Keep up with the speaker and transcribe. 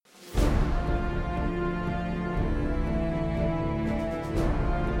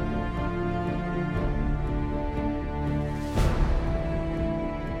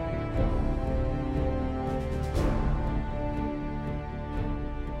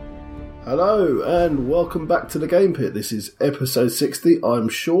Hello and welcome back to the Game Pit. This is episode 60. I'm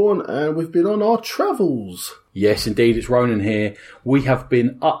Sean and we've been on our travels. Yes, indeed, it's Ronan here. We have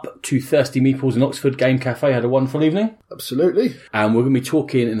been up to Thirsty Meeples in Oxford Game Cafe, had a wonderful evening. Absolutely. And we're going to be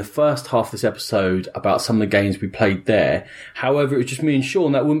talking in the first half of this episode about some of the games we played there. However, it was just me and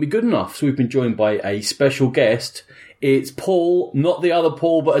Sean, that wouldn't be good enough. So we've been joined by a special guest. It's Paul, not the other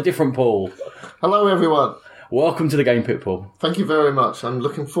Paul, but a different Paul. Hello everyone. Welcome to the Game Pit, Paul. Thank you very much. I'm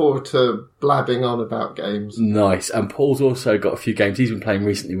looking forward to blabbing on about games. Nice. And Paul's also got a few games he's been playing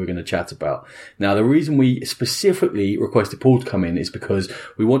recently we're going to chat about. Now, the reason we specifically requested Paul to come in is because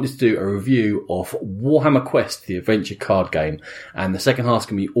we wanted to do a review of Warhammer Quest, the adventure card game. And the second half's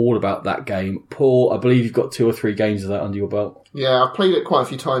going to be all about that game. Paul, I believe you've got 2 or 3 games of that under your belt. Yeah, I've played it quite a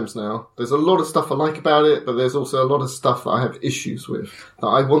few times now. There's a lot of stuff I like about it, but there's also a lot of stuff that I have issues with that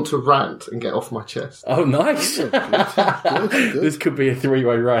I want to rant and get off my chest. Oh, nice. Good. This could be a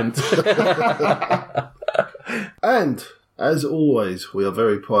 3-way rant. And, as always, we are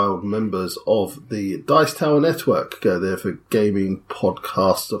very proud members of the Dice Tower Network. Go there for gaming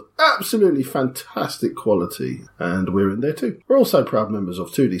podcasts of absolutely fantastic quality, and we're in there too. We're also proud members of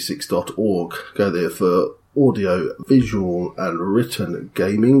 2d6.org. Go there for audio, visual and written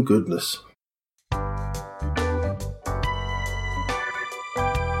gaming goodness.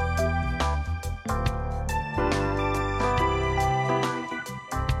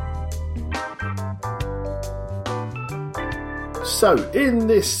 So, in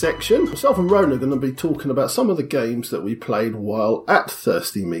this section, myself and Ronan are going to be talking about some of the games that we played while at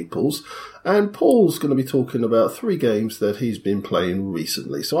Thirsty Meeples, and Paul's going to be talking about 3 games that he's been playing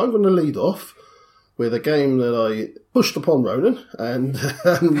recently. So I'm going to lead off with a game that I pushed upon Ronan and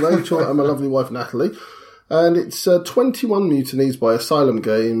Rachel and my lovely wife Natalie. And it's 21 Mutinies by Asylum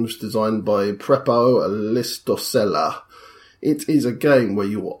Games, designed by Prepo Listosella. It is a game where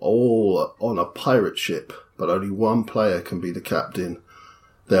you are all on a pirate ship, but only one player can be the captain.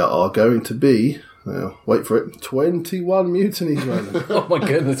 There are going to be, wait for it, 21 mutinies, Ronan. Oh my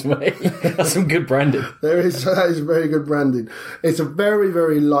goodness, mate. That's some good branding. That is very good branding. It's a very,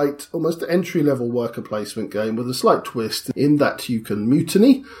 very light, almost entry-level worker placement game with a slight twist in that you can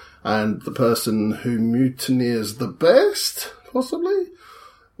mutiny, and the person who mutineers the best, possibly,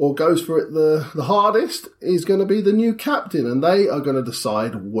 or goes for it the hardest, is going to be the new captain, and they are going to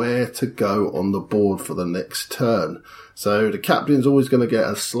decide where to go on the board for the next turn. So the captain's always going to get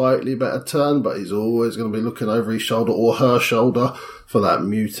a slightly better turn, but he's always going to be looking over his shoulder or her shoulder for that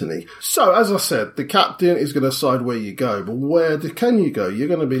mutiny. So, as I said, the captain is going to decide where you go, but where can you go? You're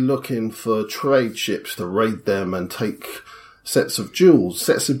going to be looking for trade ships to raid them and take sets of jewels.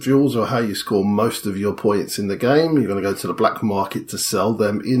 Sets of jewels are how you score most of your points in the game. You're going to go to the black market to sell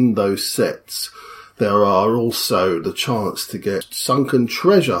them in those sets. There are also the chance to get sunken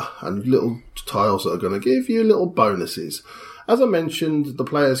treasure and little tiles that are going to give you little bonuses. As I mentioned, the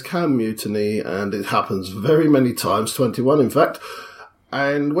players can mutiny, and it happens very many times, 21 in fact.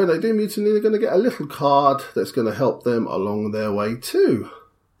 And when they do mutiny, they're going to get a little card that's going to help them along their way too.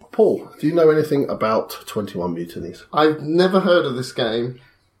 Paul, do you know anything about 21 Mutinies? I've never heard of this game,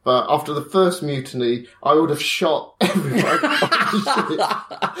 but after the first mutiny, I would have shot everyone.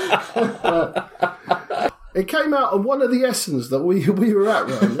 It came out on one of the Essens that we were at,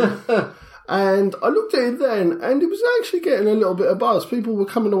 Ronan. And I looked at it then, and it was actually getting a little bit of buzz. People were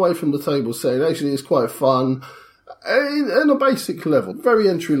coming away from the table saying, actually, it's quite fun. In a basic level, very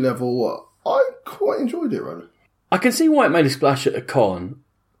entry level, I quite enjoyed it, Ronan. I can see why it made a splash at a con.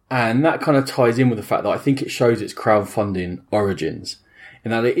 And that kind of ties in with the fact that I think it shows its crowdfunding origins.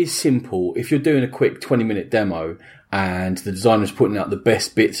 In that it is simple. If you're doing a quick 20-minute demo and the designer's putting out the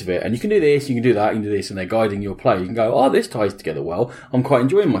best bits of it, and you can do this, you can do that, you can do this, and they're guiding your play, you can go, oh, this ties together well. I'm quite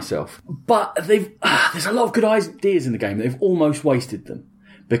enjoying myself. But there's a lot of good ideas in the game. They've almost wasted them,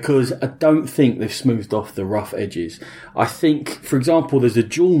 because I don't think they've smoothed off the rough edges. I think, for example, there's a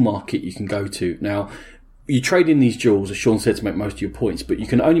jewel market you can go to. Now, you trade in these jewels, as Sean said, to make most of your points, but you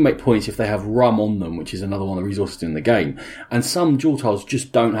can only make points if they have rum on them, which is another one of the resources in the game. And some jewel tiles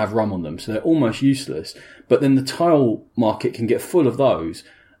just don't have rum on them, so they're almost useless. But then the tile market can get full of those,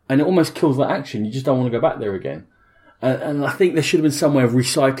 and it almost kills that action. You just don't want to go back there again. And I think there should have been some way of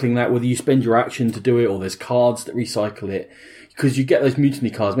recycling that, whether you spend your action to do it, or there's cards that recycle it. Because you get those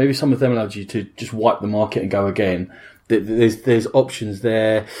mutiny cards, maybe some of them allow you to just wipe the market and go again. There's options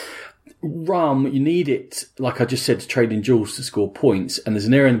there. Rum, you need it, like I just said, to trade in jewels to score points, and there's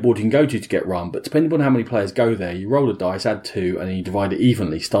an area on the board you can go to get rum, but depending on how many players go there, you roll a dice, add 2, and then you divide it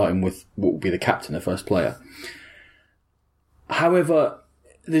evenly, starting with what will be the captain, the first player. However,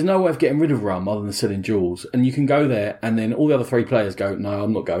 there's no way of getting rid of rum other than selling jewels. And you can go there and then all the other 3 players go, no,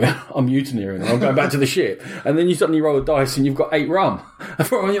 I'm not going. I'm mutineering. I'm going back to the ship. And then you suddenly roll the dice and you've got 8 rum. And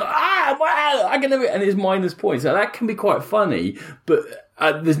you're like, wow, I can have it. And it's minus points. So that can be quite funny, but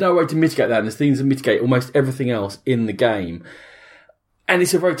there's no way to mitigate that. And there's things to mitigate almost everything else in the game. And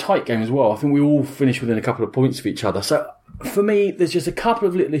it's a very tight game as well. I think we all finish within a couple of points of each other. So for me, there's just a couple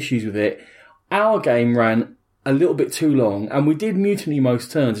of little issues with it. Our game ran a little bit too long, and we did mutiny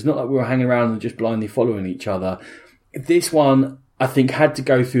most turns. It's not like we were hanging around and just blindly following each other. This one, I think, had to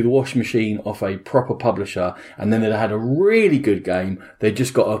go through the washing machine of a proper publisher, and then they'd had a really good game. They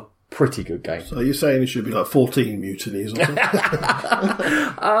just got a pretty good game. So you're saying it should be like 14 mutinies or something?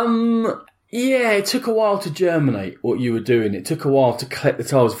 Yeah, it took a while to germinate what you were doing. It took a while to collect the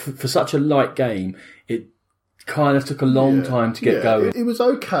tiles. For such a light game, it kind of took a long time to get going. It was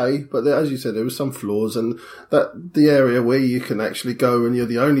okay, but as you said, there was some flaws, and that the area where you can actually go and you're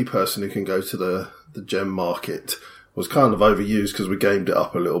the only person who can go to the gem market was kind of overused because we gamed it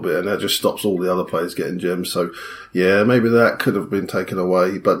up a little bit, and that just stops all the other players getting gems. So, yeah, maybe that could have been taken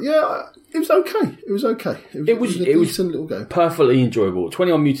away, but yeah, it was okay. It was okay. It was a decent little game. Perfectly enjoyable.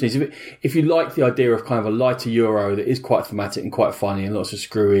 21 Mutinies. If you like the idea of kind of a lighter Euro that is quite thematic and quite funny and lots of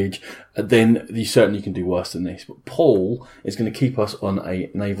screwage, then you certainly can do worse than this. But Paul is going to keep us on a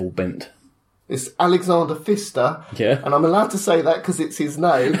naval bent. It's Alexander Pfister. Yeah. And I'm allowed to say that because it's his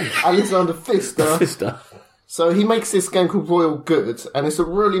name. Alexander Pfister. Pfister. So he makes this game called Royal Goods, and it's a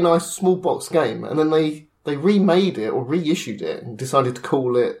really nice small box game. And then they remade it or reissued it and decided to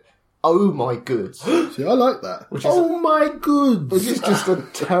call it Oh My Goods. See, I like that. Oh My Goods. Which is just a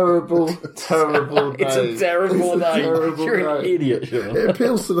terrible, terrible name. It's a terrible name. You're an idiot, Sean. It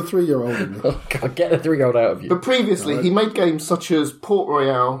appeals to the 3-year-old in me. Oh, God, get the 3-year-old out of you. But previously, he made games such as Port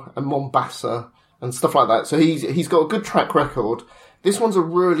Royal and Mombasa and stuff like that. So he's got a good track record. This one's a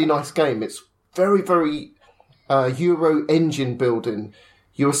really nice game. It's very, very Euro engine building.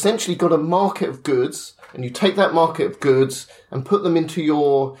 You essentially got a market of goods, and you take that market of goods and put them into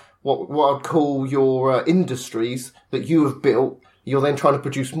your what I'd call your industries that you have built. You're then trying to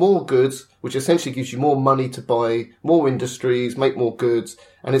produce more goods, which essentially gives you more money to buy more industries, make more goods,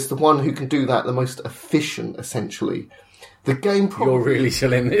 and it's the one who can do that the most efficient, essentially. The game probably... You're really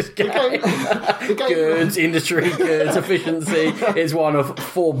selling this game. The game goods, industry, goods, efficiency is one of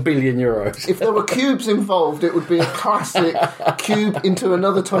 4 billion euros. If there were cubes involved, it would be a classic cube into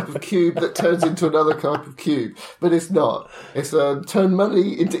another type of cube that turns into another type of cube. But it's not. It's turn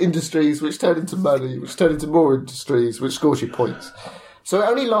money into industries, which turn into money, which turn into more industries, which scores you points. So it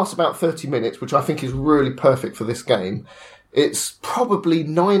only lasts about 30 minutes, which I think is really perfect for this game. It's probably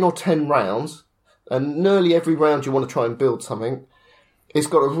 9 or 10 rounds. And nearly every round you want to try and build something. It's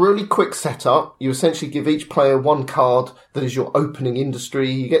got a really quick setup. You essentially give each player one card that is your opening industry.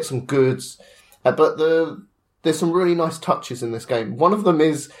 You get some goods. But there's some really nice touches in this game. One of them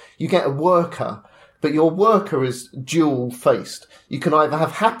is you get a worker, but your worker is dual-faced. You can either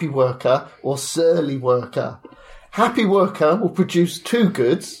have happy worker or surly worker. Happy worker will produce 2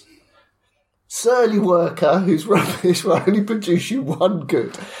 goods. Surly worker, who's rubbish, will only produce you 1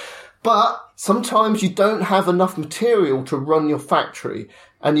 good. But sometimes you don't have enough material to run your factory,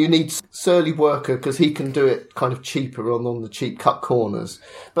 and you need surly worker because he can do it kind of cheaper on the cheap cut corners.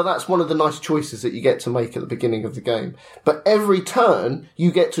 But that's one of the nice choices that you get to make at the beginning of the game. But every turn,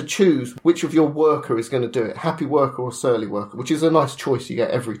 you get to choose which of your worker is going to do it, happy worker or surly worker, which is a nice choice you get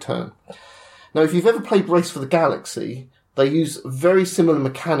every turn. Now, if you've ever played Race for the Galaxy, they use a very similar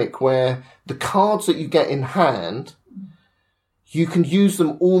mechanic where the cards that you get in hand, you can use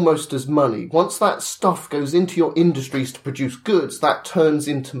them almost as money. Once that stuff goes into your industries to produce goods, that turns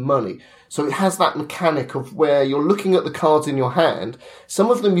into money. So it has that mechanic of where you're looking at the cards in your hand.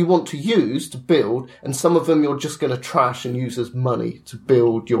 Some of them you want to use to build, and some of them you're just going to trash and use as money to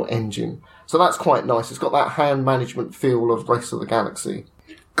build your engine. So that's quite nice. It's got that hand management feel of Race of the Galaxy.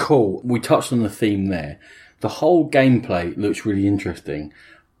 Cool. We touched on the theme there. The whole gameplay looks really interesting.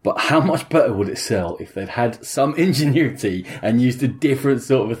 But how much better would it sell if they'd had some ingenuity and used a different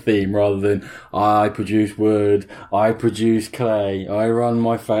sort of a theme rather than I produce wood, I produce clay, I run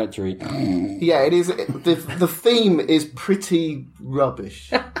my factory. Yeah, it is. The theme is pretty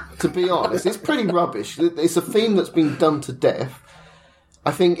rubbish, to be honest. It's pretty rubbish. It's a theme that's been done to death.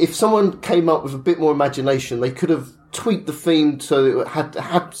 I think if someone came up with a bit more imagination, they could have tweaked the theme so it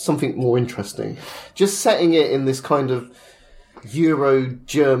had something more interesting. Just setting it in this kind of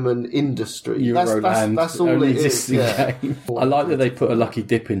Euro-German industry. Euroland, That's all only it is. existing game. I like that they put a lucky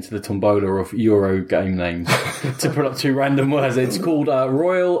dip into the tombola of Euro game names to put up 2 random words. It's called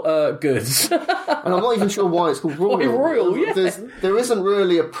Royal Goods. And I'm not even sure why it's called Royal. Why Royal, yeah. There isn't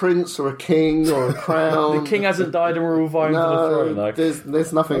really a prince or a king or a crown. The king hasn't died and we're all vying for the throne, though.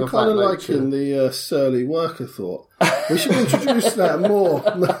 There's nothing I'm of kind that of like nature. in the surly worker thought. We should introduce that more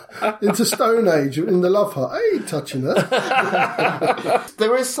into Stone Age in the Love Hut. Hey, touching that.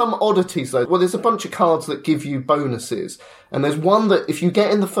 There is some oddities though. Well, there's a bunch of cards that give you bonuses, and there's one that if you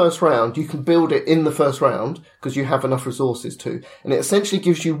get in the first round, you can build it in the first round because you have enough resources to, and it essentially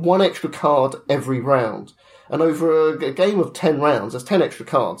gives you 1 extra card every round. And over a game of 10 rounds, there's 10 extra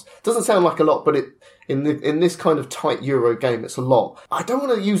cards. Doesn't sound like a lot, but in this kind of tight Euro game, it's a lot. I don't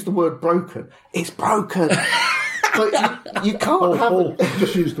want to use the word broken. It's broken. But you can't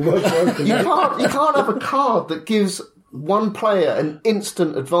Just use the word broken. you can't have a card that gives one player an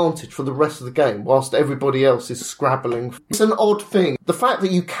instant advantage for the rest of the game whilst everybody else is scrabbling. It's an odd thing. The fact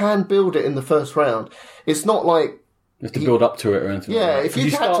that you can build it in the first round, it's not like You have to build up to it or anything like that. if you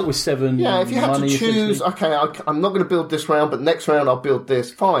you had start to, with 7 if you had money, to choose, essentially. okay, I'm not going to build this round, but next round I'll build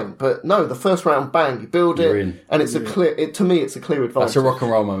this. Fine, but no, the first round, bang, you build You're it, in. and it's a clear. To me, it's a clear advantage. That's a rock and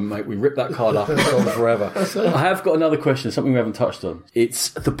roll moment, mate. We rip that card up and it's on forever. I have got another question, something we haven't touched on. It's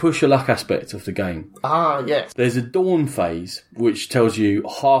the push your luck aspect of the game. Ah, yes. There's a dawn phase, which tells you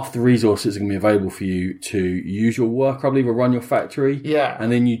half the resources are going to be available for you to use your work, I believe, or run your factory. Yeah.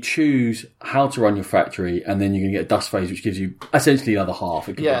 And then you choose how to run your factory, and then you're going to get a dust phase, which gives you essentially another half.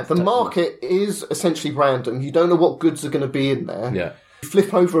 It could Yeah, be the market is essentially random. You don't know what goods are going to be in there. Yeah. You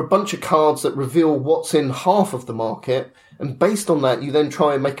flip over a bunch of cards that reveal what's in half of the market, and based on that, you then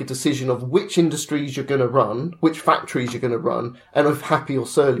try and make a decision of which industries you're going to run, which factories you're going to run, and if happy or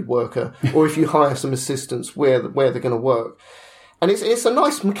surly worker, or if you hire some assistants where they're going to work. And it's a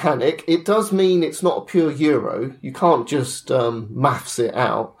nice mechanic. It does mean it's not a pure Euro. You can't just maths it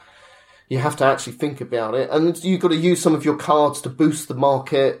out. You have to actually think about it, and you've got to use some of your cards to boost the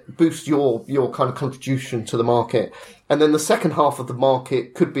market, boost your kind of contribution to the market. And then the second half of the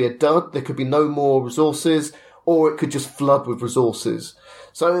market could be a dud. There could be no more resources, or it could just flood with resources.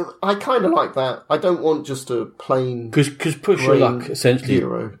 So I kind of like that. I don't want just a plain Because push your luck, essentially,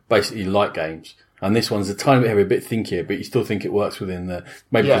 Euro. basically light games. And this one's a tiny bit heavy, a bit thinkier, but you still think it works within the,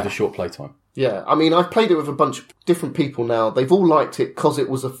 maybe Yeah. with the short play time. Yeah, I mean, I've played it with a bunch of different people now. They've all liked it because it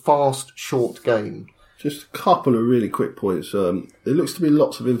was a fast, short game. Just a couple of really quick points. There looks to be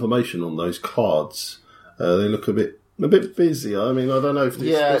lots of information on those cards. They look a bit busy. I mean, I don't know if this,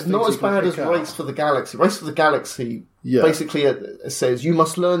 Yeah, there's it's not things as you can bad as pick out. Race for the Galaxy. Race for the Galaxy Yeah. basically it says you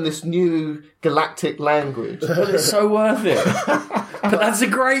must learn this new galactic language. But it's so worth it. But that's a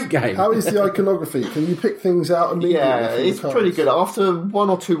great game. How is the iconography? Can you pick things out immediately? Yeah, from the it's cards? pretty good. After 1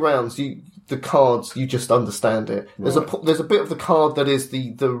 or 2 rounds, the cards, you just understand it. There's a bit of the card that is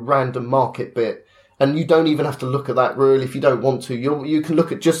the random market bit, and you don't even have to look at that really if you don't want to. You can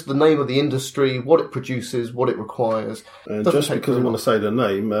look at just the name of the industry, what it produces, what it requires. And Doesn't just take because I very want to say the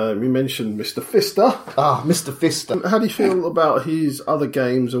name, you mentioned Mr. Fister. Ah, Mr. Fister. How do you feel about his other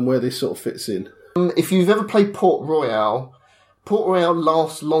games and where this sort of fits in? If you've ever played Port Royale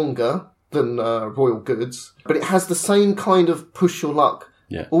lasts longer than Royal Goods, but it has the same kind of push your luck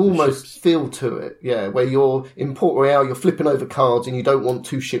almost feel to it. Yeah, where you're in Port Royale, you're flipping over cards and you don't want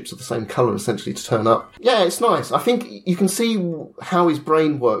 2 ships of the same colour essentially to turn up. Yeah, it's nice. I think you can see how his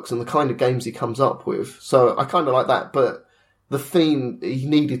brain works and the kind of games he comes up with. So I kind of like that, but the theme, he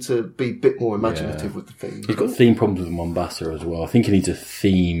needed to be a bit more imaginative with the theme. He's got theme problems with Mombasa as well. I think he needs a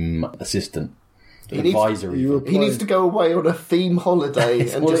theme assistant. Advisory. He needs to go away on a theme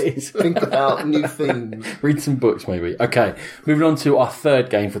holiday and just think about new themes. Read some books, maybe. Okay, moving on to our third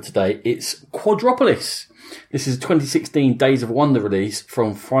game for today. It's Quadropolis. This is a 2016 Days of Wonder release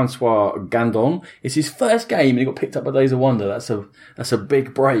from Francois Gandon. It's his first game and he got picked up by Days of Wonder. That's a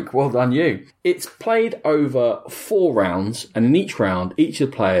big break. Well done, you. It's played over 4 rounds, and in each round, each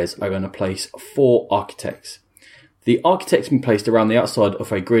of the players are going to place 4 architects. The architect's been placed around the outside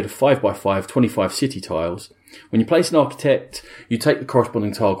of a grid of 5x5, 25 city tiles. When you place an architect, you take the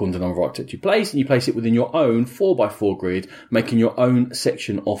corresponding tile according to the number of architects you place, and you place it within your own 4x4 grid, making your own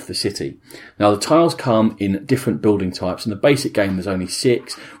section of the city. Now, the tiles come in different building types. In the basic game, there's only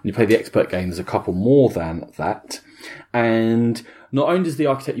 6. When you play the expert game, there's a couple more than that. And not only does the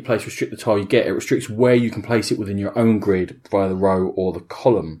architect you place restrict the tile you get, it restricts where you can place it within your own grid via the row or the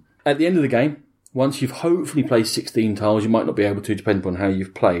column. At the end of the game, Once you've hopefully placed 16 tiles, you might not be able to, depending on how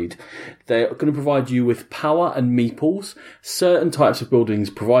you've played. They're going to provide you with power and meeples. Certain types of buildings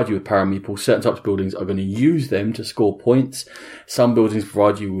provide you with power and meeples. Certain types of buildings are going to use them to score points. Some buildings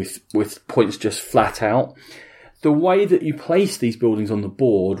provide you with points just flat out. The way that you place these buildings on the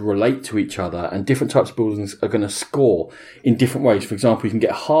board relate to each other, and different types of buildings are going to score in different ways. For example, you can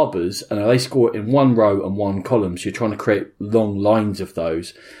get harbours, and they score in one row and one column, so you're trying to create long lines of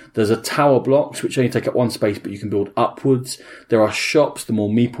those. There's a tower blocks, which only take up one space, but you can build upwards. There are shops, the more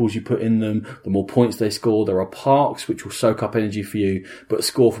meeples you put in them, the more points they score. There are parks, which will soak up energy for you, but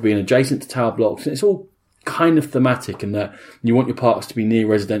score for being adjacent to tower blocks, and it's all kind of thematic in that you want your parks to be near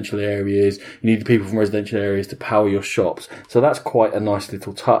residential areas. You need the people from residential areas to power your shops. So that's quite a nice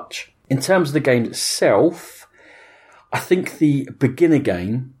little touch. In terms of the game itself, I think the beginner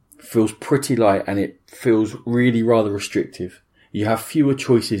game feels pretty light and it feels really rather restrictive. You have fewer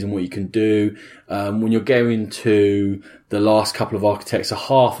choices in what you can do. When you're going to the last couple of architects, a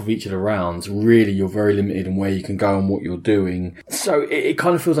half of each of the rounds, really you're very limited in where you can go and what you're doing. So it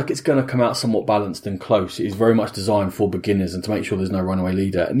kind of feels like it's going to come out somewhat balanced and close. It is very much designed for beginners and to make sure there's no runaway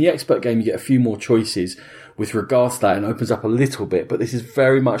leader. In the expert game, you get a few more choices with regards to that and opens up a little bit, but this is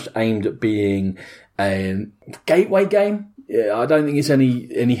very much aimed at being a gateway game. Yeah, I don't think it's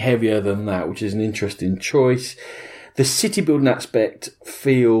any heavier than that, which is an interesting choice. The city building aspect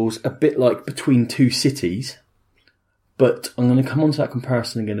feels a bit like Between Two Cities, but I'm going to come on to that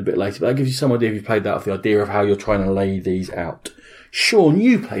comparison again a bit later, but that gives you some idea if you've played that, of the idea of how you're trying to lay these out. Sean,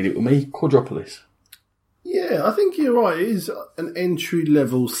 you played it with me, Quadropolis. Yeah, I think you're right. It is an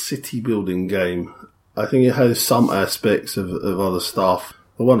entry-level city building game. I think it has some aspects of other stuff.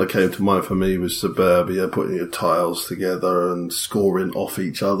 The one that came to mind for me was Suburbia, putting your tiles together and scoring off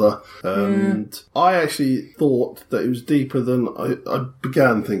each other. And I actually thought that it was deeper than I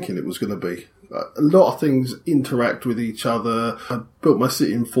began thinking it was going to be. A lot of things interact with each other. I built my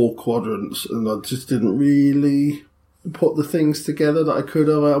city in 4 quadrants and I just didn't really put the things together that I could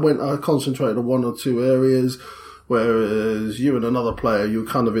have. I concentrated on 1 or 2 areas, whereas you and another player, you were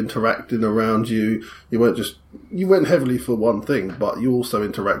kind of interacting around you. You went heavily for one thing, but you also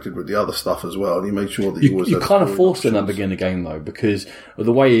interacted with the other stuff as well, and you made sure that you kind of forced in that beginner game though, because of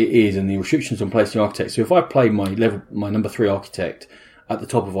the way it is and the restrictions on placing architects. So if I play my number 3 architect at the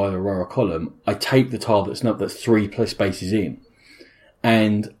top of either row or column, I take the tile that's 3 spaces in,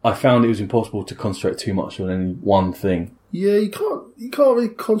 and I found it was impossible to concentrate too much on any one thing. Yeah, you can't really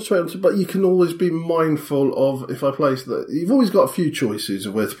concentrate on it, but you can always be mindful of, if I place that, you've always got a few choices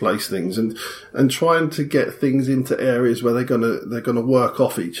of where to place things, and trying to get things into areas where they're gonna work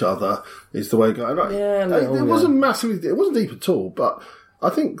off each other is the way to go. It wasn't deep at all, but I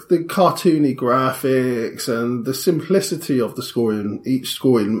think the cartoony graphics and the simplicity of each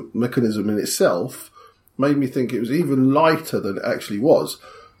scoring mechanism in itself made me think it was even lighter than it actually was.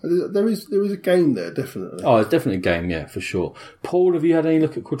 There is a game there, definitely. Oh, it's definitely a game, yeah, for sure. Paul, have you had any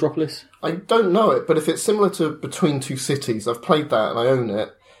look at Quadropolis? I don't know it, but if it's similar to Between Two Cities, I've played that and I own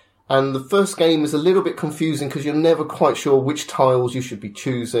it. And the first game is a little bit confusing because you're never quite sure which tiles you should be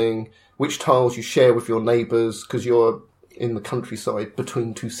choosing, which tiles you share with your neighbours, because you're in the countryside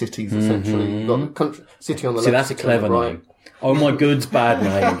between 2 cities, essentially. You've got the city on the left. See, that's a clever name. Oh my good's bad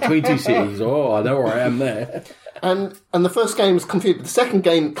name. Between 2 cities. Oh, I know where I am there. And the first game is confused. The second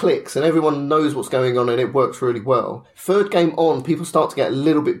game clicks and everyone knows what's going on and it works really well. Third game on, people start to get a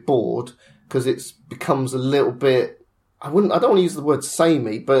little bit bored because it becomes a little bit, I don't want to use the word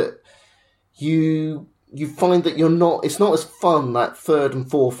samey, but you find that it's not as fun, that third and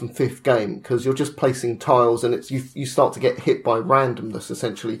fourth and fifth game, because you're just placing tiles and you start to get hit by randomness,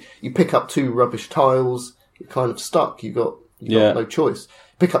 essentially. You pick up 2 rubbish tiles, you're kind of stuck, you got no choice.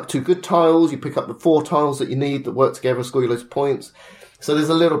 Pick up 2 good tiles, you pick up the 4 tiles that you need that work together, score you loads of points. So there's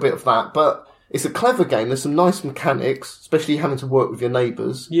a little bit of that, but it's a clever game. There's some nice mechanics, especially having to work with your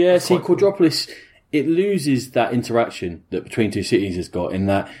neighbours. Yeah, see, Quadropolis, it loses that interaction that Between Two Cities has got, in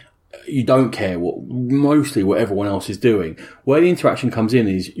that you don't care what everyone else is doing. Where the interaction comes in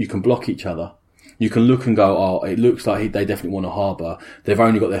is you can block each other. You can look and go, oh, it looks like they definitely want a harbour. They've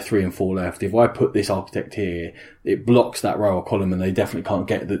only got their 3 and 4 left. If I put this architect here, it blocks that row or column and they definitely can't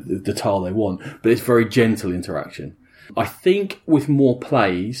get the tile they want. But it's very gentle interaction. I think with more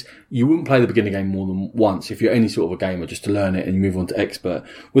plays, you wouldn't play the beginner game more than once if you're any sort of a gamer, just to learn it and you move on to expert.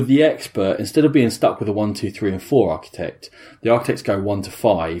 With the expert, instead of being stuck with a 1, 2, 3 and 4 architect, the architects go 1 to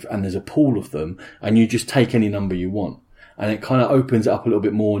 5 and there's a pool of them and you just take any number you want. And it kind of opens it up a little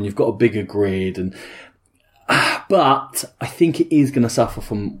bit more and you've got a bigger grid. But But I think it is going to suffer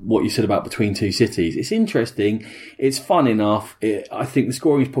from what you said about Between Two Cities. It's interesting. It's fun enough. I think the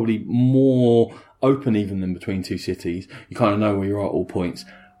scoring is probably more open even than Between Two Cities. You kind of know where you're at all points.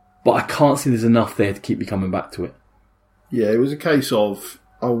 But I can't see there's enough there to keep me coming back to it. Yeah, it was a case of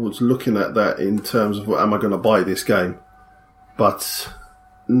I was looking at that in terms of, am I going to buy this game? But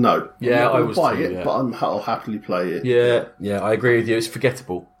no. Yeah, I will was buy too, it, yeah. but I'll happily play it. Yeah, I agree with you. It's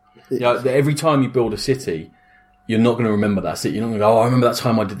forgettable. Every time you build a city, you're not going to remember that city. You're not going to go, oh, I remember that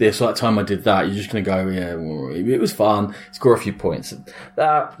time I did this, or that time I did that. You're just going to go, yeah, well, it was fun. Score a few points.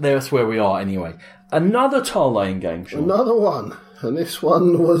 That's where we are anyway. Another tile laying game, Sean. Another one. And this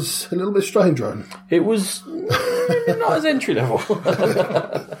one was a little bit strange, Ron. It was not as entry level.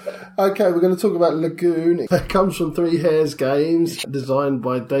 Okay, we're going to talk about Lagoon. It comes from Three Hairs Games, designed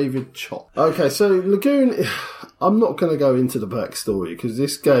by David Chop. Okay, so Lagoon, I'm not going to go into the backstory because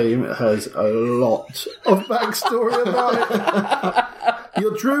this game has a lot of backstory about it.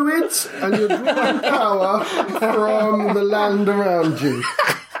 Your druids and your druid power from the land around you.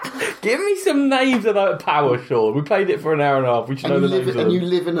 Give me some names of that power, Sean. We played it for an hour and a half. We should know the names of them. And you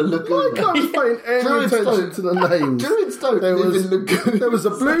live in a lagoon. I can't pay any attention to the names. Druids don't live in lagoons. There was a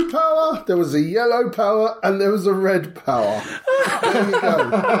blue power, there was a yellow power, and there was a red power. There you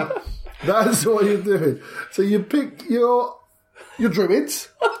go. That's what you're doing. So you pick your druids.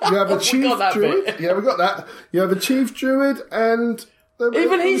 You have a chief druid. Bit. Yeah, we got that. You have a chief druid and...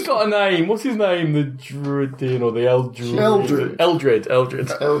 Even he's got a name. What's his name? The Druidin or the Eldred? Eldred.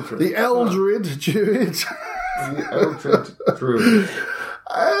 The Eldred Druid. The Eldred Druid.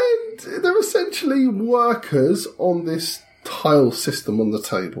 And they're essentially workers on this tile system on the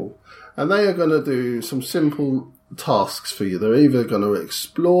table. And they are going to do some simple tasks for you. They're either going to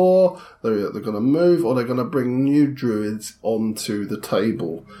explore, they're going to move, or they're going to bring new druids onto the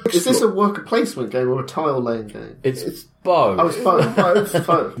table. Is this a worker placement game or a tile laying game? It's both. Oh, it's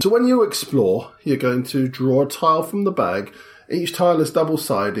both. So when you explore, you're going to draw a tile from the bag. Each tile is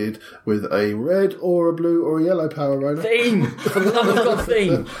double-sided with a red or a blue or a yellow power runner. Theme! For the love of God,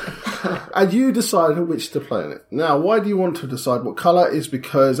 theme! And you decide on which to play in it. Now, why do you want to decide what colour? Is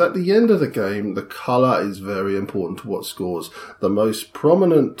because at the end of the game, the colour is very important to what scores. The most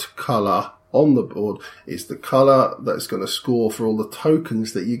prominent colour on the board is the colour that's going to score for all the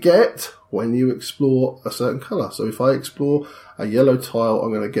tokens that you get when you explore a certain colour. So if I explore a yellow tile,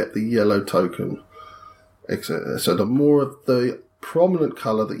 I'm going to get the yellow token. So the more of the prominent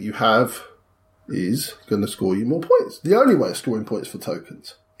colour that you have is going to score you more points. The only way of scoring points for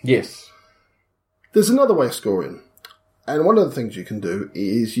tokens. Yes. There's another way of scoring. And one of the things you can do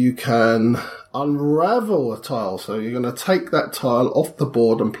is you can unravel a tile. So you're going to take that tile off the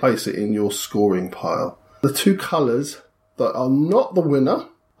board and place it in your scoring pile. The two colours that are not the winner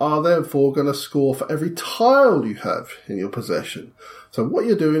are therefore going to score for every tile you have in your possession. So what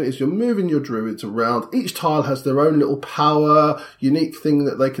you're doing is you're moving your druids around. Each tile has their own little power, unique thing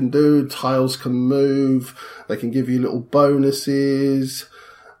that they can do. Tiles can move. They can give you little bonuses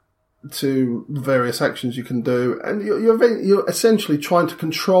to various actions you can do. And you're essentially trying to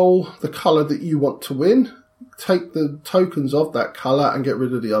control the colour that you want to win. Take the tokens of that colour and get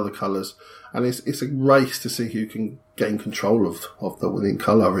rid of the other colours. And it's a race to see who can gain control of the winning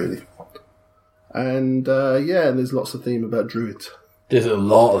colour, really. And there's lots of theme about druids. There's a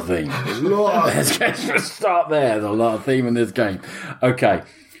lot of theme. Let's start there. There's a lot of theme in this game. Okay.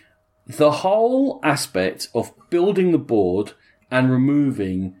 The whole aspect of building the board and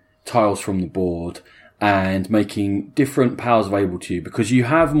removing tiles from the board and making different powers available to you, because you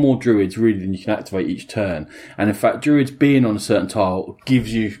have more druids really than you can activate each turn. And in fact, druids being on a certain tile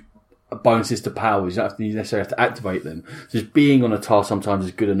gives you bonuses to powers. You don't necessarily have to activate them. Just being on a tile sometimes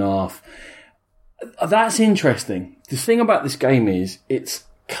is good enough. That's interesting. The thing about this game is it's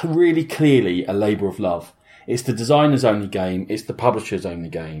really clearly a labour of love. It's the designer's only game. It's the publisher's only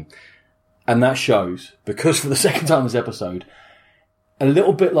game. And that shows, because for the second time this episode, a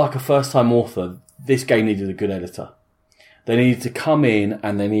little bit like a first-time author, this game needed a good editor. They needed to come in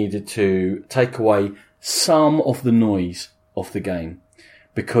and they needed to take away some of the noise of the game.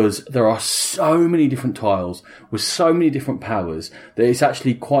 Because there are so many different tiles with so many different powers that it's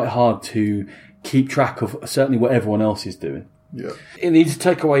actually quite hard to keep track of certainly what everyone else is doing. Yeah. It needs to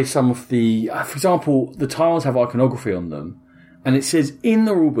take away some of the... for example, the tiles have iconography on them, and it says in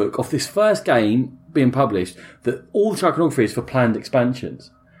the rulebook of this first game being published that all the iconography is for planned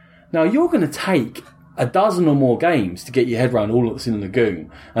expansions. Now, you're going to take a dozen or more games to get your head around all that's in the Lagoon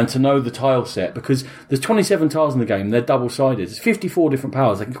and to know the tile set, because there's 27 tiles in the game, they're double-sided. There's 54 different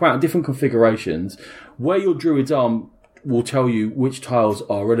powers. They can come out in different configurations. Where your druids are will tell you which tiles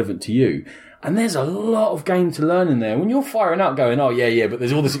are relevant to you. And there's a lot of game to learn in there. When you're firing up going, oh, yeah, but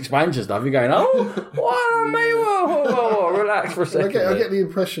there's all this expansion stuff, you're going, oh, whoa, relax for a second. I get the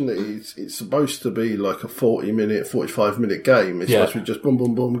impression that it's supposed to be like a 40-minute, 45-minute game. It's supposed to be just boom,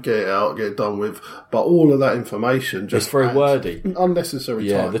 boom, boom, get it out, get it done with. But all of that information just... It's very wordy. Unnecessary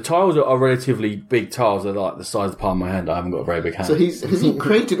time. Yeah, the tiles are relatively big tiles. They're like the size of the palm of my hand. I haven't got a very big hand. So has he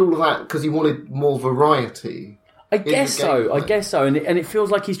created all of that because he wanted more variety? I guess so. And it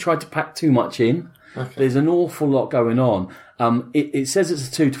feels like he's tried to pack too much in. Okay. There's an awful lot going on. It says it's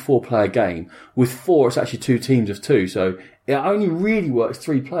a 2 to 4 player game. With 4, it's actually 2 teams of 2. So it only really works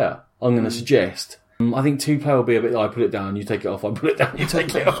 3 player, I'm going to suggest. I think 2 player will be a bit, I put it down, you take it off, I put it down, you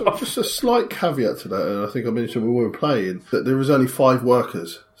take it off. Just a slight caveat to that, and I think I mentioned when we were playing, that there is only 5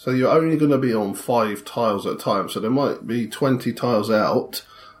 workers. So you're only going to be on 5 tiles at a time. So there might be 20 tiles out,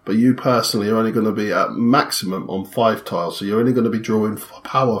 but you personally are only going to be at maximum on 5 tiles. So you're only going to be drawing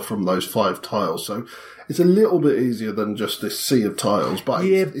power from those 5 tiles. So it's a little bit easier than just this sea of tiles, but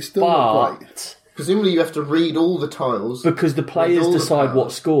it's still not great. Presumably you have to read all the tiles. Because the players decide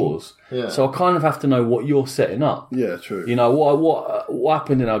what scores. Yeah. So I kind of have to know what you're setting up. Yeah, true. You know, what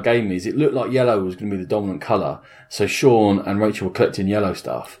happened in our game is it looked like yellow was going to be the dominant colour. So Sean and Rachel were collecting yellow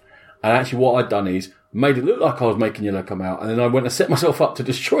stuff. And actually what I'd done is made it look like I was making yellow come out, and then I went and set myself up to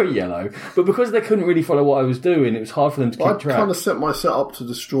destroy yellow. But because they couldn't really follow what I was doing, it was hard for them to keep track. I kind of set myself up to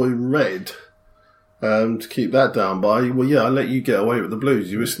destroy red, to keep that down by. Well, yeah, I let you get away with the blues.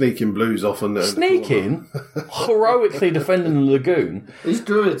 You were sneaking blues off on there. Sneaking? Heroically defending the lagoon. These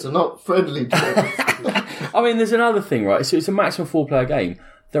druids are not friendly druids. I mean, there's another thing, right? So it's a maximum 4-player game.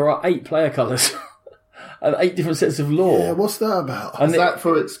 There are 8 player colours. And 8 different sets of lore. Yeah, what's that about? Is that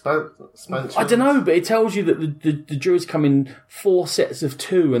for expansion? I don't know, but it tells you that the druids come in 4 sets of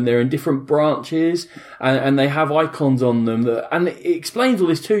 2 and they're in different branches and they have icons on them. And it explains all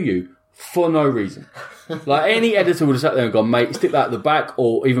this to you for no reason. Like any editor would have sat there and gone, mate, stick that at the back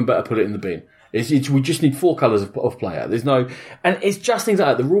or even better, put it in the bin. We just need 4 colours of player. There's no... And it's just things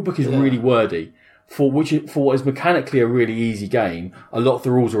like that. The rulebook is really wordy. For what is mechanically a really easy game, a lot of the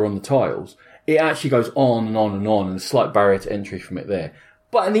rules are on the tiles. It actually goes on and on and on, and a slight barrier to entry from it there.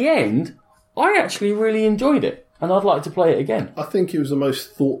 But in the end, I actually really enjoyed it, and I'd like to play it again. I think it was the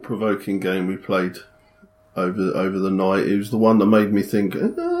most thought-provoking game we played over the night. It was the one that made me think,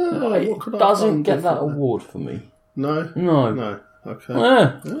 what could I doesn't get that award for me. No? No. Okay.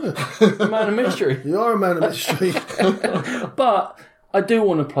 A man of mystery. You are a man of mystery. But I do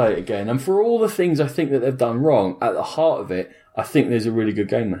want to play it again, and for all the things I think that they've done wrong, at the heart of it, I think there's a really good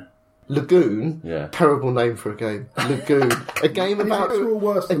game there. Lagoon, terrible name for a game. Lagoon, a game about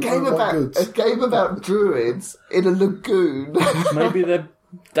druids in a lagoon. Maybe they're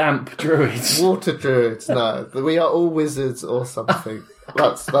damp druids, water druids. No, we are all wizards or something.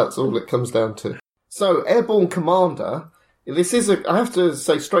 That's all it comes down to. So, Airborne Commander. This is I have to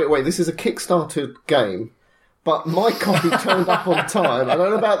say straight away, this is a Kickstarter game. But my copy turned up on time. I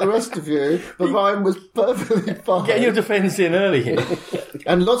don't know about the rest of you, but mine was perfectly fine. Get your defence in early here.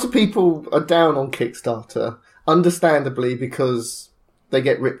 And lots of people are down on Kickstarter, understandably, because they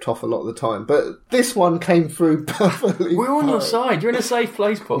get ripped off a lot of the time. But this one came through perfectly We're on your side. You're in a safe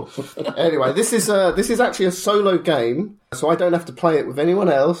place, Paul. Anyway, this is actually a solo game, so I don't have to play it with anyone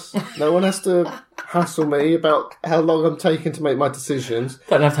else. No one has to hassle me about how long I'm taking to make my decisions.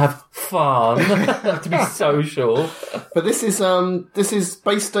 Don't have to have fun. Have to be social. But this is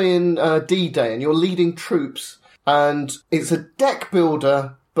based in D-Day, and you're leading troops, and it's a deck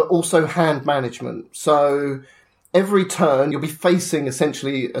builder, but also hand management. So every turn, you'll be facing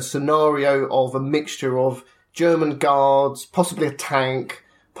essentially a scenario of a mixture of German guards, possibly a tank,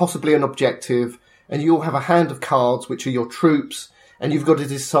 possibly an objective, and you'll have a hand of cards, which are your troops, and you've got to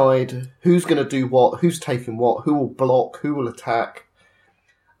decide who's going to do what, who's taking what, who will block, who will attack.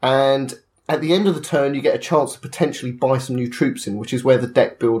 And at the end of the turn, you get a chance to potentially buy some new troops in, which is where the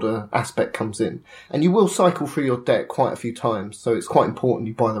deck builder aspect comes in. And you will cycle through your deck quite a few times, so it's quite important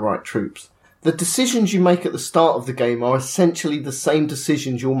you buy the right troops. The decisions you make at the start of the game are essentially the same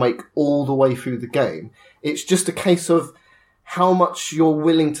decisions you'll make all the way through the game. It's just a case of how much you're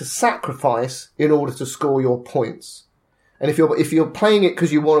willing to sacrifice in order to score your points. And if you're playing it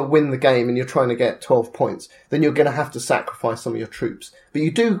because you want to win the game and you're trying to get 12 points, then you're going to have to sacrifice some of your troops. But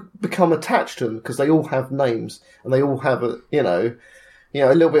you do become attached to them because they all have names and they all have a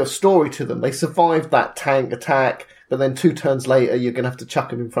little bit of story to them. They survived that tank attack, but then 2 turns later, you're going to have to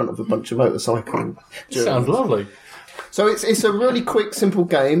chuck them in front of a bunch of motorcycle. Sounds lovely. So it's a really quick, simple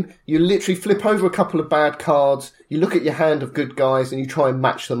game. You literally flip over a couple of bad cards, you look at your hand of good guys, and you try and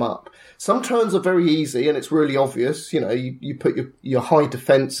match them up. Some turns are very easy and it's really obvious. You put your high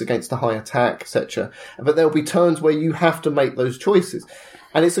defense against a high attack, etc. But there'll be turns where you have to make those choices.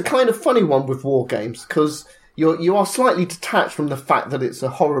 And it's a kind of funny one with war games because you are slightly detached from the fact that it's a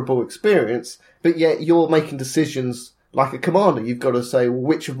horrible experience, but yet you're making decisions like a commander. You've got to say, well,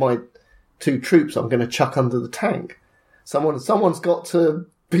 which of my 2 troops I'm going to chuck under the tank. Someone's got to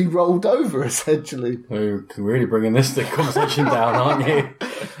be rolled over, essentially. You're really bringing this conversation down, aren't you?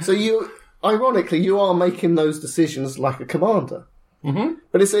 So ironically, you are making those decisions like a commander. Mm-hmm.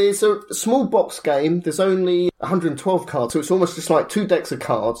 But it's a small box game. There's only 112 cards, so it's almost just like 2 decks of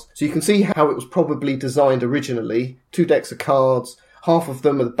cards. So you can see how it was probably designed originally. 2 decks of cards. Half of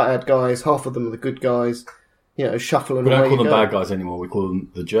them are the bad guys, half of them are the good guys. Shuffling away. We don't call them bad guys anymore. We call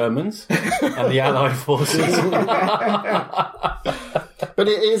them the Germans and the Allied forces. But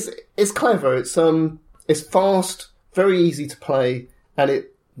it's clever. It's fast, very easy to play, and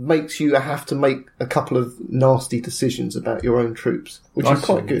it makes you have to make a couple of nasty decisions about your own troops, which is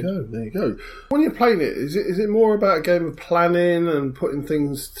quite good. There you go. When you're playing it, is it more about a game of planning and putting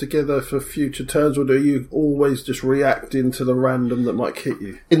things together for future turns, or do you always just react into the random that might hit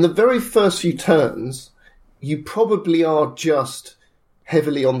you? In the very first few turns, you probably are just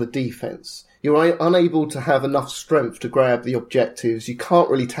heavily on the defence. You're unable to have enough strength to grab the objectives. You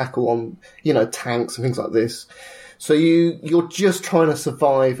can't really tackle on, tanks and things like this. So you're just trying to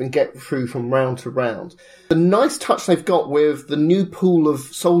survive and get through from round to round. The nice touch they've got with the new pool of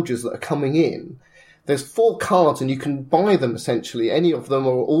soldiers that are coming in, there's 4 cards and you can buy them essentially, any of them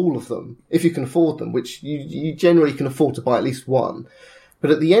or all of them, if you can afford them, which you generally can afford to buy at least 1. But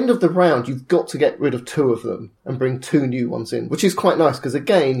at the end of the round, you've got to get rid of 2 of them and bring 2 new ones in, which is quite nice because,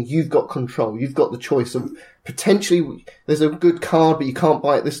 again, you've got control. You've got the choice of potentially there's a good card, but you can't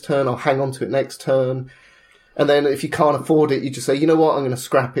buy it this turn. I'll hang on to it next turn. And then if you can't afford it, you just say, you know what, I'm going to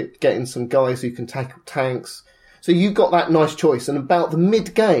scrap it, get in some guys who can tackle tanks. So you've got that nice choice. And about the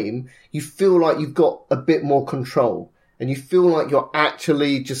mid-game, you feel like you've got a bit more control. And you feel like you're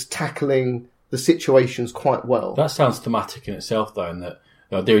actually just tackling the situations quite well. That sounds thematic in itself, though, in that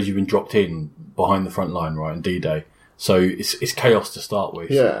the idea is you've been dropped in behind the front line, right, in D-Day. So it's chaos to start with.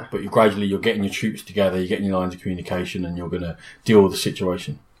 Yeah. But you're getting your troops together, you're getting your lines of communication, and you're going to deal with the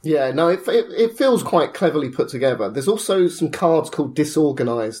situation. Yeah, no, it feels quite cleverly put together. There's also some cards called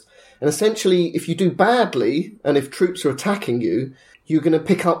Disorganised. And essentially, if you do badly, and if troops are attacking you, you're going to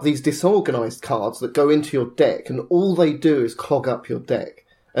pick up these disorganised cards that go into your deck, and all they do is clog up your deck.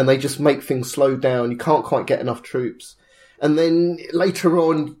 And they just make things slow down. You can't quite get enough troops. And then later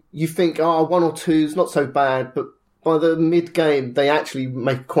on, you think, 1 or 2 is not so bad, but by the mid-game, they actually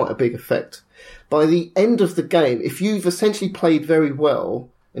make quite a big effect. By the end of the game, if you've essentially played very well,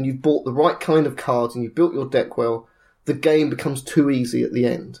 and you've bought the right kind of cards, and you've built your deck well, the game becomes too easy at the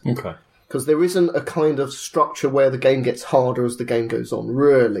end. Okay. Because there isn't a kind of structure where the game gets harder as the game goes on,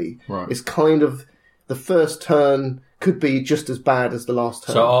 really. Right. It's kind of, the first turn could be just as bad as the last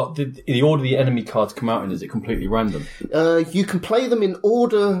turn. So the order the enemy cards come out in, is it completely random? You can play them in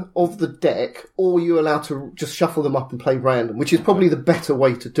order of the deck, or you're allowed to just shuffle them up and play random, which is probably the better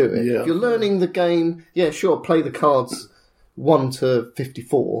way to do it. Yeah. If you're learning the game, yeah, sure, play the cards 1 to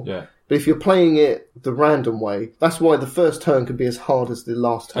 54. Yeah. But if you're playing it the random way, that's why the first turn could be as hard as the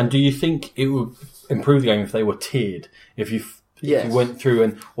last turn. And do you think it would improve the game if they were tiered? If you went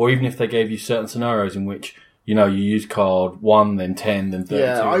through or even if they gave you certain scenarios in which, you use card 1, then 10, then 32.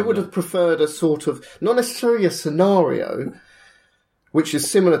 Yeah, I would have preferred a sort of, not necessarily a scenario, which is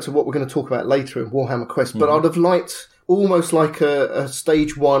similar to what we're going to talk about later in Warhammer Quest, but I'd have liked almost like a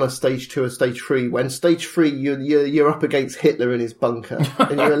stage 1, a stage 2, a stage 3. When stage 3, you're up against Hitler in his bunker,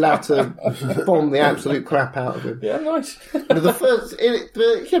 and you're allowed to bomb the absolute crap out of him. Yeah, nice. But the first,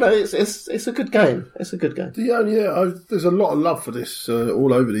 it's a good game. It's a good game. There's a lot of love for this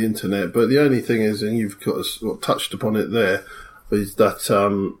all over the internet, but the only thing is, and you've touched upon it there, is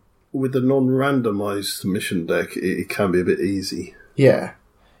that with the non-randomised mission deck, it can be a bit easy. Yeah.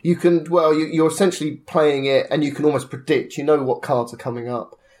 You can, you're essentially playing it and you can almost predict, what cards are coming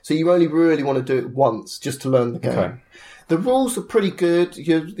up. So you only really want to do it once just to learn the game. Okay. The rules are pretty good.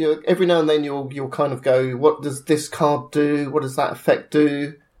 Every now and then you'll kind of go, what does this card do? What does that effect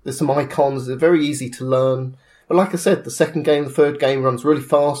do? There's some icons. They're very easy to learn. But like I said, the second game, the third game runs really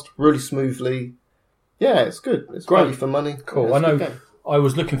fast, really smoothly. Yeah, it's good. It's great value for money. Cool. Yeah, I know I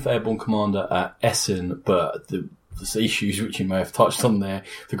was looking for Airborne Commander at Essen, but the issues which you may have touched on there,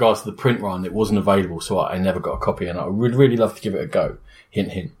 with regards to the print run, it wasn't available, so I never got a copy, and I would really love to give it a go.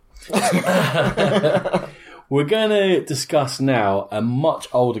 Hint, hint. We're going to discuss now a much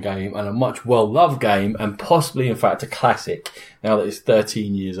older game and a much well-loved game, and possibly, in fact, a classic, now that it's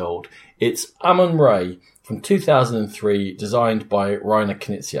 13 years old. It's Amun-Re from 2003, designed by Rainer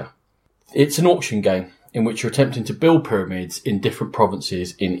Knizia. It's an auction game in which you're attempting to build pyramids in different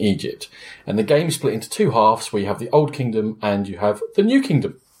provinces in Egypt. And the game is split into two halves, where you have the Old Kingdom and you have the New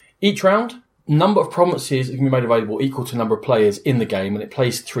Kingdom. Each round, number of provinces can be made available equal to number of players in the game, and it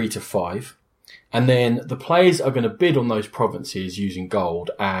plays 3 to 5. And then the players are going to bid on those provinces using gold.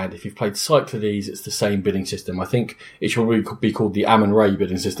 And if you've played Cyclades, it's the same bidding system. I think it should really be called the Amun-Re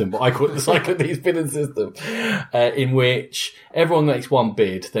bidding system, but I call it the Cyclades bidding system, in which everyone makes one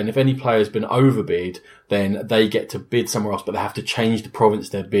bid. Then if any player has been overbid, then they get to bid somewhere else, but they have to change the province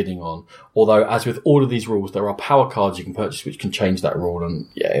they're bidding on. Although, as with all of these rules, there are power cards you can purchase which can change that rule and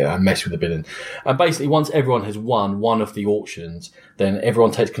mess with the bidding. And basically, once everyone has won one of the auctions, then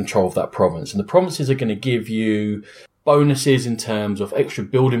everyone takes control of that province. And the provinces are going to give you bonuses in terms of extra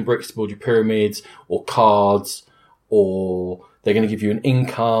building bricks to build your pyramids, or cards, or they're going to give you an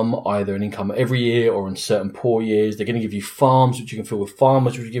income, either an income every year or in certain poor years. They're going to give you farms, which you can fill with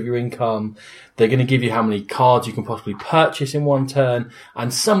farmers, which will give you income. They're going to give you how many cards you can possibly purchase in one turn.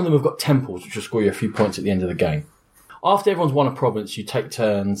 And some of them have got temples, which will score you a few points at the end of the game. After everyone's won a province, you take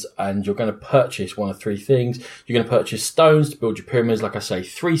turns and you're going to purchase one of 3 things. You're going to purchase stones to build your pyramids. Like I say,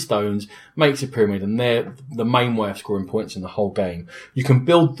 3 stones makes a pyramid, and they're the main way of scoring points in the whole game. You can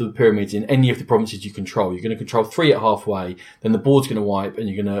build the pyramids in any of the provinces you control. You're going to control 3 at halfway, then the board's going to wipe, and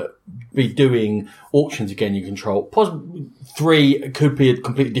you're going to be doing auctions again. You control possibly 3, it could be a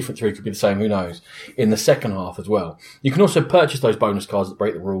completely different 3, could be the same, who knows, in the second half as well. You can also purchase those bonus cards that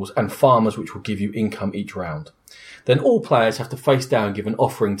break the rules, and farmers, which will give you income each round. Then all players have to face down and give an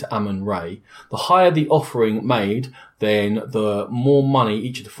offering to Amun-Re. The higher the offering made, then the more money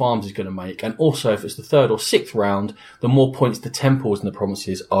each of the farms is going to make. And also, if it's the 3rd or 6th round, the more points the temples and the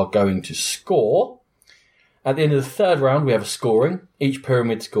provinces are going to score. At the end of the 3rd round, we have a scoring. Each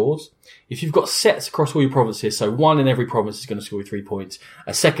pyramid scores. If you've got sets across all your provinces, so one in every province is going to score you 3 points.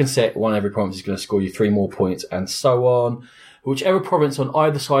 A second set, one in every province is going to score you 3 more points, and so on. Whichever province on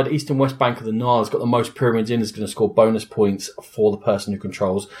either side, east and west bank of the Nile, has got the most pyramids in is going to score bonus points for the person who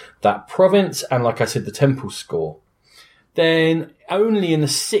controls that province. And like I said, the temples score. Then only in the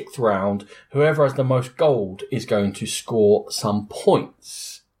 6th round, whoever has the most gold is going to score some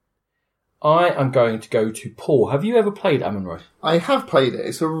points. I am going to go to Paul. Have you ever played Amun-Re? I have played it.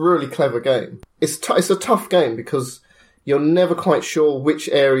 It's a really clever game. It's a tough game because you're never quite sure which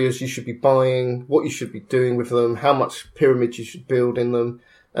areas you should be buying, what you should be doing with them, how much pyramids you should build in them.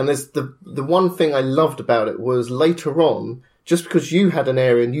 And there's the one thing I loved about it was later on, just because you had an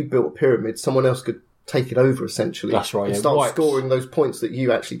area and you built a pyramid, someone else could take it over essentially. That's right. And start scoring those points that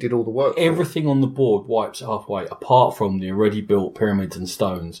you actually did all the work for. Everything on the board wipes halfway, apart from the already built pyramids and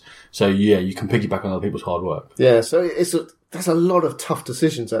stones. So yeah, you can piggyback on other people's hard work. Yeah, so there's a lot of tough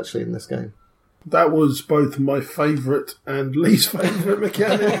decisions actually in this game. That was both my favourite and least favourite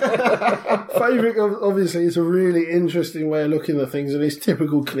mechanic. Favourite, obviously, it's a really interesting way of looking at things, and it's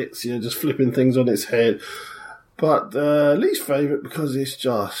typical Knizia, just flipping things on its head. But least favourite because it's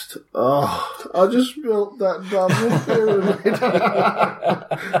just, I just built that double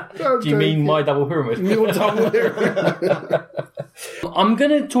pyramid. Do you mean my double pyramid? Your double pyramid. I'm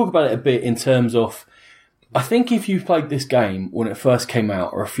going to talk about it a bit in terms of, I think if you played this game when it first came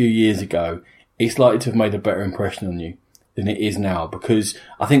out or a few years ago, it's likely to have made a better impression on you than it is now, because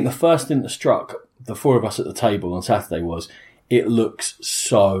I think the first thing that struck the 4 of us at the table on Saturday was it looks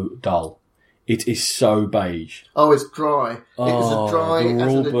so dull. It is so beige. Oh, it's dry. It is as dry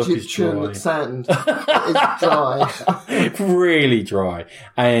as an Egyptian sand. It's dry. Really dry.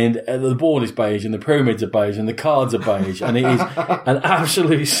 And the board is beige, and the pyramids are beige, and the cards are beige, and it is an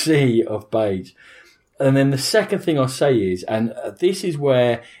absolute sea of beige. And then the second thing I'll say is, and this is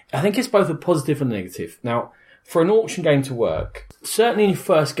where I think it's both a positive and a negative. Now, for an auction game to work, certainly in your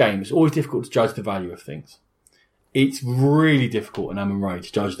first game, it's always difficult to judge the value of things. It's really difficult in Amun-Re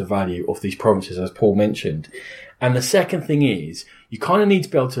to judge the value of these provinces, as Paul mentioned. And the second thing is, you kind of need to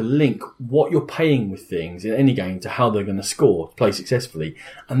be able to link what you're paying with things in any game to how they're going to score to play successfully.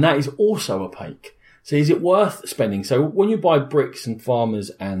 And that is also opaque. So is it worth spending? So when you buy bricks and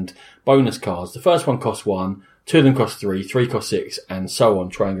farmers and bonus cards, the first one costs 1, 2 of them cost 3, 3 cost 6, and so on,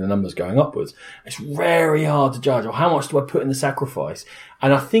 triangular numbers going upwards. It's very hard to judge. Or how much do I put in the sacrifice?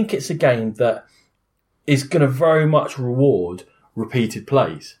 And I think it's a game that is going to very much reward repeated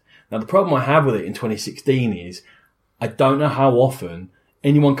plays. Now, the problem I have with it in 2016 is I don't know how often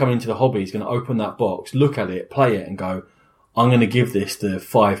anyone coming into the hobby is going to open that box, look at it, play it, and go, I'm going to give this the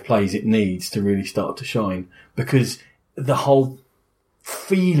 5 plays it needs to really start to shine, because the whole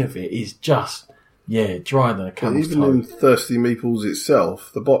feel of it is just Yeah, drier than a camel's Even toe. in Thirsty Meeples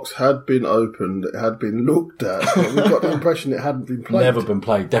itself, the box had been opened, it had been looked at, but we got the impression it hadn't been played. Never been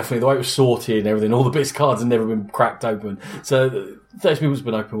played, definitely. The way it was sorted and everything, all the bits cards had never been cracked open. So, Thirsty Meeples has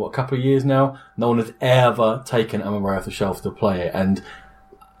been open, a couple of years now? No one has ever taken Amon-Ra off the shelf to play it. And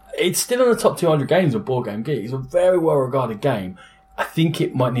it's still in the top 200 games of Board Game Geek. It's a very well-regarded game. I think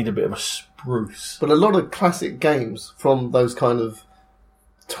it might need a bit of a spruce. But a lot of classic games from those kind of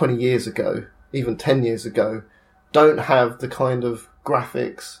 20 years ago, even 10 years ago, don't have the kind of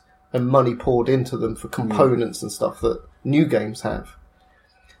graphics and money poured into them for components and stuff that new games have.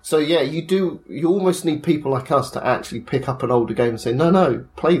 So yeah, you almost need people like us to actually pick up an older game and say, no,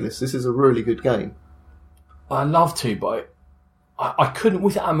 play this. This is a really good game. I'd love to, but I couldn't,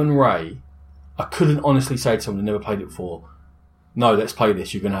 with Amon-Ra, I couldn't honestly say to someone who never played it before, no, let's play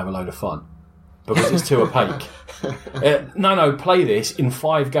this, you're going to have a load of fun. Because it's too opaque. No, play this in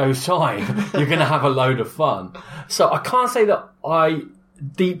 5 goes time. You're going to have a load of fun. So I can't say that I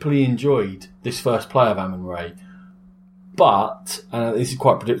deeply enjoyed this first play of Amon-Ra, but, and this is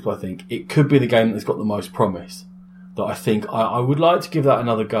quite predictable, I think, it could be the game that's got the most promise. That I think I would like to give that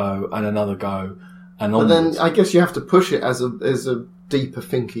another go and another go. And but then I guess you have to push it as a deeper,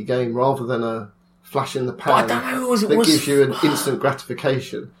 thinky game rather than a flash in the pan that gives you an instant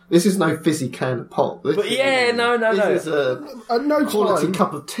gratification. This is no fizzy can of pop. No. This is a quality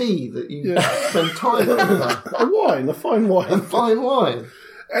cup of tea that you spend time over. A fine wine. A fine wine.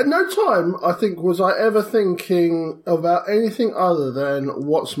 At no time, I think, was I ever thinking about anything other than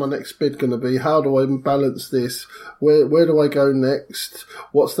what's my next bid going to be? How do I balance this? Where do I go next?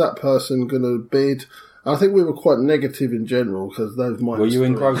 What's that person going to bid? I think we were quite negative in general because those minus Were you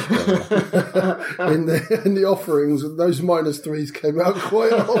engrossed? in the offerings, those -3s came out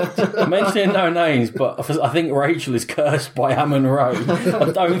quite often. Mentioning no names, but I think Rachel is cursed by Amon-Ra.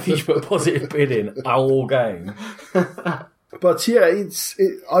 I don't think she put a positive bid in all game. But yeah,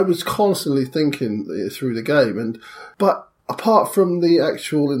 I was constantly thinking through the game, but apart from the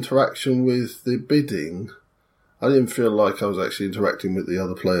actual interaction with the bidding, I didn't feel like I was actually interacting with the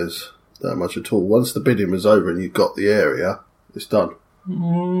other players that much at all. Once the bidding was over and you got the area, it's done.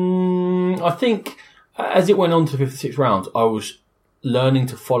 I think as it went on to 56 rounds, I was learning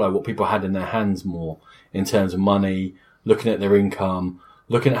to follow what people had in their hands more in terms of money, looking at their income,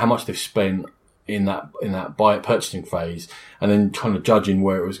 looking at how much they've spent in that purchasing phase, and then kind of judging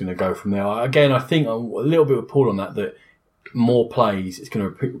where it was going to go from there. Again, I think a little bit of Paul on that more plays, it's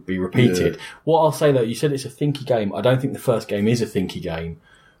going to be repeated. Yeah. What I'll say though, you said it's a thinky game. I don't think the first game is a thinky game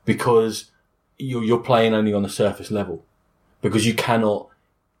because you're playing only on the surface level because you cannot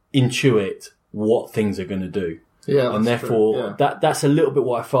intuit what things are going to do. Yeah, and therefore that's a little bit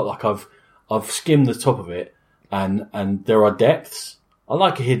what I felt like I've skimmed the top of it, and there are depths. I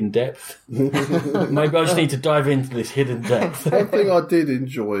like a hidden depth. Maybe I just need to dive into this hidden depth. One thing I did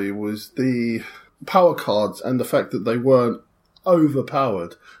enjoy was the power cards and the fact that they weren't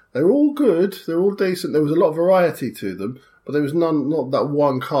overpowered. They were all good. They were all decent. There was a lot of variety to them, but there was not that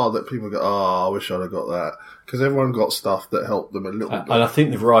one card that people go, I wish I'd have got that. Because everyone got stuff that helped them a little bit. And I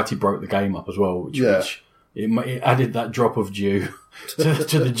think the variety broke the game up as well, which it added that drop of dew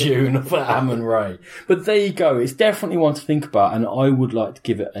to the Dune for Amon-Ra. But there you go. It's definitely one to think about, and I would like to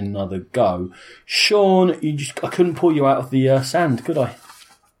give it another go. Sean, I couldn't pull you out of the sand, could I?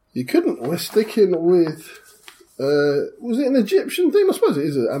 You couldn't. We're sticking with... was it an Egyptian theme? I suppose it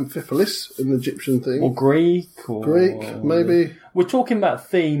is an Amphipolis, an Egyptian theme. Or Greek. Greek, maybe. We're talking about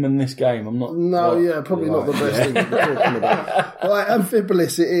theme in this game. I'm not... No, probably not the best thing to be talking about. Right,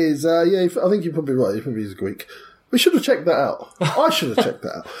 Amphipolis it is. I think you're probably right. It probably is Greek. We should have checked that out. I should have checked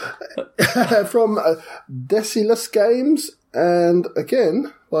that out. From Decimus Games, and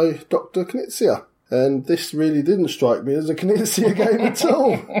again, by Dr. Knizia. And this really didn't strike me as a Knizia game at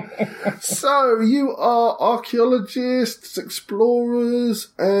all. So, you are archaeologists, explorers,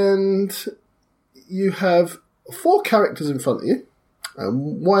 and you have 4 characters in front of you.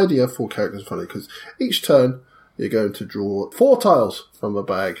 And why do you have 4 characters in front of you? Because each turn, you're going to draw 4 tiles from a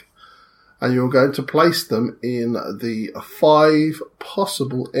bag. And you're going to place them in the 5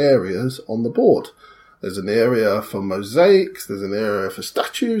 possible areas on the board. There's an area for mosaics, there's an area for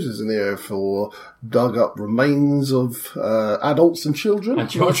statues, there's an area for dug up remains of adults and children. And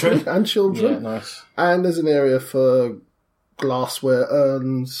children. And children. Yeah, nice. And there's an area for glassware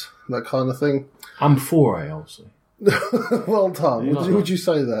urns, that kind of thing. Amphora also. Well done. Would you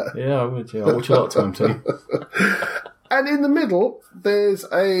say that? Yeah, I would. Yeah. I watch a lot of time too. And in the middle, there's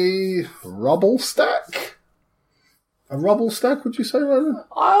a rubble stack. A rubble stack, would you say, Roland?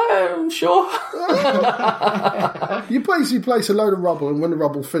 I'm sure. You basically place a load of rubble, and when the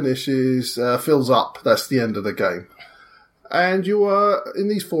rubble fills up, that's the end of the game. And you are, in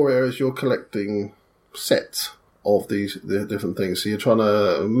these 4 areas, you're collecting sets of the different things. So you're trying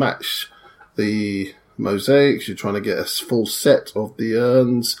to match the mosaics, you're trying to get a full set of the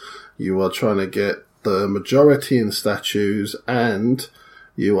urns, you are trying to get the majority in statues, and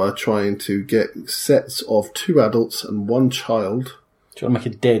you are trying to get sets of 2 adults and 1 child. Trying to make a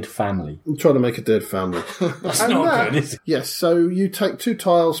dead family. I'm trying to make a dead family. That's not good, is it? Yes, so you take 2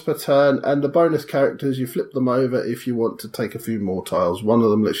 tiles per turn, and the bonus characters, you flip them over if you want to take a few more tiles. One of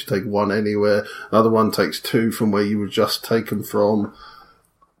them lets you take 1 anywhere, another one takes 2 from where you were just taken from.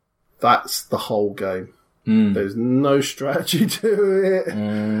 That's the whole game. There's no strategy to it.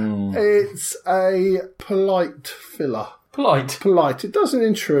 It's a polite filler. Polite. It doesn't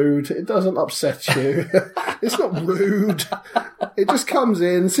intrude. It doesn't upset you. It's not rude. It just comes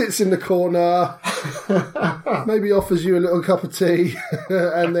in, sits in the corner, maybe offers you a little cup of tea,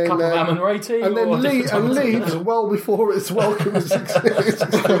 and then leaves well before its welcome is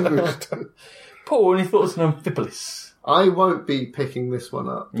extinguished. Paul, any thoughts on Amphipolis? I won't be picking this one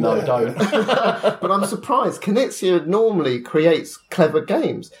up. No, don't. But I'm surprised. Knizia normally creates clever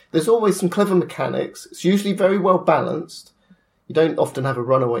games. There's always some clever mechanics. It's usually very well balanced. You don't often have a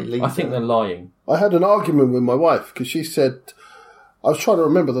runaway leader. I think they're lying. I had an argument with my wife because she said, I was trying to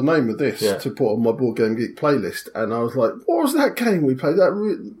remember the name of this to put on my Board Game Geek playlist, and I was like, what was that game we played?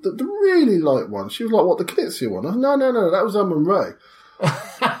 The really light one. She was like, what, the Knizia one? I was, no, that was and Ray.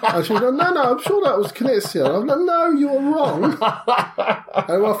 And she was like, no, I'm sure that was Knizia. I was like, no, you were wrong.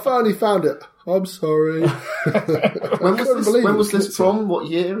 And I finally found it. I'm sorry. When was this from? What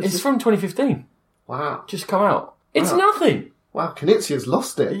year? It's from 2015. Wow. Just come out. It's nothing. Wow, Knizia's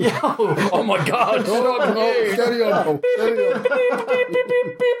lost it. Yeah. Oh my God. Steady on.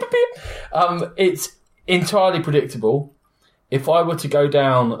 It's entirely predictable. If I were to go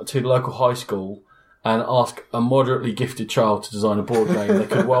down to the local high school and ask a moderately gifted child to design a board game, they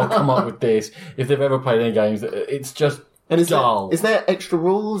could well come up with this. If they've ever played any games, it's just dull. Is there extra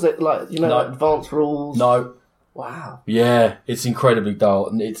rules? Like advanced rules? No. Wow. Yeah, it's incredibly dull,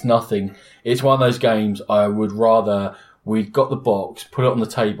 and it's nothing. It's one of those games I would rather we'd got the box, put it on the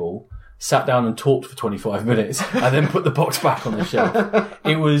table, sat down and talked for 25 minutes, and then put the box back on the shelf.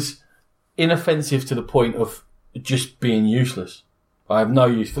 It was inoffensive to the point of just being useless. I have no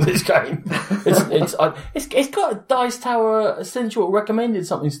use for this game. It's got a Dice Tower Essential Recommended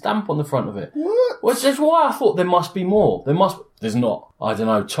something stamp on the front of it. What? Which is why I thought there must be more. There's not. I don't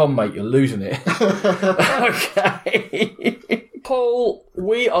know. Tom, mate, you're losing it. Okay. Paul,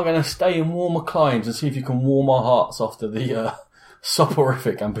 we are going to stay in warmer climes and see if you can warm our hearts after the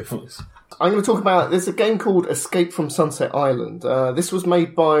soporific Amphipolis. I'm going to talk about, there's a game called Escape from Sunset Island. This was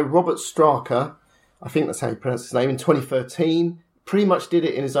made by Robert Straka, I think that's how you pronounce his name, in 2013. Pretty much did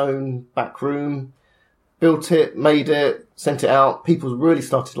it in his own back room, built it, made it, sent it out. People really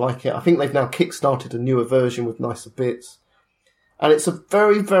started to like it. I think they've now kickstarted a newer version with nicer bits. And it's a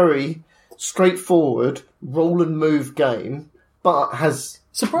very, very straightforward roll and move game, but has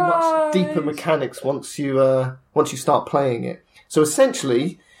much deeper mechanics once you start playing it. So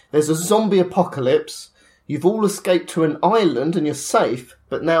essentially, there's a zombie apocalypse. You've all escaped to an island and you're safe,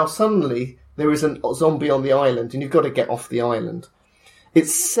 but now suddenly there is a zombie on the island and you've got to get off the island.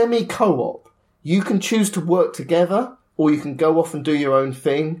 It's semi-co-op. You can choose to work together, or you can go off and do your own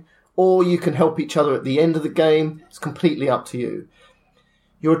thing, or you can help each other at the end of the game. It's completely up to you.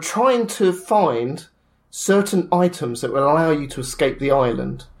 You're trying to find certain items that will allow you to escape the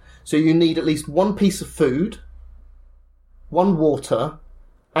island. So you need at least 1 piece of food, 1 water,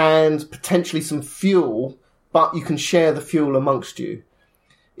 and potentially some fuel, but you can share the fuel amongst you.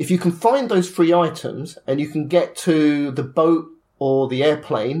 If you can find those 3 items and you can get to the boat or the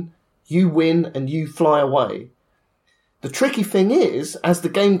airplane, you win and you fly away. The tricky thing is, as the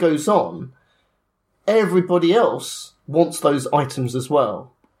game goes on, everybody else wants those items as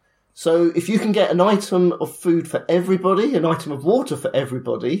well. So if you can get an item of food for everybody, an item of water for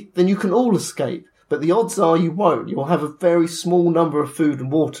everybody, then you can all escape. But the odds are you won't. You'll have a very small number of food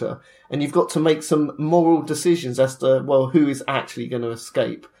and water, and you've got to make some moral decisions as to, well, who is actually going to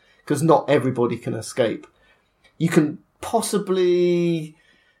escape, because not everybody can escape. You can possibly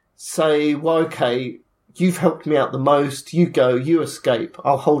say, well, okay, you've helped me out the most, you go, you escape,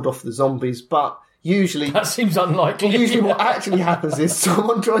 I'll hold off the zombies, but usually... That seems unlikely. Usually what actually happens is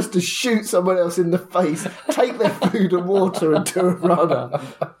someone tries to shoot someone else in the face, take their food and water and do a runner.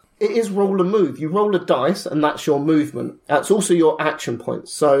 It is roll and move. You roll a dice and that's your movement. That's also your action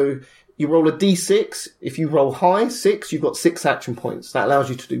points. So You roll a d6. If you roll high, 6, you've got 6 action points. That allows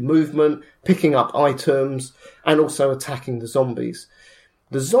you to do movement, picking up items, and also attacking the zombies.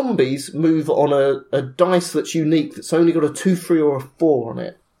 The zombies move on a dice that's unique, that's only got a 2, 3, or a 4 on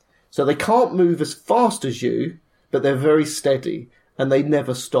it. So they can't move as fast as you, but they're very steady, and they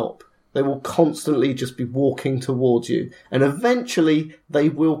never stop. They will constantly just be walking towards you, and eventually they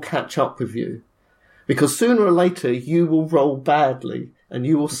will catch up with you. Because sooner or later, you will roll badly, and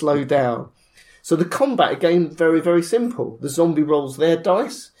you will slow down. So the combat, again, very, very simple. The zombie rolls their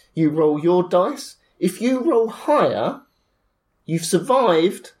dice, you roll your dice. If you roll higher, you've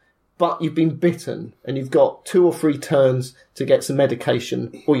survived, but you've been bitten, and you've got 2 or 3 turns to get some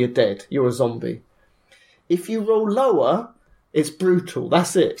medication, or you're dead. You're a zombie. If you roll lower, it's brutal.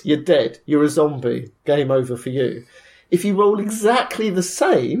 That's it. You're dead. You're a zombie. Game over for you. If you roll exactly the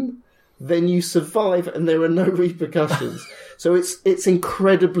same, then you survive and there are no repercussions. So it's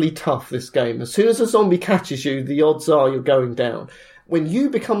incredibly tough, this game. As soon as a zombie catches you, the odds are you're going down. When you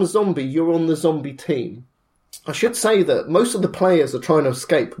become a zombie, you're on the zombie team. I should say that most of the players are trying to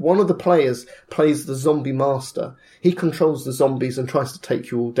escape. One of the players plays the zombie master. He controls the zombies and tries to take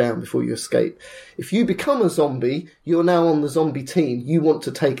you all down before you escape. If you become a zombie, you're now on the zombie team. You want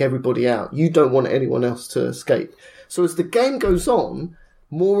to take everybody out. You don't want anyone else to escape. So as the game goes on,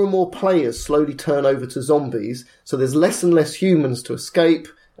 more and more players slowly turn over to zombies, so there's less and less humans to escape,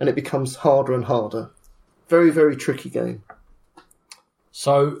 and it becomes harder and harder. Very, very tricky game.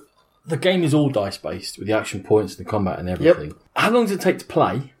 So the game is all dice-based, with the action points and the combat and everything. Yep. How long does it take to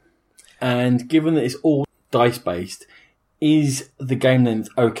play? And given that it's all dice-based, is the game then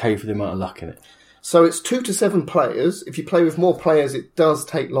okay for the amount of luck in it? So it's 2 to 7 players. If you play with more players, it does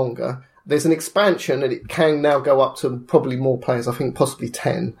take longer. There's an expansion, and it can now go up to probably more players, I think possibly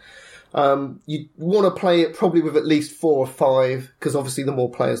 10. You want to play it probably with at least 4 or 5, because obviously the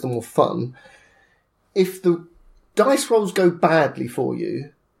more players, the more fun. If the dice rolls go badly for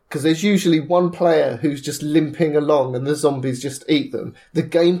you, because there's usually one player who's just limping along and the zombies just eat them, the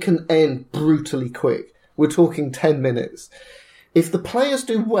game can end brutally quick. We're talking 10 minutes. If the players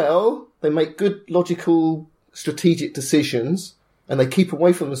do well, they make good, logical, strategic decisions, and they keep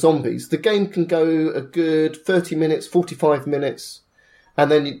away from the zombies, the game can go a good 30 minutes, 45 minutes,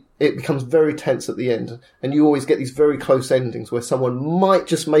 and then it becomes very tense at the end. And you always get these very close endings where someone might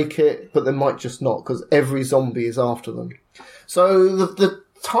just make it, but they might just not, because every zombie is after them. So the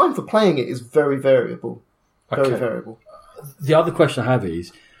time for playing it is very variable. Very variable. The other question I have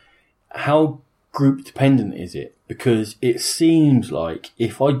is, how group dependent is it? Because it seems like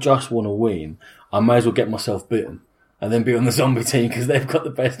if I just want to win, I may as well get myself bitten and then be on the zombie team because they've got the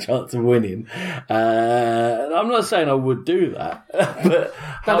best chance of winning. I'm not saying I would do that, but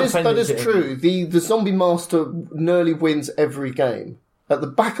that is true. The zombie master nearly wins every game. At the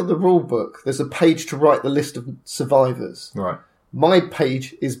back of the rule book, there's a page to write the list of survivors. Right. My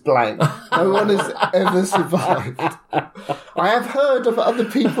page is blank. No one has ever survived. I have heard of other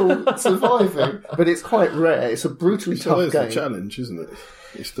people surviving, but it's quite rare. It's a brutally tough game. It's a challenge, isn't it?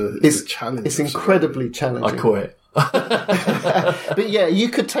 It's the challenge. It's incredibly challenging. I quit. But yeah, you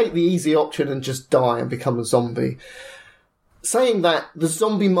could take the easy option and just die and become a zombie. Saying that, the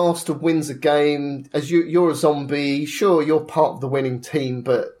zombie master wins a game. As you're a zombie, sure, you're part of the winning team,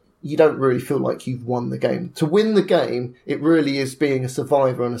 but you don't really feel like you've won the game. To win the game, it really is being a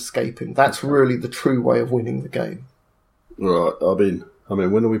survivor and escaping. That's really the true way of winning the game. Right, I mean,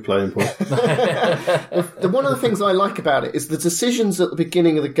 when are we playing, Paul? One of the things I like about it is the decisions at the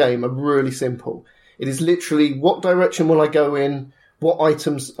beginning of the game are really simple. It is literally, what direction will I go in? What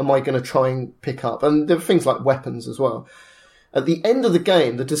items am I going to try and pick up? And there are things like weapons as well. At the end of the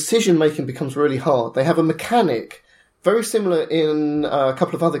game, the decision making becomes really hard. They have a mechanic very similar in a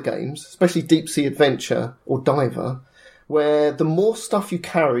couple of other games, especially Deep Sea Adventure or Diver, where the more stuff you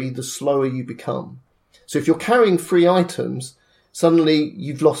carry, the slower you become. So if you're carrying 3 items, suddenly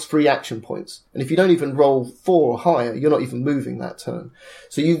you've lost 3 action points. And if you don't even roll 4 or higher, you're not even moving that turn.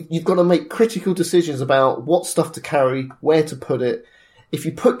 So you've got to make critical decisions about what stuff to carry, where to put it. If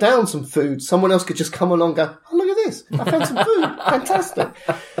you put down some food, someone else could just come along and go, oh, look at this, I found some food, fantastic.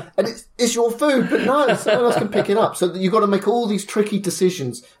 And it's your food, but no, someone else can pick it up. So you've got to make all these tricky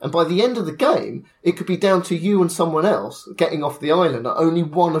decisions. And by the end of the game, it could be down to you and someone else getting off the island. Only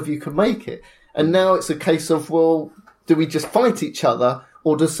one of you can make it. And now it's a case of, well, do we just fight each other,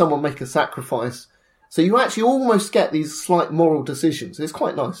 or does someone make a sacrifice? So you actually almost get these slight moral decisions. It's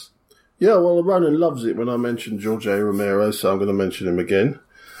quite nice. Yeah, well, Ronan loves it when I mention George A. Romero, so I'm going to mention him again.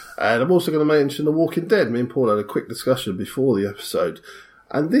 And I'm also going to mention The Walking Dead. Me and Paul had a quick discussion before the episode.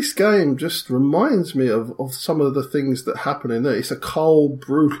 And this game just reminds me of some of the things that happen in there. It's a cold,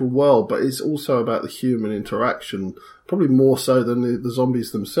 brutal world, but it's also about the human interaction, probably more so than the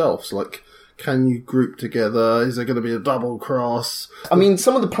zombies themselves. Like, can you group together? Is there going to be a double cross? I mean,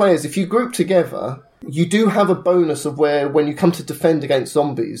 some of the players, if you group together, you do have a bonus of where, when you come to defend against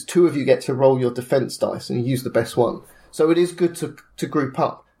zombies, 2 of you get to roll your defense dice and you use the best one. So it is good to group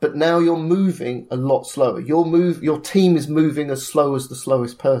up. But now you're moving a lot slower. Your team is moving as slow as the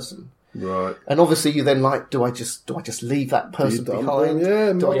slowest person. Right. And obviously you then like, do I just leave that person behind?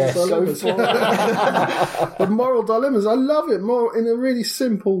 Yeah, do I just go for it? The moral dilemmas, I love it. More in a really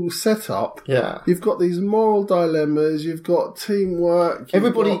simple setup. Yeah. You've got these moral dilemmas, you've got teamwork.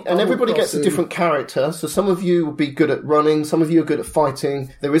 Everybody gets a different character. So some of you will be good at running, some of you are good at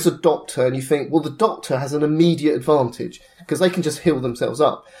fighting. There is a doctor, and you think, well, the doctor has an immediate advantage because they can just heal themselves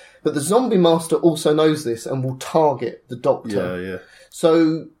up. But the zombie master also knows this and will target the doctor. Yeah.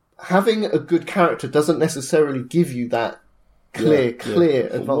 So having a good character doesn't necessarily give you that clear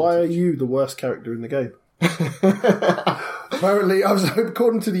advantage. Why are you the worst character in the game? Apparently,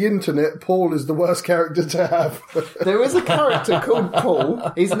 according to the internet, Paul is the worst character to have. There is a character called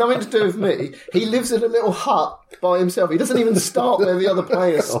Paul. He's nothing to do with me. He lives in a little hut by himself. He doesn't even start where the other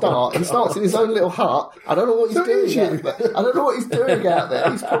players start. He starts in his own little hut. I don't know what he's doing out there. I don't know what he's doing out there.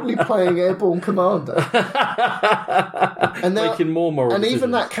 He's probably playing Airborne Commander. And now, making more moral and decisions.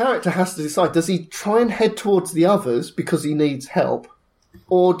 even that character has to decide, does he try and head towards the others because he needs help?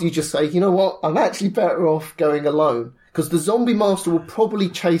 Or do you just say, you know what, I'm actually better off going alone? Because the zombie master will probably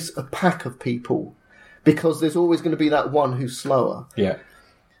chase a pack of people because there's always going to be that one who's slower. Yeah.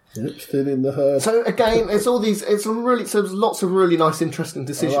 Still in the herd. So again, there's lots of really nice, interesting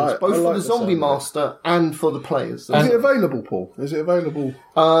decisions, both for the zombie master and for the players. Is it available, Paul? Is it available?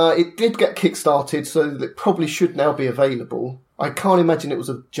 It did get kickstarted, so it probably should now be available. I can't imagine it was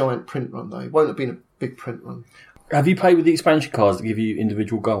a giant print run, though. It won't have been a big print run. Have you played with the expansion cards that give you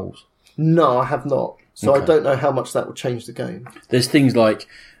individual goals? No, I have not. So Okay. I don't know how much that would change the game. There's things like,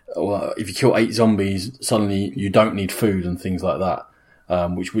 well, if you kill 8 zombies, suddenly you don't need food and things like that,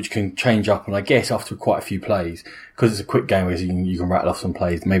 which can change up. And I guess after quite a few plays, because it's a quick game, you can rattle off some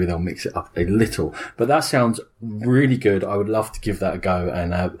plays, maybe they'll mix it up a little. But that sounds really good. I would love to give that a go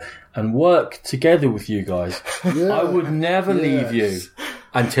and work together with you guys. Yeah. I would never leave you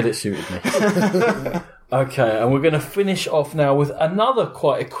until it suited me. Okay, and we're going to finish off now with another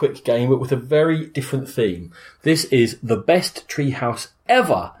quite a quick game, but with a very different theme. This is the best treehouse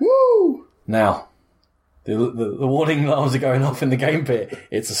ever. Woo! Now, the warning alarms are going off in the game pit.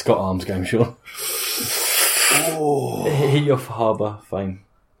 It's a Scott Arms game, Sean. Your harbour fame.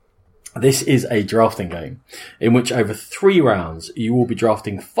 This is a drafting game in which over 3 rounds you will be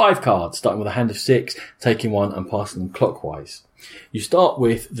drafting 5 cards, starting with a hand of 6, taking 1 and passing them clockwise. You start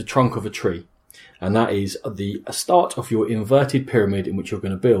with the trunk of a tree. And that is the start of your inverted pyramid in which you're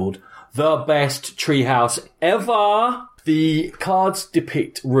going to build the best treehouse ever. The cards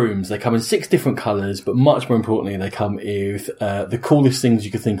depict rooms. They come in 6 different colours, but much more importantly, they come with the coolest things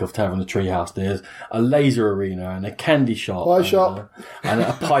you could think of to have in a treehouse. There's a laser arena and a candy shop. And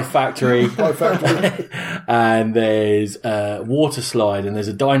a pie factory. And there's a water slide and there's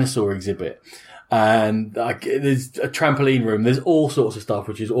a dinosaur exhibit. And there's a trampoline room. There's all sorts of stuff,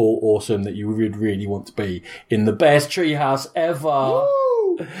 which is all awesome that you would really want to be in the best treehouse ever.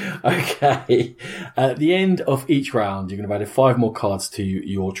 Woo! Okay. At the end of each round, you're going to add 5 more cards to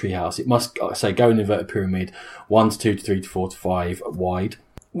your treehouse. It must, say, go in inverted pyramid, 1 to 2 to 3 to 4 to 5 wide.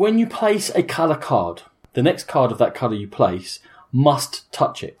 When you place a colour card, the next card of that colour you place must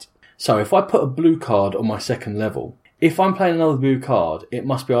touch it. So if I put a blue card on my second level, if I'm playing another blue card, it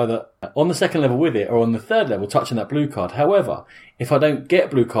must be either on the second level with it or on the third level touching that blue card. However, if I don't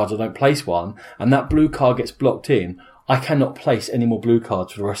get blue cards, I don't place one, and that blue card gets blocked in, I cannot place any more blue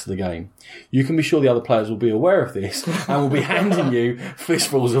cards for the rest of the game. You can be sure the other players will be aware of this and will be handing you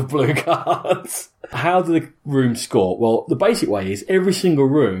fistfuls of blue cards. How do the rooms score? Well, the basic way is every single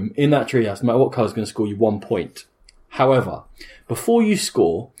room in that treehouse, no matter what colour, is going to score you 1 point. However, before you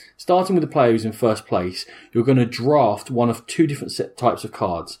score, starting with the player who's in first place, you're going to draft one of 2 different types of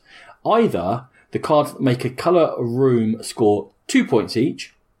cards. Either the cards that make a colour room score 2 points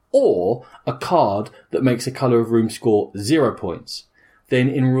each, or a card that makes a colour of room score 0 points. Then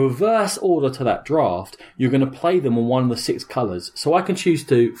in reverse order to that draft, you're going to play them on one of the 6 colours. So I can choose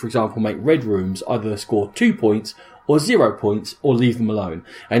to, for example, make red rooms either score 2 points or 0 points, or leave them alone.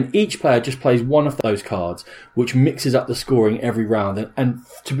 And each player just plays one of those cards, which mixes up the scoring every round. And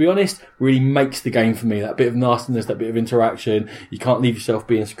to be honest, really makes the game for me. That bit of nastiness, that bit of interaction. You can't leave yourself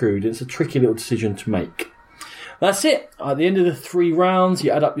being screwed. It's a tricky little decision to make. That's it. At the end of the 3 rounds,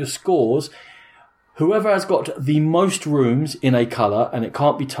 you add up your scores. Whoever has got the most rooms in a colour, and it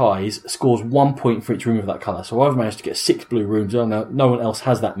can't be ties, scores 1 point for each room of that colour. So I've managed to get 6 blue rooms. No one else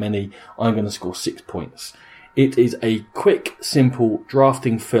has that many. I'm going to score 6 points. It is a quick, simple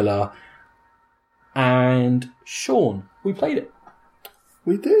drafting filler. And Sean, we played it.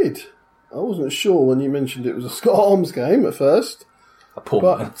 We did. I wasn't sure when you mentioned it was a Scott Holmes game at first.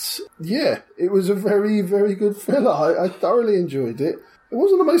 But yeah, it was a very, very good filler. I thoroughly enjoyed it. It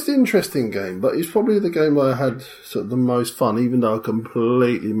wasn't the most interesting game, but it's probably the game where I had sort of the most fun, even though I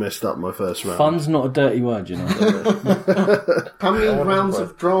completely messed up my first round. Fun's not a dirty word, you know. How many rounds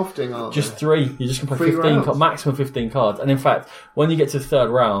of drafting are there? Just 3. You just can play 15 maximum 15 cards. And in fact, when you get to the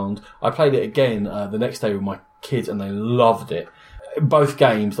 3rd round, I played it again the next day with my kids, and they loved it. Both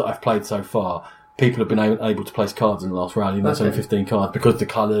games that I've played so far, people have been able to place cards in the last round, even though it's only 15 cards, because of the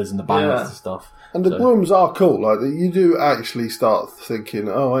colours and the balance and stuff. And the rooms are cool. Like, you do actually start thinking,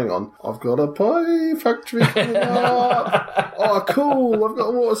 oh, hang on, I've got a pie factory coming up. Oh, cool, I've got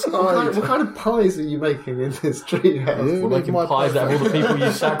a water slide. What kind of pies are you making in this treehouse? We're making pies out of all the people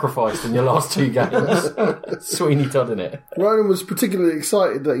you sacrificed in your last 2 games. Sweeney Todd in it. Ronan was particularly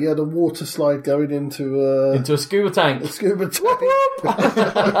excited that he had a water slide going into a scuba tank. As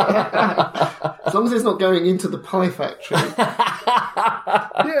long as it's not going into the pie factory.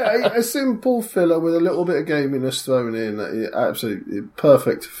 Yeah, a simple filler with a little bit of gaminess thrown in. Absolutely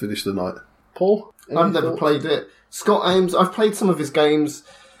perfect to finish the night. Paul? I've never played it. Scott Ames, I've played some of his games.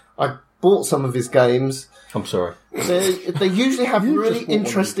 I bought some of his games. I'm sorry. They usually have really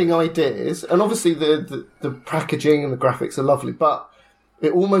interesting ideas, and obviously the packaging and the graphics are lovely, but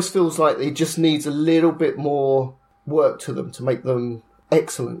it almost feels like it just needs a little bit more work to them to make them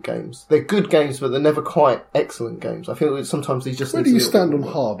excellent games. They're good games, but they're never quite excellent games. I feel that sometimes they just... Where do you stand on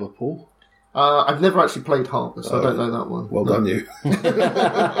Harbour, Paul? I've never actually played Harbour, so I don't know that one. Well done, you.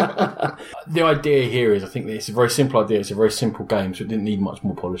 The idea here is, I think it's a very simple idea. It's a very simple game, so it didn't need much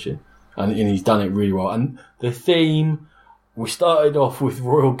more polishing. And he's done it really well. And the theme... We started off with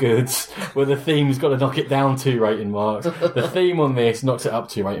Royal Goods, where the theme's got to knock it down 2 rating marks. The theme on this knocks it up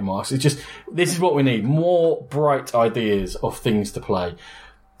 2 rating marks. It's just, this is what we need. More bright ideas of things to play.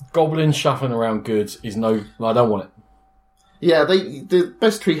 Goblins shuffling around goods is I don't want it. Yeah, the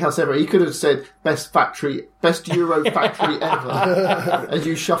best treehouse ever. He could have said best Euro factory ever, as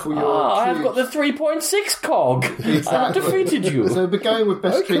you shuffle your. I've got the 3.6 cog. Exactly. I've defeated you. So, but going with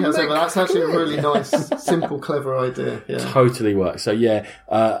best treehouse ever, that's actually a really nice, simple, clever idea. Yeah. Totally works. So yeah,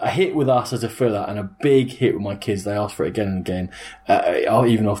 a hit with us as a filler, and a big hit with my kids. They asked for it again and again,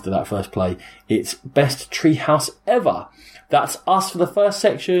 even after that first play. It's best treehouse ever. That's us for the first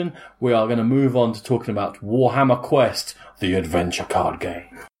section. We are going to move on to talking about Warhammer Quest, the adventure card game.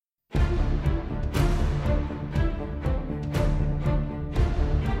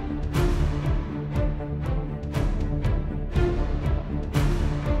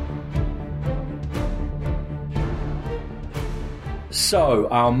 So,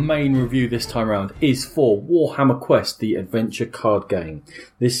 our main review this time around is for Warhammer Quest, the adventure card game.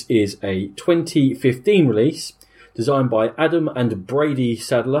 This is a 2015 release, designed by Adam and Brady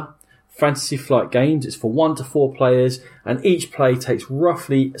Sadler. Fantasy Flight Games. It's for 1 to 4 players, and each play takes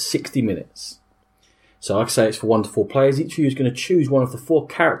roughly 60 minutes. So like I say, it's for 1 to 4 players. Each of you is going to choose one of the 4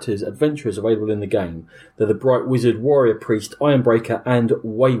 characters, adventurers available in the game. They're the Bright Wizard, Warrior Priest, Ironbreaker, and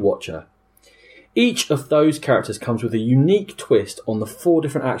Waywatcher. Each of those characters comes with a unique twist on the 4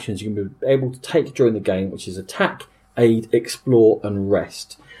 different actions you can be able to take during the game, which is attack, aid, explore, and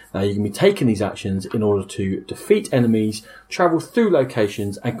rest. Now, you can be taking these actions in order to defeat enemies, travel through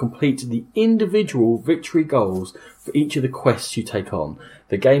locations, and complete the individual victory goals for each of the quests you take on.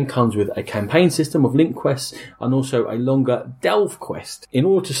 The game comes with a campaign system of link quests and also a longer delve quest. In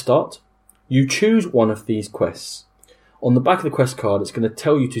order to start, you choose one of these quests. On the back of the quest card, it's going to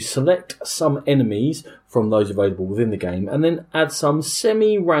tell you to select some enemies from those available within the game, and then add some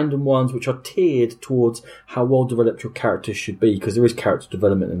semi-random ones which are tiered towards how well developed your character should be, because there is character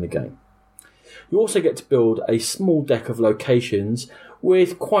development in the game. You also get to build a small deck of locations,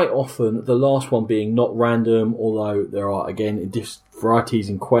 with quite often the last one being not random, although there are, again, varieties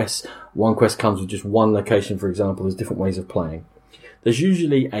in quests. One quest comes with just one location, for example. There's different ways of playing. There's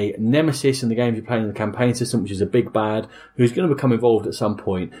usually a nemesis in the game you're playing in the campaign system, which is a big bad, who's going to become involved at some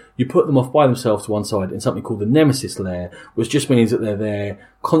point. You put them off by themselves to one side in something called the nemesis lair, which just means that they're there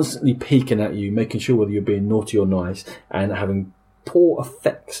constantly peeking at you, making sure whether you're being naughty or nice, and having poor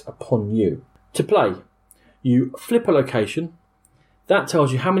effects upon you. To play, you flip a location. That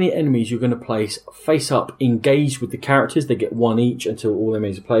tells you how many enemies you're going to place face up, engaged with the characters. They get 1 each until all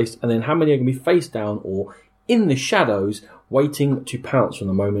enemies are placed, and then how many are going to be face down or in the shadows, waiting to pounce when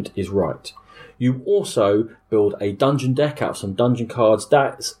the moment is right. You also build a dungeon deck out of some dungeon cards.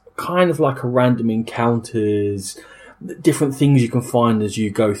 That's kind of like a random encounters, different things you can find as you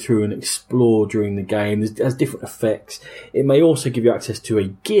go through and explore during the game. It has different effects. It may also give you access to a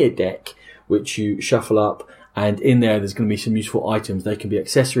gear deck, which you shuffle up, and in there's going to be some useful items. They can be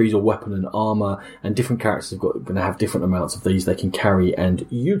accessories or weapon and armour, and different characters are going to have different amounts of these they can carry and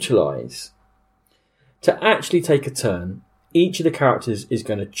utilise. To actually take a turn, each of the characters is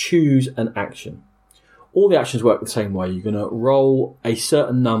going to choose an action. All the actions work the same way. You're going to roll a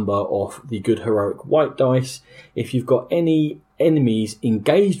certain number of the good heroic white dice. If you've got any enemies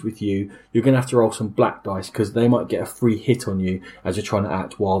engaged with you, you're going to have to roll some black dice because they might get a free hit on you as you're trying to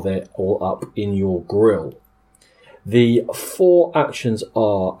act while they're all up in your grill. The 4 actions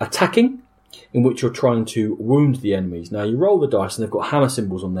are attacking, in which you're trying to wound the enemies. Now you roll the dice and they've got hammer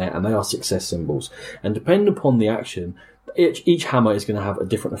symbols on there and they are success symbols. And depending upon the action, each hammer is going to have a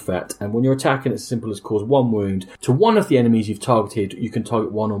different effect, and when you're attacking, it's as simple as cause 1 wound to one of the enemies you've targeted. You can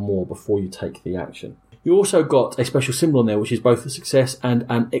target 1 or more before you take the action. You also got a special symbol on there, which is both a success and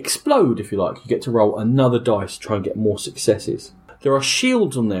an explode, if you like. You get to roll another dice to try and get more successes. There are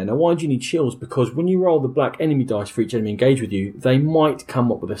shields on there. Now, why do you need shields? Because when you roll the black enemy dice for each enemy engaged with you, they might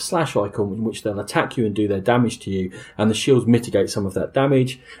come up with a slash icon in which they'll attack you and do their damage to you, and the shields mitigate some of that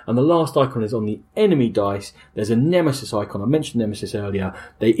damage. And the last icon is on the enemy dice. There's a nemesis icon. I mentioned nemesis earlier.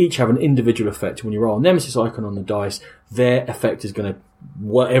 They each have an individual effect. When you roll a nemesis icon on the dice, their effect is going to,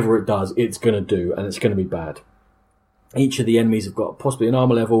 whatever it does, it's going to do, and it's going to be bad. Each of the enemies have got possibly an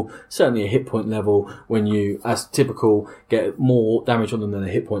armor level, certainly a hit point level. When you, as typical, get more damage on them than the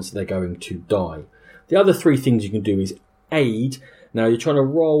hit points, they're going to die. The other 3 things you can do is aid. Now you're trying to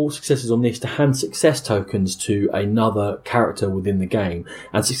roll successes on this to hand success tokens to another character within the game.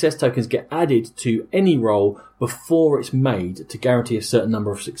 And success tokens get added to any roll before it's made to guarantee a certain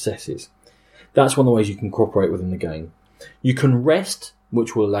number of successes. That's one of the ways you can cooperate within the game. You can rest,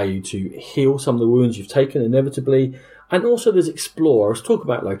 which will allow you to heal some of the wounds you've taken inevitably. And also there's explore. Let's talk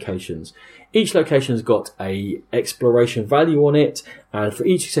about locations. Each location has got a exploration value on it, and for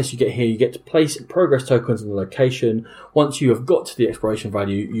each success you get here, you get to place progress tokens on the location. Once you have got to the exploration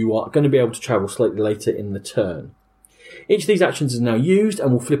value, you are going to be able to travel slightly later in the turn. Each of these actions is now used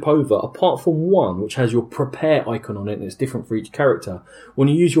and will flip over, apart from one, which has your prepare icon on it, and it's different for each character. When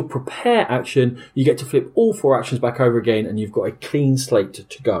you use your prepare action, you get to flip all 4 actions back over again, and you've got a clean slate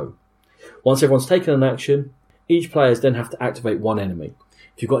to go. Once everyone's taken an action, each players then have to activate 1 enemy.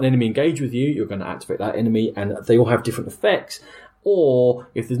 If you've got an enemy engaged with you, you're going to activate that enemy, and they all have different effects. Or,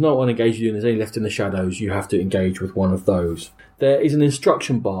 if there's no one engaged with you and there's any left in the shadows, you have to engage with one of those. There is an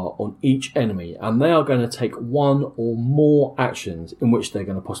instruction bar on each enemy, and they are going to take 1 or more actions in which they're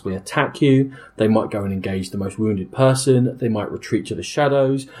going to possibly attack you. They might go and engage the most wounded person. They might retreat to the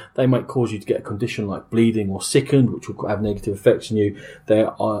shadows. They might cause you to get a condition like bleeding or sickened, which will have negative effects on you.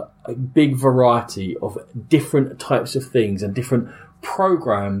 There are a big variety of different types of things and different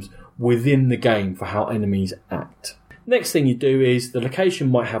programs within the game for how enemies act. Next thing you do is the location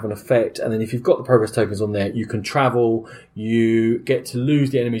might have an effect, and then if you've got the progress tokens on there, you can travel. You get to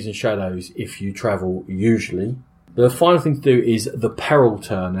lose the enemies and shadows if you travel usually. The final thing to do is the peril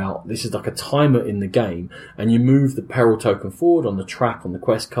turn. Now, this is like a timer in the game, and you move the peril token forward on the track on the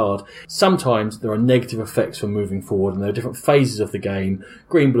quest card. Sometimes there are negative effects for moving forward, and there are different phases of the game,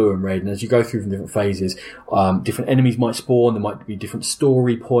 green, blue, and red. And as you go through from different phases, different enemies might spawn. There might be different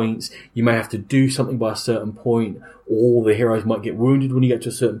story points. You may have to do something by a certain point. All the heroes might get wounded when you get to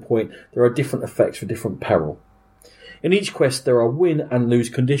a certain point. There are different effects for different peril. In each quest, there are win and lose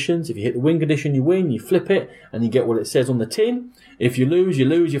conditions. If you hit the win condition, you win, you flip it, and you get what it says on the tin. If you lose,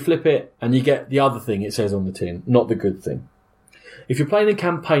 you flip it, and you get the other thing it says on the tin, not the good thing. If you're playing in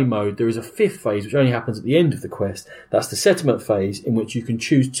campaign mode, there is a 5th phase, which only happens at the end of the quest. That's the settlement phase, in which you can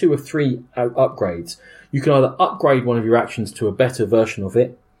choose 2 or 3 upgrades. You can either upgrade one of your actions to a better version of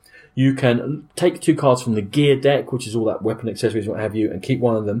it. You can take 2 cards from the gear deck, which is all that weapon accessories and what have you, and keep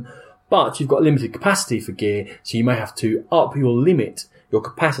one of them. But you've got limited capacity for gear, so you may have to up your limit, your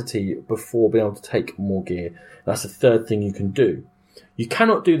capacity, before being able to take more gear. That's the 3rd thing you can do. You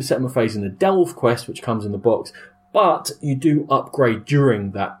cannot do the settlement phase in the Delve quest, which comes in the box, but you do upgrade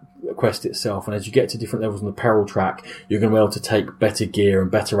during that quest itself, and as you get to different levels on the peril track, you're going to be able to take better gear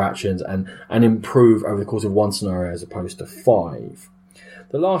and better actions and improve over the course of 1 scenario as opposed to 5.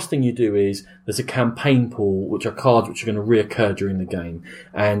 the last thing you do is there's a campaign pool, which are cards which are going to reoccur during the game,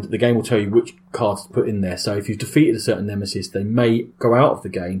 and the game will tell you which cards to put in there. So if you've defeated a certain nemesis, they may go out of the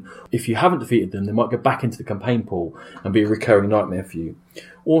game. If you haven't defeated them, they might go back into the campaign pool and be a recurring nightmare for you.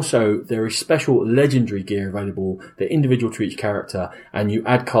 Also, there is special legendary gear available. They're individual to each character, and you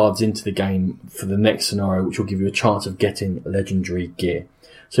add cards into the game for the next scenario, which will give you a chance of getting legendary gear.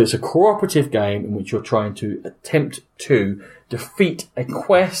 So it's a cooperative game in which you're trying to attempt to defeat a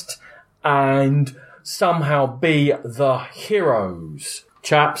quest and somehow be the heroes.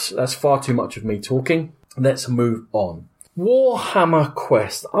 Chaps, that's far too much of me talking. Let's move on. Warhammer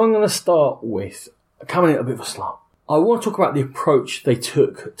Quest. I'm going to start with coming in a bit of a slump. I want to talk about the approach they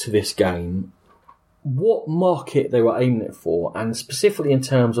took to this game, what market they were aiming it for, and specifically in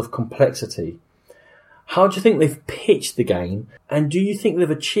terms of complexity. How do you think they've pitched the game, and do you think they've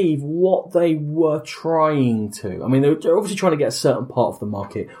achieved what they were trying to? I mean, they're obviously trying to get a certain part of the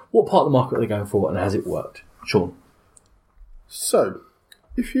market. What part of the market are they going for, and has it worked? Sean? So,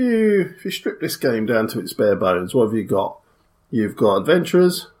 if you strip this game down to its bare bones, what have you got? You've got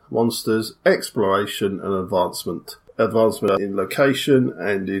adventurers, monsters, exploration, and advancement. Advancement in location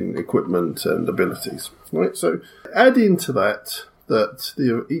and in equipment and abilities. Right. So add into that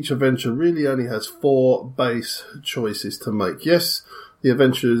each adventure really only has 4 base choices to make. Yes, the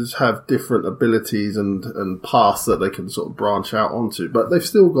adventurers have different abilities and paths that they can sort of branch out onto, but they've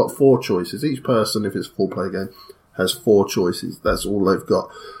still got 4 choices. Each person, if it's a 4-player game, has 4 choices. That's all they've got.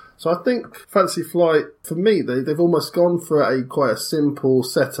 So I think Fantasy Flight, for me, they've almost gone for quite a simple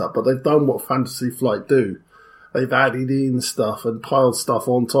setup, but they've done what Fantasy Flight do. They've added in stuff and piled stuff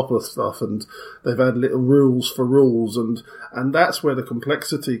on top of stuff, and they've had little rules for rules, and that's where the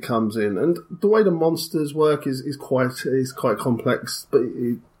complexity comes in. And the way the monsters work is quite complex, but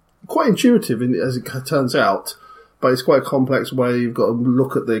quite intuitive as it turns out. But it's quite a complex way. You've got to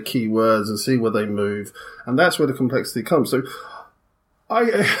look at their keywords and see where they move, and that's where the complexity comes. So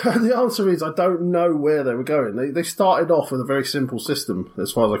the answer is I don't know where they were going. They started off with a very simple system,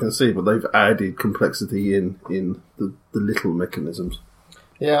 as far as I can see, but they've added complexity in the little mechanisms.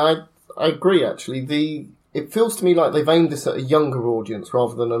 Yeah, I agree, actually. It feels to me like they've aimed this at a younger audience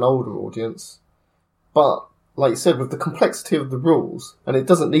rather than an older audience. But, like you said, with the complexity of the rules, and it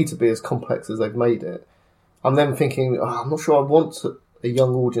doesn't need to be as complex as they've made it, I'm then thinking, I'm not sure I want a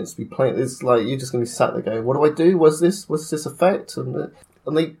young audience to be playing. It's like you're just going to be sat there going, what do I do? What's this effect?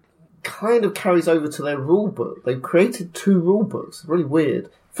 And they kind of carries over to their rule book. They've created 2 rule books. Really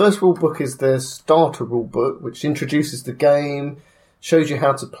weird. First rule book is their starter rule book, which introduces the game, shows you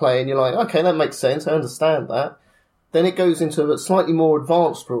how to play, and you're like, okay, that makes sense. I understand that. Then it goes into slightly more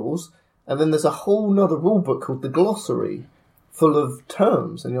advanced rules, and then there's a whole nother rule book called the glossary, full of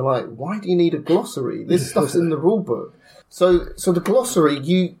terms, and you're like, why do you need a glossary? This stuff's in the rule book. So the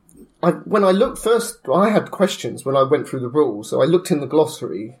glossary, when I looked first, I had questions when I went through the rules. So I looked in the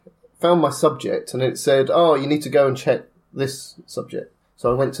glossary, found my subject, and it said, you need to go and check this subject. So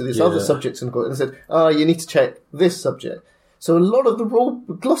I went to this other subject and it said, you need to check this subject. So a lot of the rule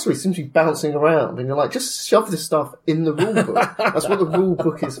glossary seems to be bouncing around, and you're like, just shove this stuff in the rule book. That's what the rule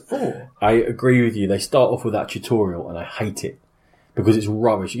book is for. I agree with you. They start off with that tutorial, and I hate it because it's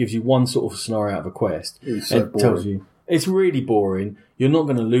rubbish. It gives you one sort of scenario out of a quest. It's so boring. Tells you. It's really boring. You're not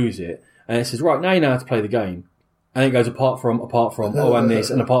going to lose it. And it says, right, now you know how to play the game. And it goes apart from, and this,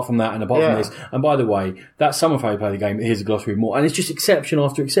 and apart from that, and apart from this. And by the way, that's some of how you play the game. Here's a glossary more. And it's just exception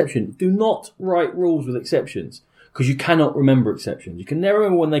after exception. Do not write rules with exceptions, because you cannot remember exceptions. You can never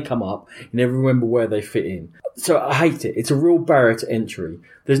remember when they come up. You never remember where they fit in. So I hate it. It's a real barrier to entry.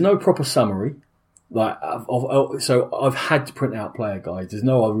 There's no proper summary. So I've had to print out player guides. There's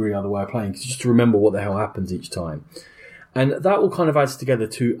no really other way of playing, just to remember what the hell happens each time. And that all kind of adds together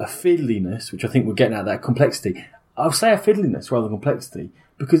to a fiddliness, which I think we're getting at, that complexity. I'll say a fiddliness rather than complexity,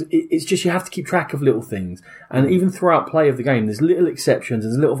 because it's just you have to keep track of little things. And even throughout play of the game, there's little exceptions.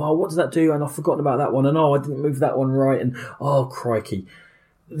 There's little, what does that do? And I've forgotten about that one. And I didn't move that one right. And crikey.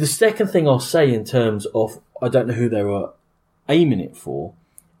 The second thing I'll say in terms of, I don't know who they were aiming it for,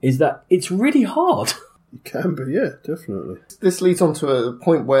 is that it's really hard. It can be, yeah, definitely. This leads on to a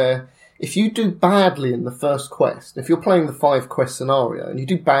point where if you do badly in the first quest, if you're playing the 5-quest scenario and you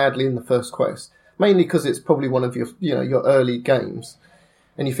do badly in the first quest, mainly because it's probably one of your early games,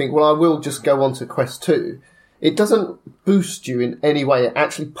 and you think, well, I will just go on to quest 2, it doesn't boost you in any way. It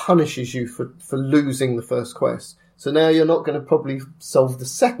actually punishes you for losing the first quest. So now you're not going to probably solve the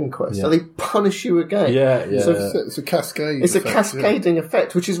second quest. Yeah. So they punish you again. Yeah. So it's a cascade. It's a cascading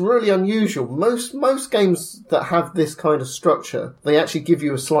effect, which is really unusual. Most games that have this kind of structure, they actually give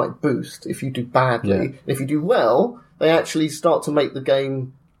you a slight boost if you do badly. Yeah. If you do well, they actually start to make the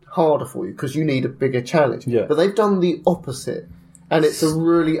game harder for you because you need a bigger challenge. Yeah. But they've done the opposite, and it's a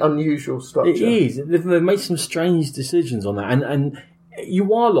really unusual structure. It is. They've made some strange decisions on that, and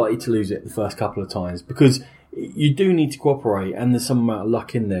you are likely to lose it the first couple of times because you do need to cooperate, and there's some amount of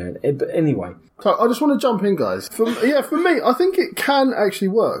luck in there. But anyway. So I just want to jump in, guys. For me, I think it can actually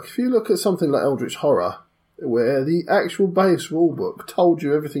work. If you look at something like Eldritch Horror, where the actual base rulebook told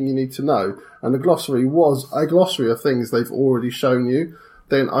you everything you need to know, and the glossary was a glossary of things they've already shown you,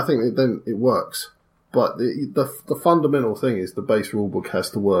 then I think then it works. But the fundamental thing is the base rulebook has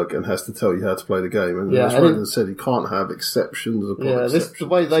to work and has to tell you how to play the game. And as Brendan said, you can't have exceptions upon exceptions. This the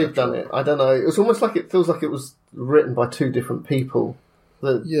way they've done it. I don't know. It's almost like it feels like it was written by two different people.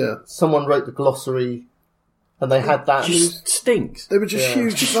 Someone wrote the glossary, and they had that. It just stinks. They were just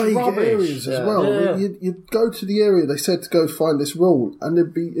huge, vague areas as well. Yeah. You'd go to the area they said to go find this rule, and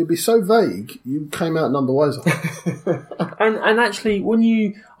it'd be so vague, you came out none the wiser. and actually,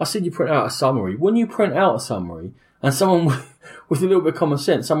 I said you print out a summary. When you print out a summary, and someone with a little bit of common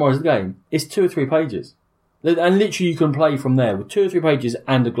sense summarises the game, it's 2 or 3 pages. And literally you can play from there with 2 or 3 pages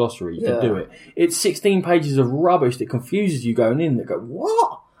and a glossary. You can do it. It's 16 pages of rubbish that confuses you going in that go,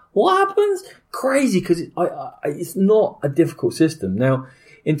 what? What happens? Crazy, because it's not a difficult system. Now,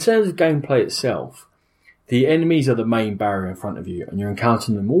 in terms of gameplay itself, the enemies are the main barrier in front of you, and you're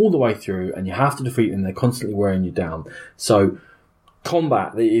encountering them all the way through, and you have to defeat them. They're constantly wearing you down. So,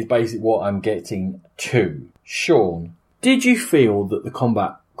 combat is basically what I'm getting to. Sean, did you feel that the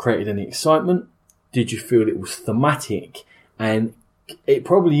combat created any excitement? Did you feel it was thematic? And it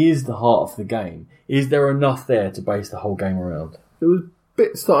probably is the heart of the game. Is there enough there to base the whole game around? There was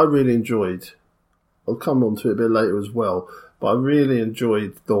bits that I really enjoyed. I'll come on to it a bit later as well. But I really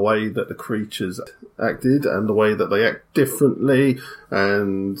enjoyed the way that the creatures acted and the way that they act differently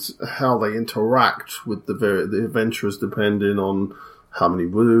and how they interact with the adventurers depending on how many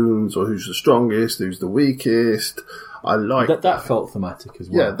wounds or who's the strongest, who's the weakest. I like that felt thematic as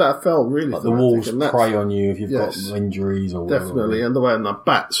well. Yeah, that felt really like thematic. The walls prey on you if you've got injuries or whatever. Definitely, and the way the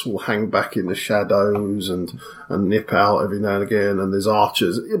bats will hang back in the shadows and nip out every now and again, and there's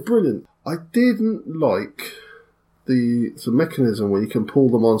archers. Brilliant. I didn't like the mechanism where you can pull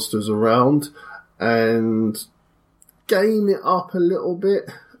the monsters around and game it up a little bit.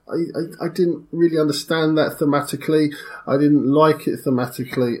 I didn't really understand that thematically. I didn't like it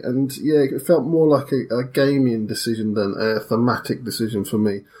thematically, and it felt more like a gaming decision than a thematic decision for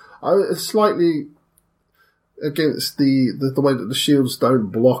me. I was slightly against the way that the shields don't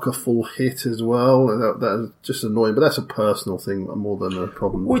block a full hit as well. That was just annoying, but that's a personal thing more than a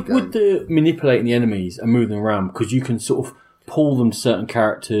problem with the game. With the manipulating the enemies and moving them around, because you can sort of pull them to certain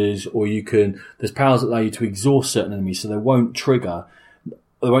characters, or there's powers that allow you to exhaust certain enemies, so they won't trigger.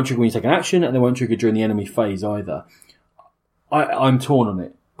 They won't trigger when you take an action, and they won't trigger during the enemy phase either. I'm torn on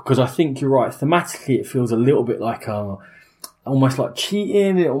it, because I think you're right. Thematically, it feels a little bit like almost like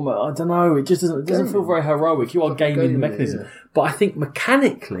cheating. I don't know. It just doesn't feel very heroic. You are gaming the mechanism. Yeah. But I think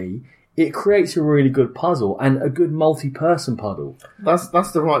mechanically, it creates a really good puzzle and a good multi-person puzzle.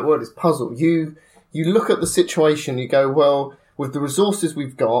 That's the right word. It's puzzle. You look at the situation, you go, well, with the resources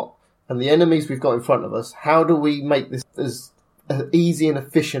we've got and the enemies we've got in front of us, how do we make this as easy and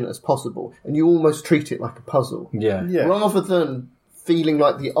efficient as possible? And you almost treat it like a puzzle. Yeah. Rather than feeling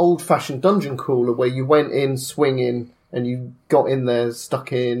like the old-fashioned dungeon crawler where you went in swinging and you got in there,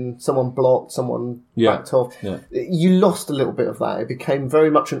 stuck in, someone blocked, someone backed off. Yeah. You lost a little bit of that. It became very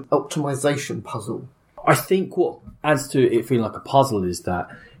much an optimization puzzle. I think what adds to it feeling like a puzzle is that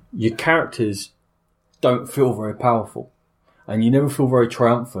your characters don't feel very powerful. And you never feel very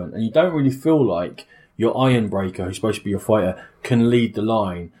triumphant. And you don't really feel like your Ironbreaker, who's supposed to be your fighter, can lead the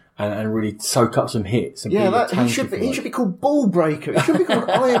line and really soak up some hits. And he should be called Ballbreaker. He should be called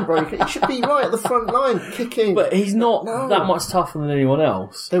Ironbreaker. He should be right at the front line, kicking. But he's not that much tougher than anyone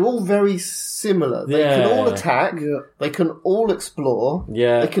else. They're all very similar. They can all attack. Yeah. They can all explore.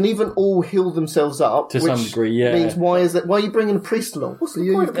 Yeah. They can even all heal themselves up to some degree. Yeah. Means why are you bringing a priest along? What's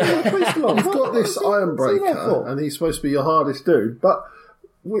the point of bringing a priest along? You've got this Ironbreaker, and he's supposed to be your hardest dude. But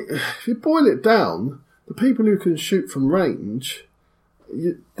if you boil it down, the people who can shoot from range,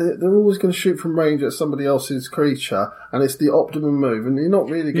 they're always going to shoot from range at somebody else's creature, and it's the optimum move, and you're not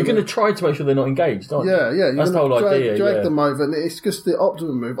really going to try to make sure they're not engaged, aren't you? Yeah. That's the whole idea. Drag them over, and it's just the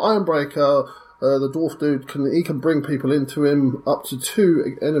optimum move. Ironbreaker, the dwarf dude, can bring people into him, up to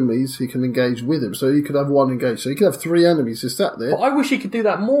 2 enemies he can engage with him, so you could have 1 engaged. So you could have 3 enemies just sat there. But I wish he could do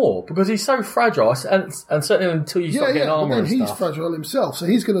that more, because he's so fragile, and certainly until you start getting armour and he's stuff. fragile himself, so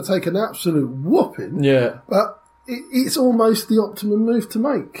he's going to take an absolute whooping. Yeah. But it's almost the optimum move to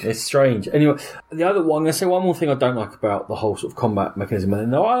make. It's strange. Anyway, I'm going to say one more thing I don't like about the whole sort of combat mechanism.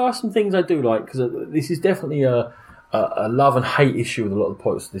 And there are some things I do like, because this is definitely a love and hate issue with a lot of the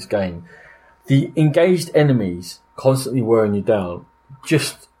plots of this game. The engaged enemies constantly wearing you down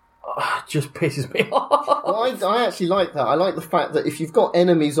just pisses me off. Well, I actually like that. I like the fact that if you've got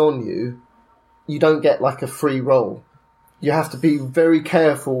enemies on you, you don't get like a free roll. You have to be very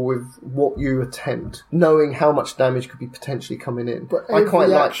careful with what you attempt, knowing how much damage could be potentially coming in. But I quite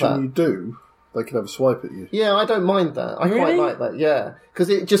every like action that. you do, they can have a swipe at you. Yeah, I don't mind that. I quite like that, yeah. Because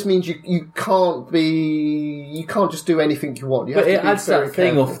it just means you can't just do anything you want. You have But to it be adds very that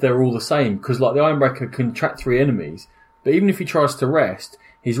thing careful. off they're all the same, because like the Ironbreaker can track 3 enemies, but even if he tries to rest,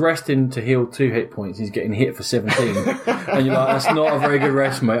 he's resting to heal 2 hit points, he's getting hit for 17. And you're like, that's not a very good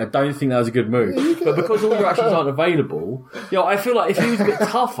rest, mate. I don't think that was a good move. But because all your actions aren't available, I feel like if he was a bit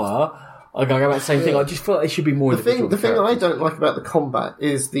tougher, I go back to the same thing. I just feel like there should be more individual The thing I characters. don't like about the combat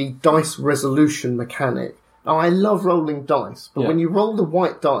is the dice resolution mechanic. Now, I love rolling dice, but when you roll the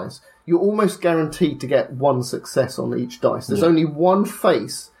white dice, you're almost guaranteed to get 1 success on each dice. There's only one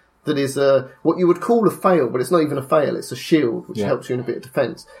face that is what you would call a fail, but it's not even a fail, it's a shield, which helps you in a bit of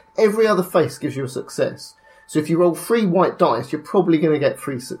defence. Every other face gives you a success. So if you roll 3 white dice, you're probably going to get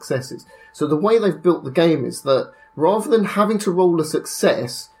 3 successes. So the way they've built the game is that rather than having to roll a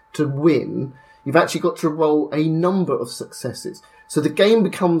success to win, you've actually got to roll a number of successes. So the game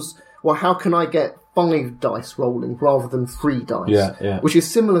becomes, well, how can I get 5 dice rolling rather than 3 dice? Yeah. Which is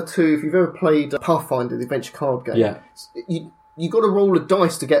similar to, if you've ever played Pathfinder, the adventure card game. Yeah. You got to roll a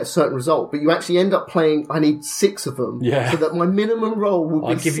dice to get a certain result, but you actually end up playing, I need 6 of them, so that my minimum roll will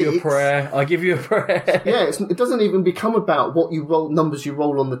be 6. I give you a prayer. Yeah, it doesn't even become about what you roll, numbers you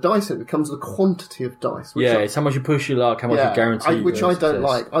roll on the dice, it becomes the quantity of dice. It's how much you push your luck, how much you guarantee. Which I don't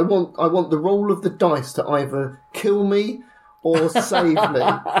like. I want the roll of the dice to either kill me or save me.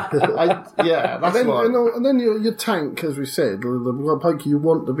 That's right. And then your tank, as we said, the poke you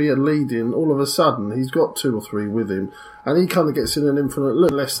want to be a lead in, all of a sudden he's got 2 or 3 with him, and he kind of gets in an infinite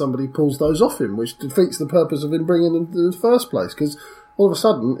loop unless somebody pulls those off him, which defeats the purpose of him bringing them in the first place. Because all of a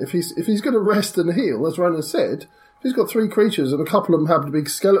sudden, if he's going to rest and heal, as Ronan said, if he's got 3 creatures and a couple of them happen to be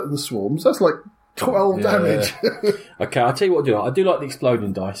skeleton swarms, that's like 12 damage. Okay, I'll tell you what I do like the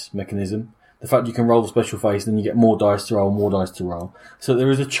exploding dice mechanism. The fact you can roll the special face, then you get more dice to roll. So there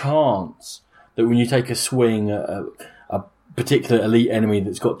is a chance that when you take a swing at a particular elite enemy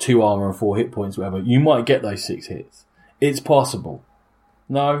that's got 2 armor and 4 hit points, whatever, you might get those 6 hits. It's possible.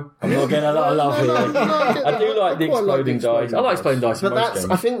 No, I'm not getting I love it. I do like the exploding dice. I like exploding dice in most games.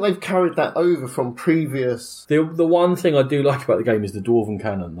 I think they've carried that over from previous. The one thing I do like about the game is the Dwarven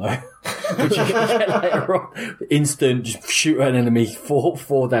Cannon, though. Which you can get later on. Instant, just shoot an enemy,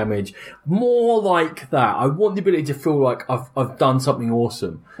 4 damage. More like that. I want the ability to feel like I've done something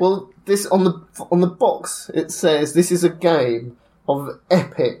awesome. Well, this on the box it says this is a game of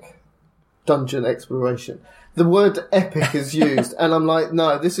epic dungeon exploration. The word epic is used, and I'm like,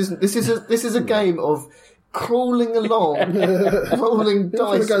 no, this is a game of crawling along, rolling dice. I'm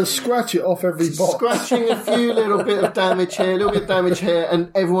going to go and scratch it off every box. Scratching a few little bit of damage here, a little bit of damage here,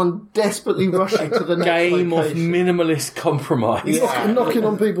 and everyone desperately rushing to the next game location. of minimalist compromise. Yeah. Knocking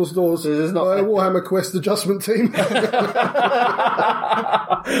on people's doors. It's not Warhammer Quest adjustment team.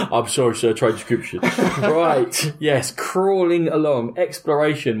 I'm sorry, sir, trade description. Right, yes, crawling along.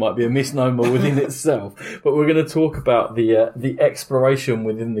 Exploration might be a misnomer within itself, but we're going to talk about the exploration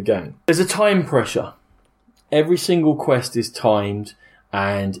within the game. There's a time pressure. Every single quest is timed,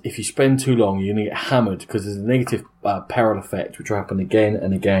 and if you spend too long, you're going to get hammered because there's a negative peril effect, which will happen again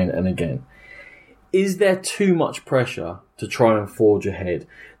and again and again. Is there too much pressure to try and forge ahead?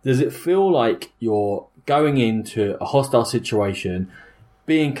 Does it feel like you're going into a hostile situation,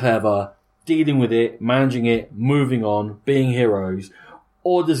 being clever, dealing with it, managing it, moving on, being heroes?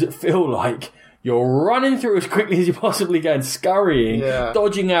 Or does it feel like you're running through as quickly as you possibly can, scurrying,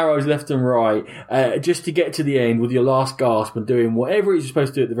 dodging arrows left and right, just to get to the end with your last gasp and doing whatever it is you're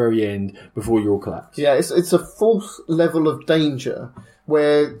supposed to do at the very end before you all collapse? Yeah, it's a false level of danger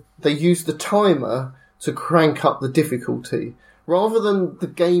where they use the timer to crank up the difficulty. Rather than the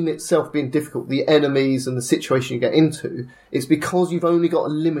game itself being difficult, the enemies and the situation you get into, it's because you've only got a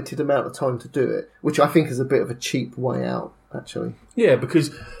limited amount of time to do it, which I think is a bit of a cheap way out, actually. Yeah, because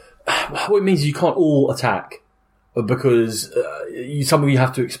what it means is you can't all attack because some of you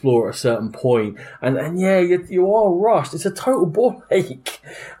have to explore at a certain point, and you are rushed. It's a total ball ache,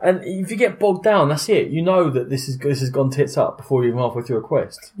 and if you get bogged down, that's it. You know that this has gone tits up before you're even halfway through a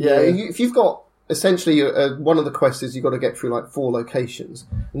quest. Yeah, if you've got essentially, one of the quests is you've got to get through like 4 locations.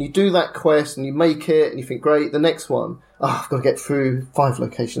 And you do that quest and you make it and you think, great, the next one, I've got to get through 5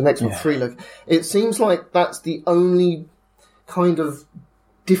 locations. The next one, 3 locations. It seems like that's the only kind of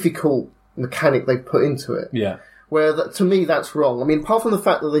difficult mechanic they've put into it. Yeah. Where, to me, that's wrong. I mean, apart from the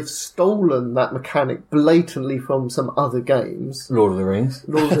fact that they've stolen that mechanic blatantly from some other games. Lord of the Rings,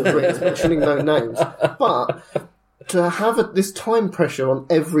 mentioning no names. But to have this time pressure on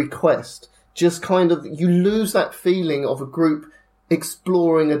every quest, just kind of, you lose that feeling of a group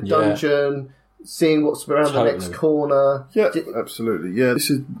exploring a dungeon, seeing what's around the next corner. Yeah, absolutely. Yeah, this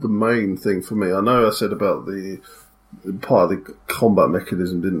is the main thing for me. I know I said about the part of the combat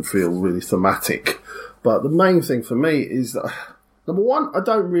mechanism didn't feel really thematic, but the main thing for me is that, number one, I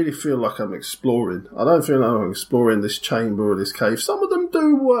don't really feel like I'm exploring. I don't feel like I'm exploring this chamber or this cave. Some of them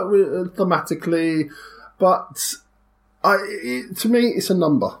do work thematically, but to me, it's a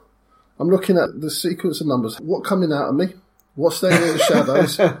number. I'm looking at the sequence of numbers. What coming out of me? What's there in the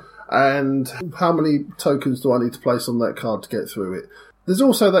shadows? And how many tokens do I need to place on that card to get through it? There's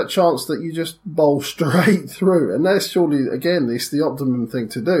also that chance that you just bowl straight through. And that's surely, again, it's the optimum thing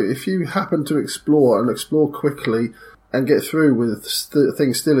to do. If you happen to explore quickly and get through with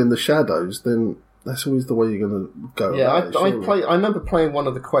things still in the shadows, then that's always the way you're going to go. Yeah, I remember playing one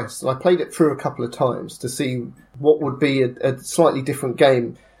of the quests, and I played it through a couple of times to see what would be a slightly different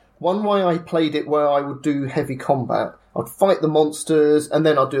game. One way I played it where I would do heavy combat. I'd fight the monsters, and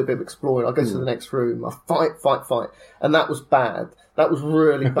then I'd do a bit of exploring. I'd go to the next room. I'd fight. And that was bad. That was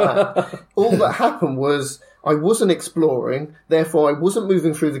really bad. All that happened was I wasn't exploring, therefore I wasn't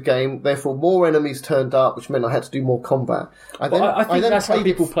moving through the game, therefore more enemies turned up, which meant I had to do more combat. I think that's how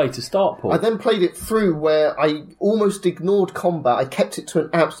people play to start, Paul. I then played it through where I almost ignored combat. I kept it to an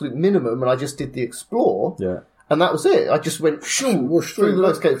absolute minimum, and I just did the explore. Yeah. And that was it. I just went through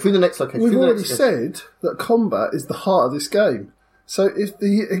the next location. We've already said that combat is the heart of this game. So if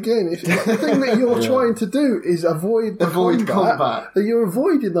the thing that you're trying to do is avoid combat, that you're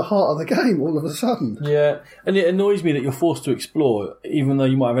avoiding the heart of the game all of a sudden. Yeah, and it annoys me that you're forced to explore, even though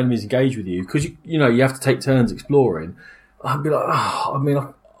you might have enemies engage with you, because you have to take turns exploring. I'd be like,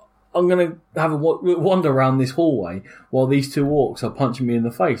 I'm going to have a wander around this hallway while these 2 orcs are punching me in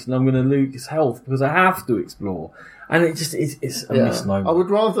the face, and I'm going to lose health because I have to explore. And it just it's a misnomer. I'd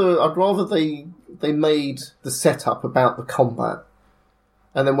rather they made the setup about the combat.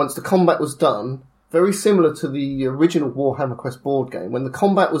 And then once the combat was done, very similar to the original Warhammer Quest board game, when the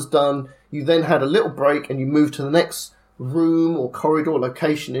combat was done, you then had a little break and you moved to the next room or corridor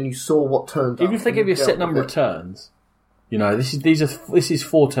location and you saw what turned up. Even if they give you a set number of turns, this is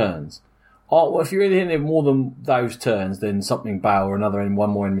 4 turns. If you're really hitting more than those turns, then something bow or one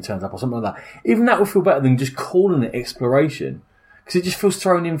more enemy turns up or something like that. Even that would feel better than just calling it exploration. Because it just feels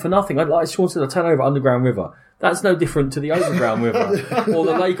thrown in for nothing. Like Sean said, I turn over Underground River. That's no different to the Overground River, or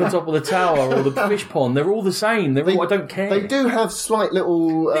the lake on top of the tower, or the fish pond. They're all the same. I don't care. They do have slight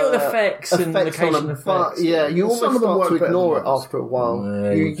little effects and location effects. But you almost start to ignore it after a while.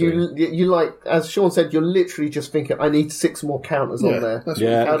 Yeah, you like, as Sean said, you're literally just thinking, I need 6 more counters on there.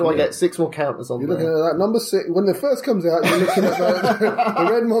 How do I get 6 more counters on there? You're looking at that number 6. When it first comes out, you're looking at the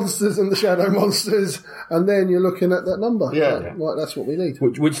red monsters and the shadow monsters, and then you're looking at that number. Yeah. Right, that's what we need.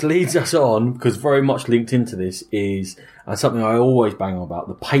 Which leads us on, because very much linked into this is something I always bang on about,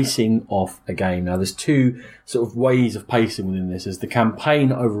 the pacing of a game. Now, there's 2 sort of ways of pacing within this. There's the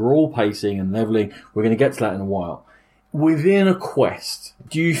campaign overall pacing and leveling. We're going to get to that in a while. Within a quest,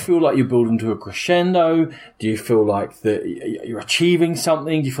 do you feel like you're building to a crescendo? Do you feel like that you're achieving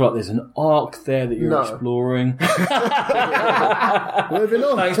something? Do you feel like there's an arc there that you're exploring? Moving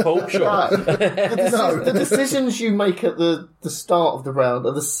on. Thanks, Paul. Sure. The decisions you make at the start of the round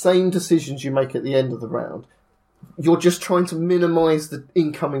are the same decisions you make at the end of the round. You're just trying to minimise the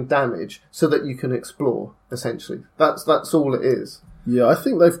incoming damage so that you can explore, essentially. That's all it is. Yeah, I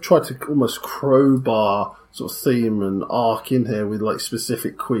think they've tried to almost crowbar sort of theme and arc in here with like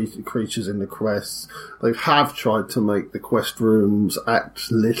specific creatures in the quests. They have tried to make the quest rooms act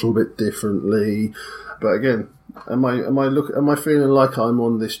a little bit differently. But again, am I feeling like I'm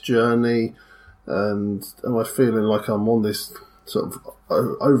on this journey, and am I feeling like I'm on this sort of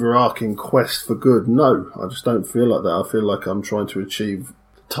overarching quest for good? No, I just don't feel like that. I feel like I'm trying to achieve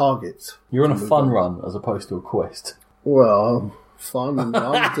targets. You're on a fun run as opposed to a quest. Well, fun and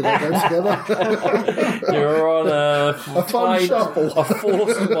run, do they go together? You're on a fun shuffle. A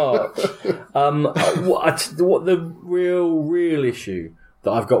forced march. What the real issue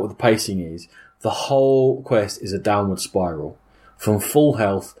that I've got with the pacing is, the whole quest is a downward spiral from full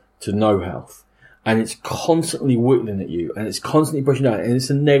health to no health. and it's constantly whittling at you, and it's constantly pushing out, and it's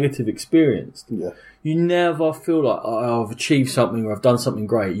a negative experience. Yeah. You never feel like, oh, I've achieved something or I've done something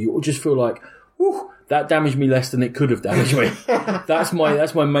great. You just feel like, whew, that damaged me less than it could have damaged me. That's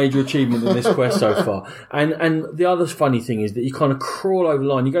my major achievement in this quest so far. And the other funny thing is that you kind of crawl over the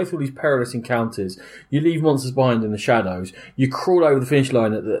line. You go through these perilous encounters. You leave monsters behind in the shadows. You crawl over the finish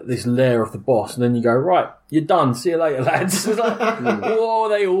line at this lair of the boss, and then you go, right, you're done. See you later, lads. It's like, whoa, are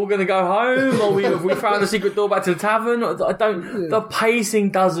they all going to go home? Or have we found a secret door back to the tavern? The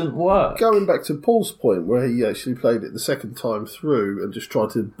pacing doesn't work. Going back to Paul's point, where he actually played it the second time through and just tried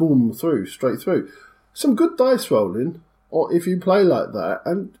to boom through, straight through. Some good dice rolling, or if you play like that,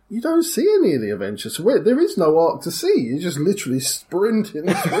 and you don't see any of the adventures. So there is no arc to see. You're just literally sprinting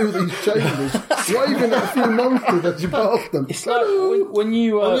through these chambers, waving at a few monsters as you pass them. It's like when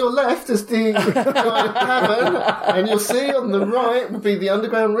you... on your left is the giant cavern, and you'll see on the right will be the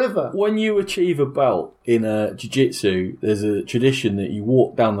underground river. When you achieve a belt in a jiu-jitsu, there's a tradition that you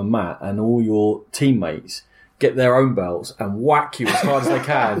walk down the mat and all your teammates get their own belts and whack you as hard as they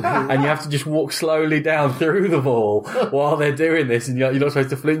can, and you have to just walk slowly down through the wall while they're doing this, and you're not supposed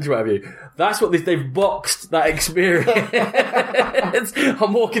to flinch or whatever. That's what they've boxed that experience.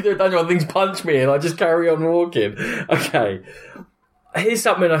 I'm walking through a dungeon and things punch me and I just carry on walking. Okay. Here's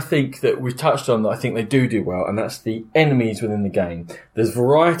something I think that we've touched on that I think they do well, and that's the enemies within the game. There's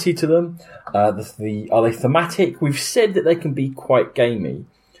variety to them. Are they thematic? We've said that they can be quite gamey.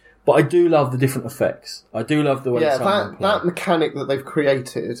 But I do love the different effects. I do love the way that mechanic that they've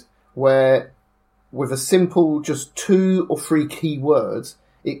created, where with a simple just 2 or 3 keywords,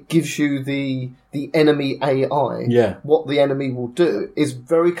 it gives you the enemy AI. Yeah. What the enemy will do is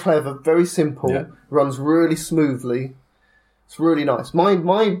very clever, very simple, runs really smoothly. It's really nice.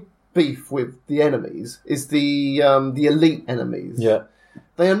 My beef with the enemies is the elite enemies. Yeah.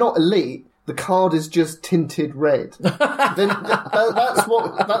 They are not elite. The card is just tinted red. Then that's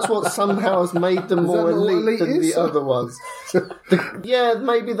what somehow has made them more elite than the other ones.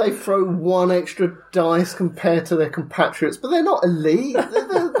 Maybe they throw 1 extra dice compared to their compatriots, but they're not elite.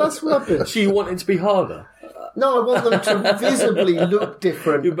 That's rubbish. So you want it to be harder? No, I want them to visibly look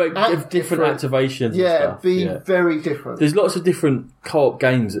different. You make different activations. Yeah, and stuff. Very different. There's lots of different co-op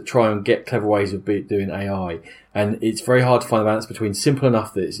games that try and get clever ways of doing AI, and it's very hard to find a balance between simple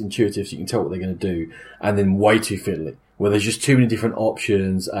enough that it's intuitive so you can tell what they're going to do, and then way too fiddly, where there's just too many different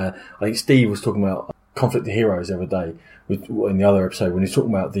options. I think Steve was talking about Conflict of Heroes the other day in the other episode when he was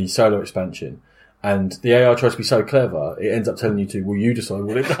talking about the solo expansion. And the AI tries to be so clever, it ends up telling you to, well, you decide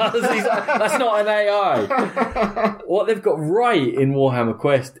what it does. He's like, that's not an AI. What they've got right in Warhammer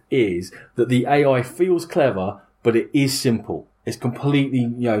Quest is that the AI feels clever, but it is simple. It's completely,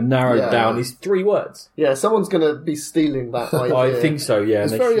 narrowed down. It's 3 words. Yeah, someone's going to be stealing that idea. I think so, yeah.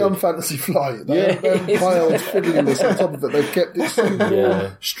 It's very unfantasy flight. They've piled fiddliness on top of it. They've kept it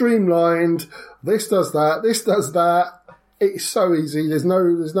simple, streamlined. This does that. This does that. It's so easy. There's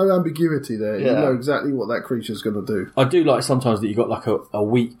no ambiguity there. You know exactly what that creature's going to do. I do like sometimes that you've got like a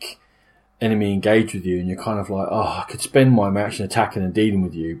weak enemy engaged with you, and you're kind of like, I could spend my action attacking and dealing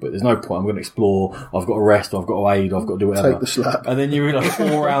with you, but there's no point. I'm going to explore. I've got to rest. I've got to aid. I've got to do whatever. Take the slap. And then you realise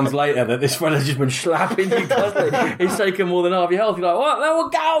 4 rounds later that this fella's just been slapping you constantly. He's taken more than half your health. You're like, what? That will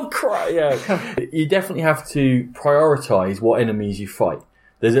go, cry. Yeah. You definitely have to prioritise what enemies you fight.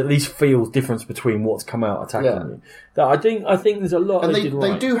 There's at least feels difference between what's come out attacking you. I think there's a lot. And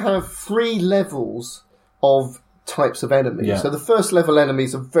they do have 3 levels of types of enemies. Yeah. So the first level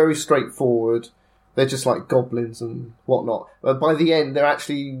enemies are very straightforward. They're just like goblins and whatnot. But by the end, they're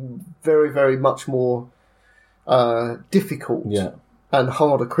actually very, very much more difficult and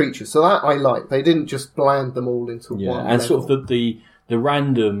harder creatures. So that I like. They didn't just bland them all into one and level. sort of the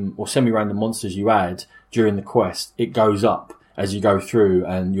random or semi-random monsters you add during the quest, it goes up as you go through,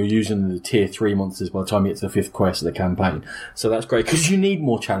 and you're using the tier 3 monsters by the time you get to the 5th quest of the campaign. So that's great, because you need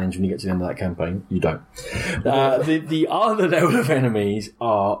more challenge when you get to the end of that campaign. You don't. The other level of enemies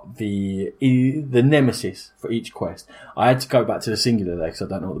are the nemesis for each quest. I had to go back to the singular there, because I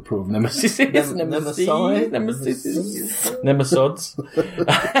don't know what the plural of nemesis is. Nemesis. Nemesods.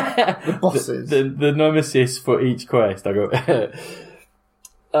 The bosses. The nemesis for each quest. I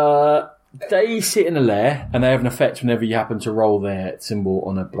go... They sit in a lair, and they have an effect whenever you happen to roll their symbol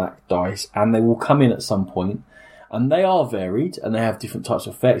on a black dice, and they will come in at some point, and they are varied, and they have different types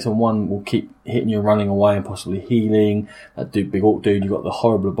of effects, and one will keep hitting you, running away, and possibly healing. That big orc dude, you've got the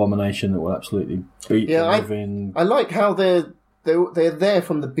horrible abomination that will absolutely beat the living. I like how they're there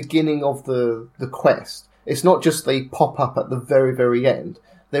from the beginning of the quest. It's not just they pop up at the very, very end.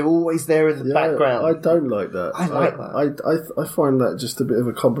 They're always there in the background. I don't like that. I like that. I find that just a bit of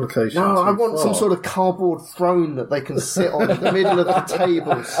a complication. No, I want some sort of cardboard throne that they can sit on in the middle of the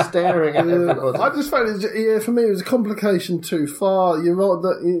table, staring at everybody. I just found it. For me, it was a complication too far. You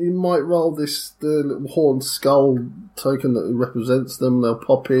might roll the little horn skull token that represents them. They'll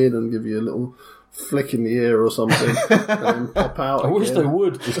pop in and give you a little flick in the ear or something, and then pop out. I wish they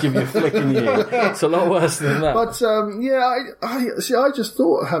would just give you a flick in the ear. It's a lot worse than that. But I just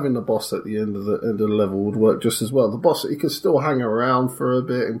thought having the boss at the end of the level would work just as well. The boss, he could still hang around for a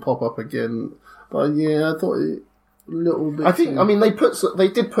bit and pop up again. But I thought a little bit. They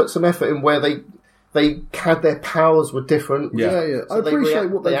did put some effort in where they had their powers were different. Yeah. So I appreciate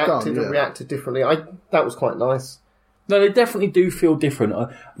what they've done. They acted and reacted differently. That was quite nice. No, they definitely do feel different.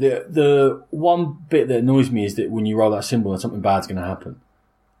 The one bit that annoys me is that when you roll that symbol and something bad's going to happen.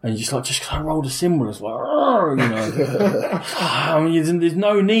 And you're just like, just because I rolled a symbol, it's like, I mean, there's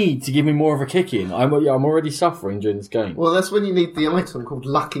no need to give me more of a kick in. I'm already suffering during this game. Well, that's when you need the item called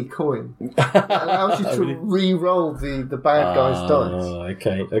Lucky Coin. That allows you to re-roll the bad guy's dice.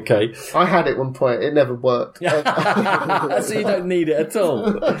 Okay. I had it one point. It never worked. So you don't need it at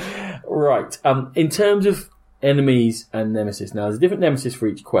all. Right. In terms of enemies and nemesis. Now, there's a different nemesis for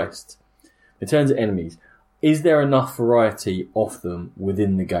each quest. In terms of enemies, is there enough variety of them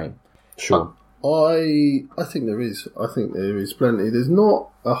within the game? Sure. I think there is. I think there is plenty. There's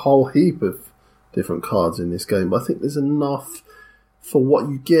not a whole heap of different cards in this game, but I think there's enough for what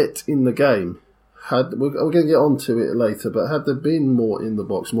you get in the game. We're going to get onto it later, but had there been more in the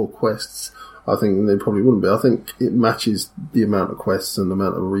box, more quests, I think there probably wouldn't be. I think it matches the amount of quests and the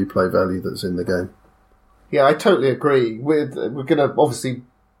amount of replay value that's in the game. Yeah, I totally agree. We're going to obviously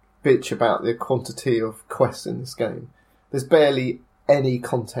bitch about the quantity of quests in this game. There's barely any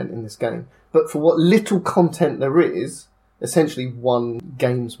content in this game. But for what little content there is, essentially one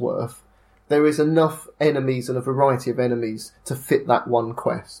game's worth, there is enough enemies and a variety of enemies to fit that one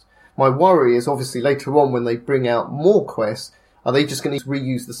quest. My worry is obviously later on when they bring out more quests, are they just going to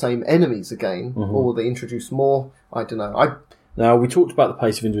reuse the same enemies again? Mm-hmm. Or will they introduce more? I don't know. Now, we talked about the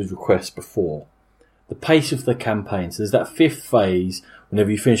pace of individual quests before. The pace of the campaign. So there's that fifth phase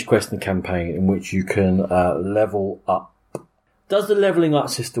whenever you finish a quest in the campaign in which you can level up. Does the levelling up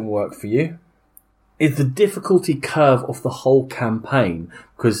system work for you? Is the difficulty curve of the whole campaign?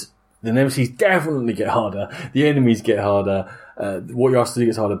 Because the nemesis definitely get harder, the enemies get harder, what you're asked to do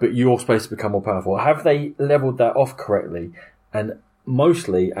gets harder, but you're supposed to become more powerful. Have they levelled that off correctly? And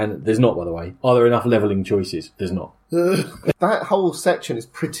mostly, and there's not, by the way, are there enough levelling choices? There's not. That whole section is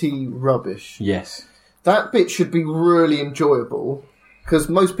pretty rubbish. Yes. That bit should be really enjoyable, because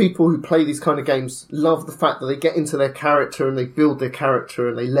most people who play these kind of games love the fact that they get into their character and they build their character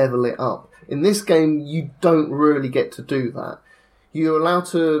and they level it up. In this game, you don't really get to do that. You're allowed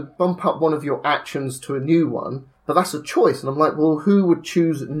to bump up one of your actions to a new one, but that's a choice. And I'm like, well, who would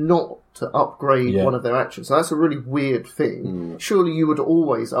choose not to upgrade one of their actions? So that's a really weird thing. Surely you would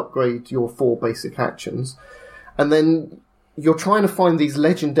always upgrade your 4 basic actions. And then you're trying to find these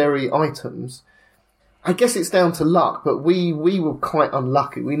legendary items. I guess it's down to luck, but we were quite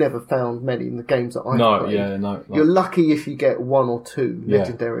unlucky. We never found many in the games that I played. No. You're lucky if you get 1 or 2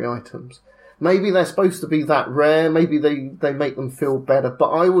 legendary items. Maybe they're supposed to be that rare. Maybe they make them feel better. But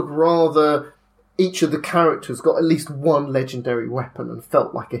I would rather each of the characters got at least 1 legendary weapon and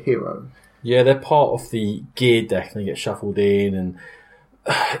felt like a hero. Yeah, they're part of the gear deck and they get shuffled in, and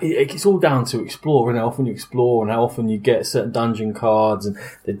it's all down to explore and how often you explore and how often you get certain dungeon cards, and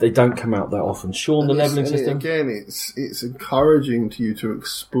they don't come out that often. Sean, the levelling system? Again, it's encouraging to you to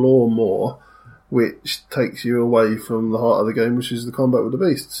explore more, which takes you away from the heart of the game, which is the combat with the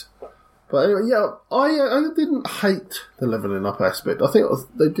beasts. But anyway, I didn't hate the levelling up aspect. I think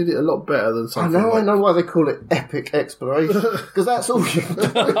they did it a lot better than something. I know why they call it epic exploration, because that's all you can do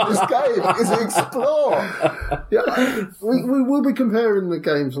in this game is explore. Yeah, we will be comparing the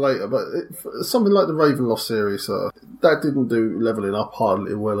games later, but something like the Ravenloft series, that didn't do levelling up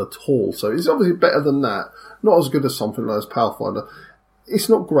hardly well at all. So it's obviously better than that. Not as good as something like Pathfinder. It's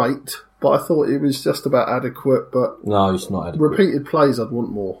not great, but I thought it was just about adequate. But no, it's not adequate. Repeated plays, I'd want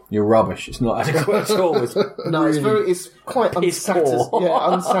more. You're rubbish. It's not adequate at all. It's quite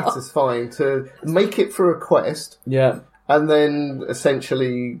unsatisfying to make it for a quest. Yeah, and then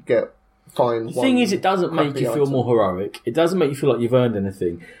essentially find. The thing is, it doesn't make you feel more heroic. It doesn't make you feel like you've earned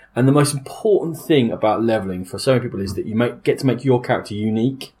anything. And the most important thing about leveling for so many people is that you get to make your character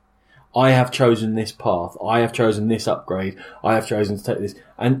unique. I have chosen this path, I have chosen this upgrade, I have chosen to take this,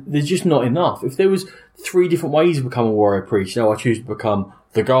 and there's just not enough. If there was 3 different ways to become a warrior priest, I choose to become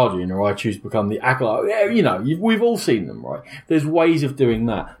the Guardian, or I choose to become the Acolyte, we've all seen them, right? There's ways of doing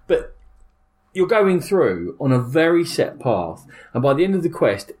that, but you're going through on a very set path, and by the end of the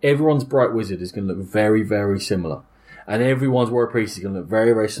quest, everyone's Bright Wizard is going to look very, very similar. And everyone's Warrior Priest is going to look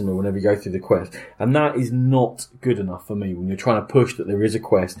very, very similar whenever you go through the quest. And that is not good enough for me when you're trying to push that there is a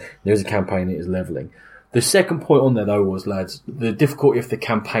quest, there is a campaign, it is levelling. The second point on there, though, was, lads, the difficulty of the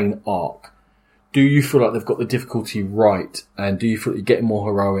campaign arc. Do you feel like they've got the difficulty right? And do you feel like you're getting more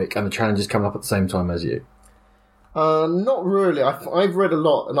heroic and the challenges coming up at the same time as you? Not really. I've read a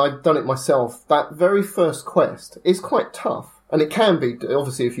lot and I've done it myself. That very first quest is quite tough. And it can be,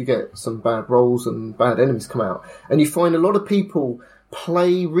 obviously, if you get some bad rolls and bad enemies come out. And you find a lot of people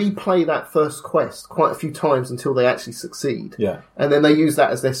replay that first quest quite a few times until they actually succeed. Yeah. And then they use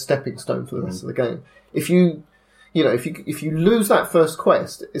that as their stepping stone for the rest of the game. If you lose that first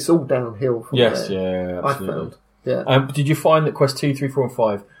quest, it's all downhill from there. Yes, yeah, absolutely. I found. Yeah. Did you find that quest 2, 3, 4 and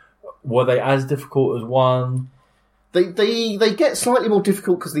 5, were they as difficult as 1? They get slightly more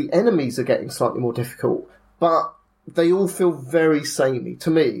difficult because the enemies are getting slightly more difficult. But they all feel very samey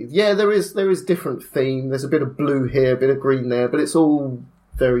to me. Yeah, there is different theme. There's a bit of blue here, a bit of green there, but it's all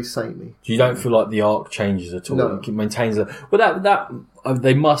very samey. You don't feel like the arc changes at all. No. It maintains that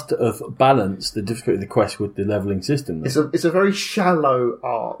they must have balanced the difficulty of the quest with the leveling system. It's a very shallow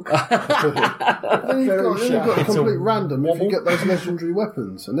arc. Then you've got a complete random if you get those legendary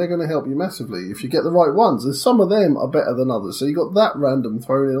weapons, and they're going to help you massively if you get the right ones. And some of them are better than others, so you've got that random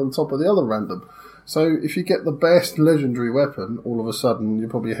thrown in on top of the other random. So if you get the best legendary weapon, all of a sudden you're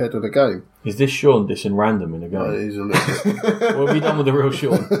probably ahead of the game. Is this Sean dissing random in a game? It is a little bit. What have you done with the real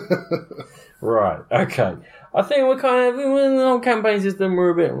Sean? Right, okay. I think we're kind of, in the whole campaign system, we're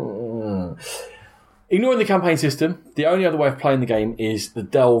a bit... Ignoring the campaign system, the only other way of playing the game is the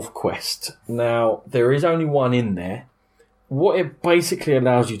Delve quest. Now, there is only one in there. What it basically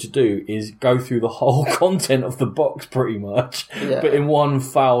allows you to do is go through the whole content of the box pretty much, but in one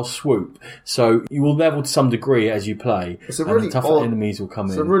foul swoop. So you will level to some degree as you play, and the tougher enemies will come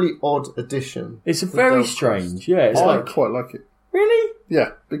in. It's a really odd addition. It's a very strange, It's I quite like it. Really?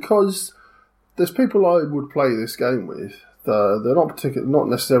 Yeah, because there's people I would play this game with. They're not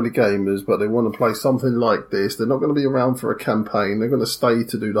necessarily gamers, but they want to play something like this. They're not going to be around for a campaign. They're going to stay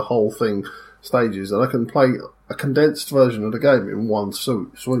to do the whole thing, stages, and I can play a condensed version of the game in one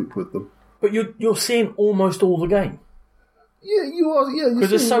swoop with them. But you're seeing almost all the game. Yeah, you are. Yeah, because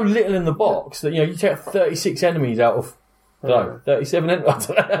there's so little in the box that you take 36 enemies out of 37 enemies.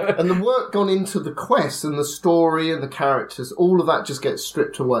 And the work gone into the quest and the story and the characters, all of that just gets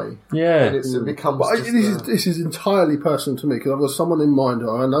stripped away. Yeah, and it becomes. But this is entirely personal to me because I've got someone in mind who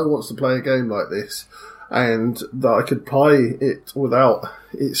I know wants to play a game like this, and that I could play it without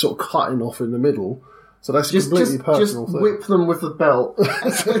it sort of cutting off in the middle. So that's completely personal. Just whip them with the belt.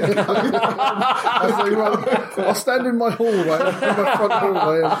 As they run. I'll stand in my hallway, in my front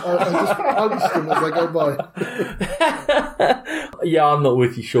hallway, and just punch them as they go by. Yeah, I'm not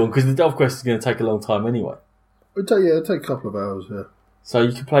with you, Sean, because the Delve quest is going to take a long time anyway. It'll take a couple of hours, yeah. So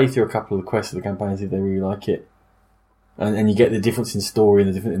you can play through a couple of the quests of the campaigns if they really like it. And you get the difference in story and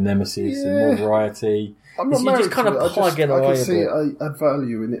the difference in nemesis and more variety. I'm not you just kind of plug it away. I can see a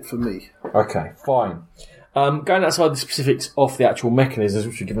value in it for me. Okay, fine. Going outside the specifics of the actual mechanisms,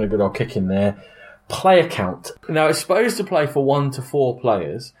 which we're giving a good old kick in there. Player count. Now, it's supposed to play for 1 to 4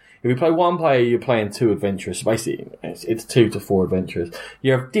 players. If you play 1 player, you're playing 2 adventurers. So basically, it's 2 to 4 adventurers.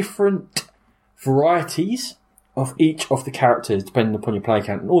 You have different varieties of each of the characters depending upon your player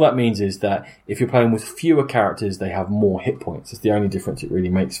count. And all that means is that if you're playing with fewer characters, they have more hit points. It's the only difference it really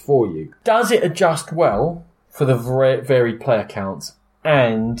makes for you. Does it adjust well for the varied player counts,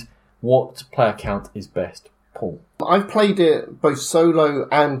 and what player count is best? Paul? I've played it both solo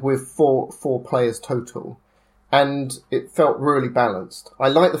and with four players total, and it felt really balanced. I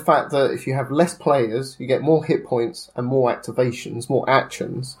like the fact that if you have less players, you get more hit points and more activations, more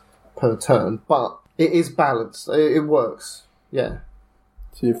actions per turn, but it is balanced. It works. Yeah.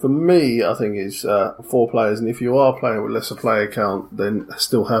 See, for me, I think it's 4 players, and if you are playing with lesser player count, then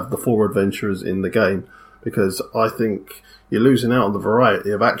still have the 4 adventurers in the game, because I think you're losing out on the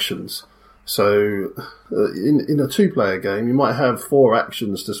variety of actions. So, in a 2-player game, you might have 4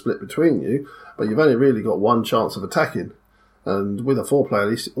 actions to split between you, but you've only really got 1 chance of attacking. And with a 4-player, at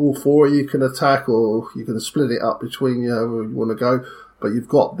least all 4 you can attack, or you can split it up between you, wherever you want to go, but you've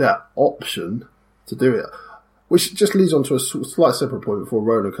got that option to do it. Which just leads on to a slight separate point before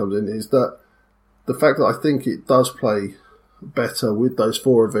Rona comes in, is that the fact that I think it does play better with those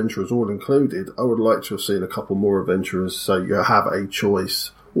 4 adventurers all included, I would like to have seen a couple more adventurers so you have a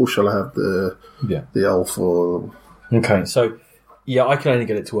choice. Or shall I have the elf or... Okay, so, yeah, I can only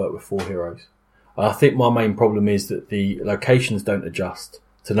get it to work with 4 heroes. I think my main problem is that the locations don't adjust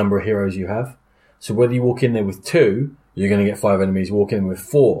to the number of heroes you have. So whether you walk in there with 2, you're going to get 5 enemies. Walk in with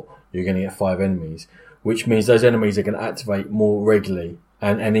 4, you're going to get 5 enemies. Which means those enemies are going to activate more regularly.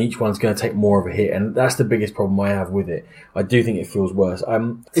 And each one's going to take more of a hit. And that's the biggest problem I have with it. I do think it feels worse.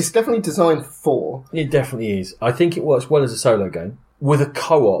 It's definitely designed for 4. It definitely is. I think it works well as a solo game. With a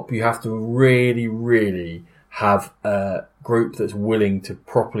co-op, you have to really, really have a group that's willing to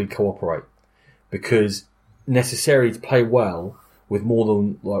properly cooperate. Because necessarily to play well with more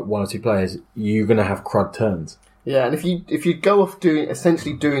than like 1 or 2 players, you're going to have crud turns. Yeah, and if you go off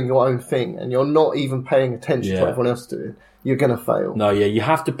essentially doing your own thing and you're not even paying attention to what everyone else is doing, you're going to fail. No, yeah, you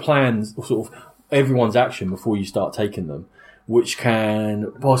have to plan sort of everyone's action before you start taking them, which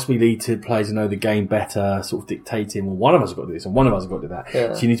can possibly lead to players who know the game better, sort of dictating, well, one of us has got to do this and one of us has got to do that.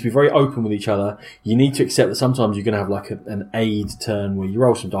 Yeah. So you need to be very open with each other. You need to accept that sometimes you're going to have like an aid turn where you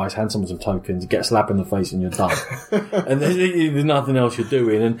roll some dice, hand someone some tokens, get a slap in the face and you're done. And there's nothing else you're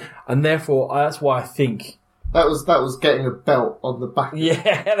doing. And therefore, that's why I think... That was getting a belt on the back.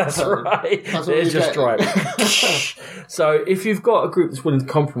 Yeah, that's right. There's your stripe. So if you've got a group that's willing to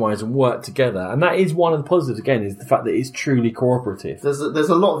compromise and work together, and that is one of the positives again, is the fact that it's truly cooperative. There's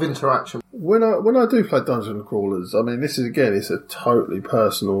a lot of interaction. When I do play Dungeons and Crawlers, I mean, this is again, it's a totally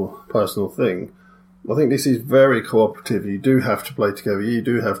personal thing. I think this is very cooperative. You do have to play together. You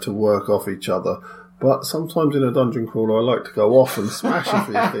do have to work off each other. But sometimes in a dungeon crawler, I like to go off and smash a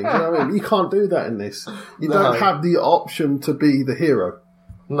few things. You know what I mean? You can't do that in this. You don't have the option to be the hero.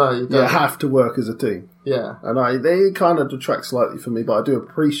 No, you don't. You have to work as a team. Yeah. And they kind of detract slightly for me, but I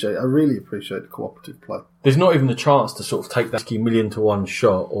really appreciate the cooperative play. There's not even the chance to sort of take that 1,000,000-to-1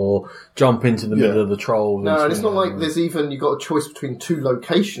 shot or jump into the middle of the troll. No, and it's not like you've got a choice between 2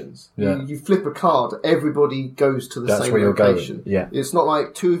 locations. Yeah. You flip a card, everybody goes to the same location. Yeah. It's not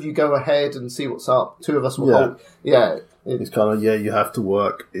like 2 of you go ahead and see what's up, 2 of us will hold. Yeah. It's kind of, you have to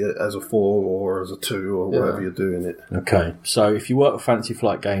work as a 4 or as a 2 or whatever you're doing it. Okay, so if you work with Fantasy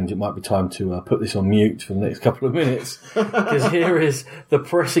Flight Games, it might be time to put this on mute for the next couple of minutes. Because here is the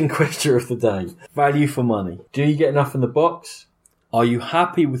pressing question of the day. Value for money. Do you get enough in the box? Are you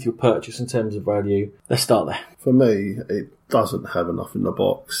happy with your purchase in terms of value? Let's start there. For me, it doesn't have enough in the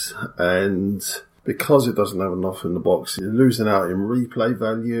box. And... because it doesn't have enough in the box, you're losing out in replay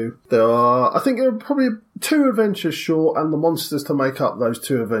value. I think there are probably 2 adventures short and the monsters to make up those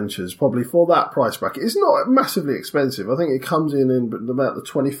 2 adventures, probably for that price bracket. It's not massively expensive. I think it comes in about the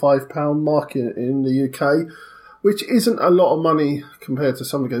 £25 mark in the UK, which isn't a lot of money compared to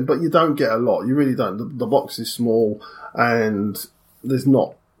some of the games, but you don't get a lot. You really don't. The box is small and there's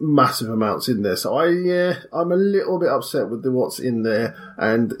not massive amounts in there, so I'm a little bit upset with what's in there,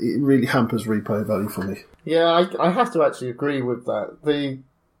 and it really hampers replay value for me. Yeah, I have to actually agree with that.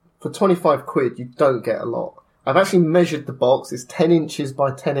 For £25, you don't get a lot. I've actually measured the box. It's 10 inches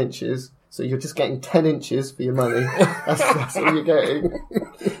by 10 inches, so you're just getting 10 inches for your money. That's all you're getting.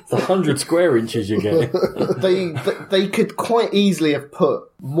 It's 100 square inches you're getting. They could quite easily have put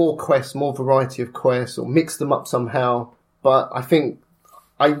more quests, more variety of quests, or mixed them up somehow, but I think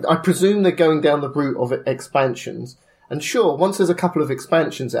I presume they're going down the route of expansions. And sure, once there's a couple of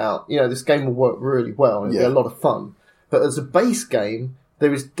expansions out, this game will work really well and it'll be a lot of fun. But as a base game,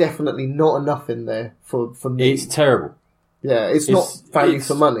 there is definitely not enough in there for me. It's terrible. Yeah, it's not value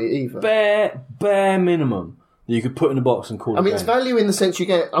for money either. Bare minimum that you could put in a box and call it a game. It's value in the sense you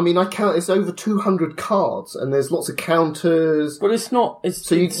get... I count it's over 200 cards and there's lots of counters. But it's not...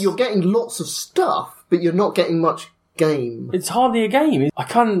 you're getting lots of stuff, but you're not getting much game. It's hardly a game. I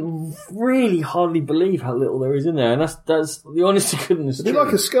can't really hardly believe how little there is in there, and that's the honest to goodness truth. It's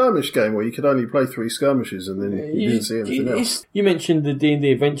like a skirmish game where you could only play 3 skirmishes and then you didn't see anything else. You mentioned the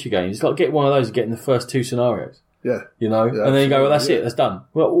D&D adventure games. It's like getting one of those and getting the first 2 scenarios. Yeah. And then you go, well, that's it, that's done.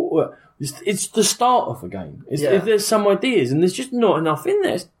 Well, it's the start of a game. If there's some ideas, and there's just not enough in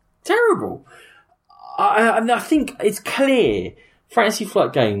there. It's terrible. I think it's clear Fantasy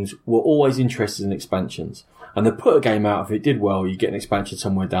Flight Games were always interested in expansions. And they put a game out, if it did well, you get an expansion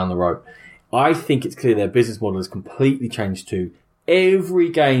somewhere down the road. I think it's clear their business model has completely changed to every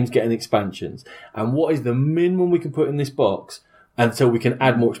game's getting expansions. And what is the minimum we can put in this box until we can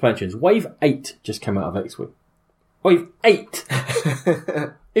add more expansions? Wave 8 just came out of X-Wing. Wave 8!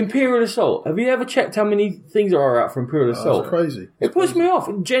 Imperial Assault. Have you ever checked how many things are out for Imperial Assault? That's crazy. It puts me off.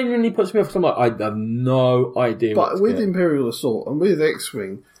 It genuinely puts me off. I'm like, I have no idea. But with Imperial Assault and with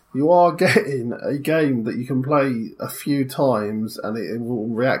X-Wing, you are getting a game that you can play a few times and it will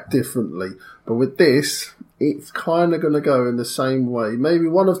react differently. But with this, it's kind of going to go in the same way. Maybe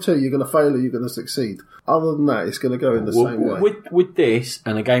one of two, you're going to fail or you're going to succeed. Other than that, it's going to go in the same way. With this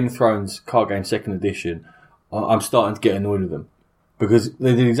and a Game of Thrones card game 2nd edition, I'm starting to get annoyed with them. Because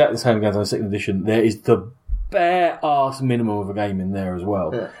they did exactly the same games on 2nd edition. There is the bare-ass minimum of a game in there as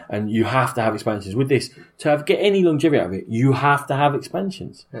well. Yeah. And you have to have expansions. With this, get any longevity out of it, you have to have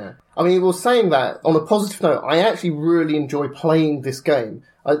expansions. Yeah. I mean, well, saying that, on a positive note, I actually really enjoy playing this game.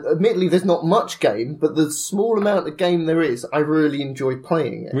 Admittedly, there's not much game, but the small amount of game there is, I really enjoy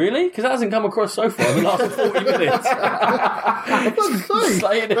playing it. Really? Because that hasn't come across so far in the last 40 minutes. I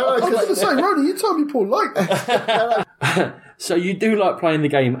was going to say, Ronnie, you told me Paul liked it. So you do like playing the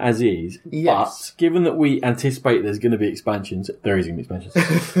game as is, yes. But given that we anticipate there's going to be expansions, there is going to be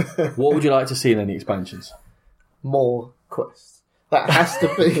expansions. What would you like to see in any expansions? More quests. That has to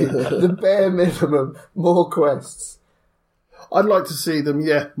be the bare minimum. More quests. I'd like to see them,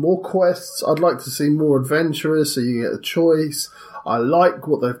 more quests. I'd like to see more adventurers so you get a choice. I like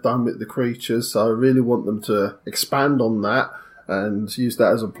what they've done with the creatures, so I really want them to expand on that and use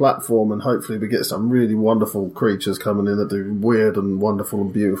that as a platform, and hopefully we get some really wonderful creatures coming in that do weird and wonderful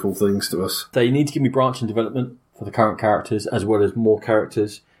and beautiful things to us. They need to give me branch and development for the current characters, as well as more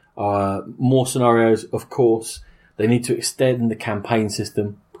characters, more scenarios, of course. They need to extend the campaign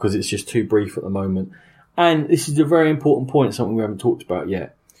system, because it's just too brief at the moment. And this is a very important point, something we haven't talked about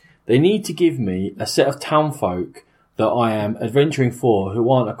yet. They need to give me a set of townfolk that I am adventuring for who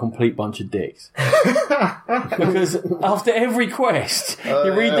aren't a complete bunch of dicks. Because after every quest,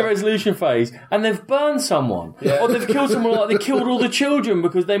 you read the resolution phase and they've burned someone. Yeah. Or they've killed someone, like they killed all the children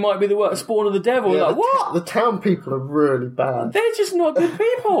because they might be the spawn of the devil. Yeah, like, what? The town people are really bad. They're just not good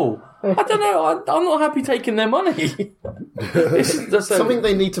people. I don't know. I'm not happy taking their money. Something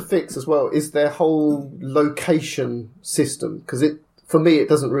they need to fix as well is their whole location system. Because for me, it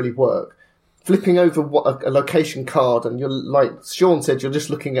doesn't really work. Flipping over a location card, and you're like Sean said, you're just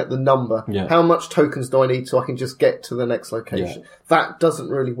looking at the number. Yeah. How much tokens do I need so I can just get to the next location? Yeah. That doesn't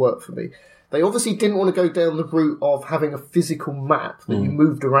really work for me. They obviously didn't want to go down the route of having a physical map that you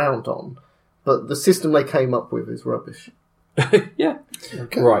moved around on, but the system they came up with is rubbish. Yeah.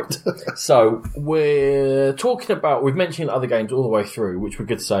 Okay. Right. So we're talking about, we've mentioned other games all the way through, which we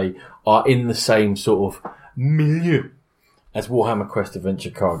could say are in the same sort of milieu as Warhammer Quest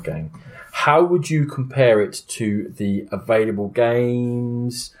Adventure card game. How would you compare it to the available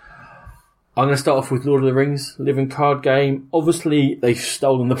games? I'm going to start off with Lord of the Rings living card game. Obviously, they've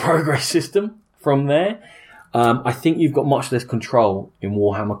stolen the progress system from there. I think you've got much less control in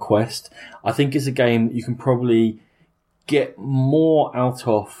Warhammer Quest. I think it's a game that you can probably get more out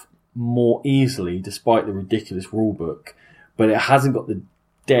of more easily, despite the ridiculous rulebook. But it hasn't got the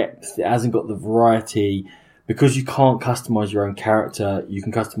depth, it hasn't got the variety. Because you can't customise your own character, you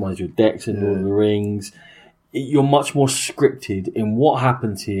can customise your decks in Lord of the Rings. You're much more scripted in what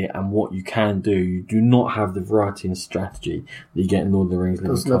happens here and what you can do. You do not have the variety and strategy that you get in Lord of the Rings. It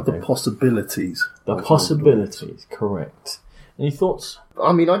doesn't have the possibilities. The possibilities, correct. Any thoughts?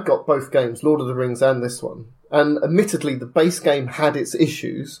 I mean, I've got both games, Lord of the Rings and this one. And admittedly, the base game had its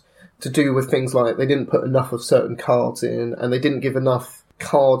issues to do with things like they didn't put enough of certain cards in, and they didn't give enough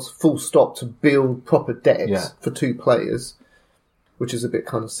cards full stop to build proper decks for 2 players, which is a bit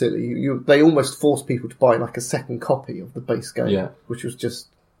kind of silly. They almost forced people to buy like a second copy of the base game, which was just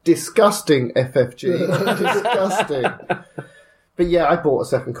disgusting. FFG, disgusting. But yeah, I bought a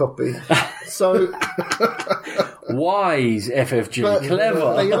second copy. So wise FFG,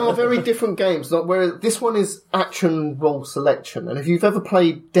 clever. They are very different games. Where this one is action role selection, and if you've ever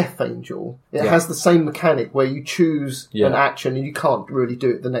played Death Angel, it has the same mechanic where you choose an action and you can't really do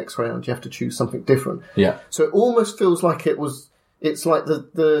it the next round. You have to choose something different. Yeah. So it almost feels like it's like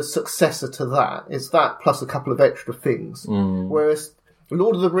the successor to that. It's that plus a couple of extra things. Whereas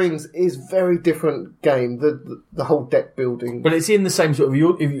Lord of the Rings is very different game, the whole deck building. But it's in the same sort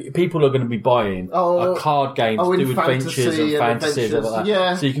of... If people are going to be buying a card game to do adventures and fantasies and like that.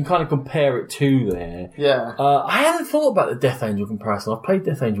 Yeah. So you can kind of compare it to there. Yeah. I hadn't thought about the Death Angel comparison. I've played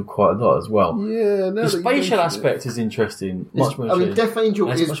Death Angel quite a lot as well. Yeah. The spatial aspect is interesting. Much more interesting. Death Angel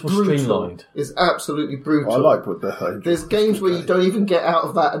is much more brutal. Streamlined. It's absolutely brutal. I like what Death Angel. There's games where you don't even get out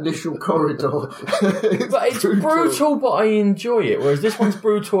of that initial corridor. It's brutal, but I enjoy it. Whereas this one's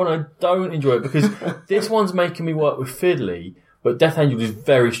brutal and I don't enjoy it because this one's making me work with fiddly, but Death Angel is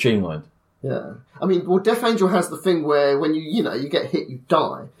very streamlined. Yeah. I mean, well, Death Angel has the thing where when you get hit, you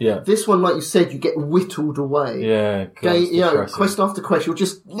die. Yeah. This one, like you said, you get whittled away. Yeah. Quest after quest, you're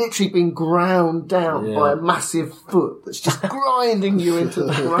just literally being ground down by a massive foot that's just grinding you into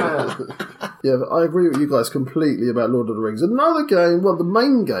the ground. Yeah, but I agree with you guys completely about Lord of the Rings. Another game, well, the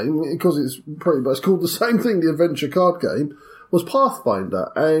main game, because it's pretty much called the same thing, the adventure card game, was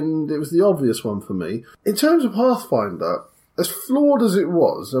Pathfinder, and it was the obvious one for me. In terms of Pathfinder, as flawed as it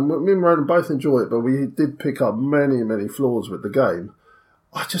was, and me and Ronan both enjoy it, but we did pick up many, many flaws with the game,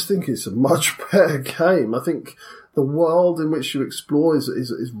 I just think it's a much better game. I think the world in which you explore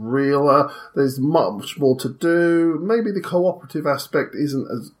is realer. There's much more to do. Maybe the cooperative aspect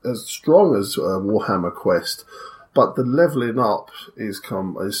isn't as strong as Warhammer Quest, but the levelling up is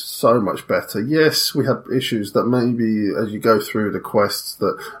so much better. Yes, we had issues that maybe as you go through the quests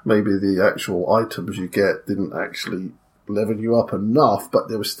that maybe the actual items you get didn't actually level you up enough, but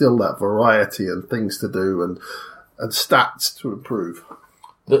there was still that variety and things to do and stats to improve.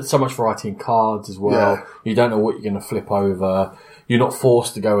 There's so much variety in cards as well. Yeah. You don't know what you're going to flip over. You're not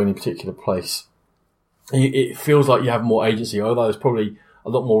forced to go any particular place. It feels like you have more agency, although there's probably a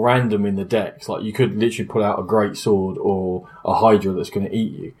lot more random in the decks. Like you could literally pull out a great sword or a Hydra that's going to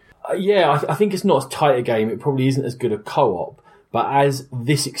eat you. I think it's not as tight a game. It probably isn't as good a co-op, but as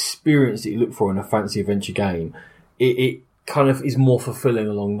this experience that you look for in a fantasy adventure game, it kind of is more fulfilling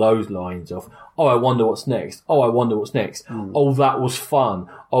along those lines of, oh, I wonder what's next. Oh, I wonder what's next. Oh, that was fun.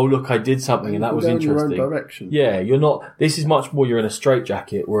 Oh, look, I did something and that was interesting. Your own direction. Yeah, you're not, this is much more, you're in a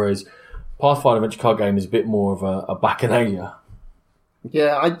straitjacket, whereas Pathfinder Adventure Card Game is a bit more of a bacchanalia.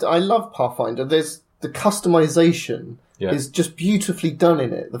 Yeah, I love Pathfinder. There's the customization is just beautifully done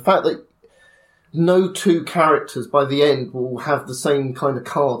in it. The fact that no two characters by the end will have the same kind of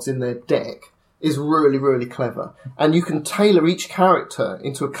cards in their deck is really, really clever. And you can tailor each character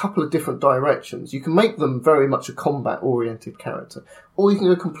into a couple of different directions. You can make them very much a combat-oriented character, or you can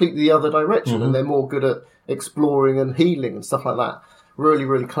go completely the other direction and they're more good at exploring and healing and stuff like that. Really,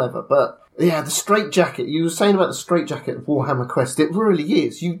 really clever. But yeah, the straitjacket, you were saying about the straitjacket of Warhammer Quest, it really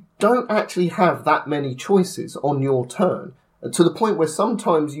is. You don't actually have that many choices on your turn. To the point where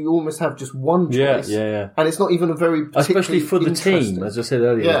sometimes you almost have just one choice. Yeah. And it's not even a very especially for the team, as I said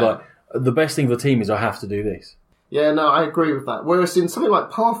earlier. Yeah. It's like, the best thing for the team is I have to do this. Yeah, no, I agree with that. Whereas in something like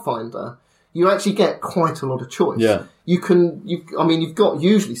Pathfinder, you actually get quite a lot of choice. Yeah. You've got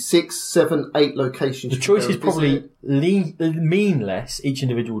usually 6, 7, 8 locations. The choices probably mean less, each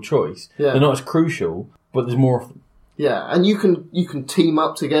individual choice. Yeah. They're not as crucial, but there's more of them. Yeah, and you can team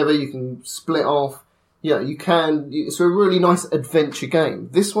up together, you can split off. Yeah, you can. It's a really nice adventure game.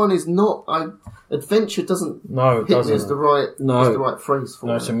 This one is not. Adventure doesn't. No, it hit doesn't. Me as the right phrase for it.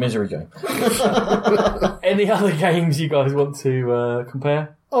 No, it's a misery game. Any other games you guys want to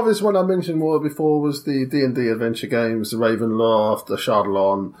compare? Obvious one I mentioned more before was the D&D adventure games, the Ravenloft, the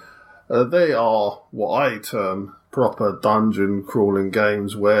Shadowlon. They are what I term proper dungeon crawling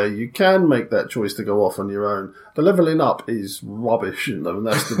games where you can make that choice to go off on your own. The levelling up is rubbish, and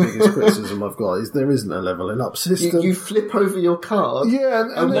that's the biggest criticism I've got, is there isn't a levelling up system. You flip over your card,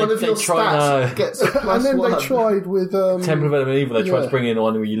 and one of your stats gets a plus and then one. they tried with Temple of Adam and Evil, they tried to bring in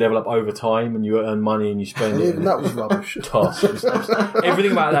one where you level up over time and you earn money and you spend it. Even that was rubbish.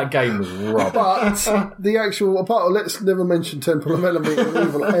 Everything about that game was rubbish. But the actual, let's never mention Temple of Adam and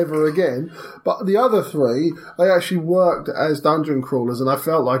Evil ever again, but the other three, they actually worked as dungeon crawlers, and I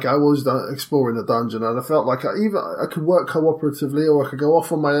felt like I was exploring a dungeon, and I felt like I could work cooperatively, or I could go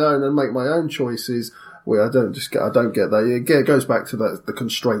off on my own and make my own choices. Where I don't get that. It goes back to the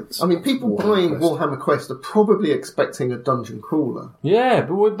constraints. I mean, people buying Warhammer Quest are probably expecting a dungeon crawler. Yeah,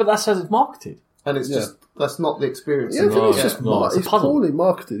 but that's how it's marketed, and it's just that's not the experience. Yeah, it's poorly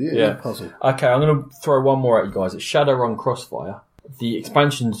marketed. Yeah, a puzzle. Okay, I'm going to throw one more at you guys. It's Shadowrun Crossfire. The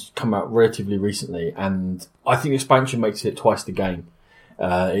expansion's come out relatively recently, and I think the expansion makes it twice the game.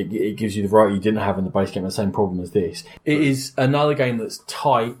 It gives you the variety you didn't have in the base game, the same problem as this. It is another game that's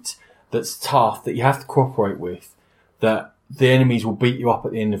tight, that's tough, that you have to cooperate with, that the enemies will beat you up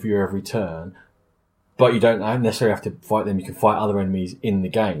at the end of your every turn, but you don't necessarily have to fight them, you can fight other enemies in the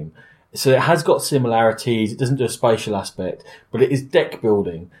game. So it has got similarities, it doesn't do a spatial aspect, but it is deck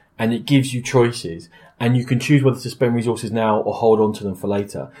building, and it gives you choices, and you can choose whether to spend resources now or hold on to them for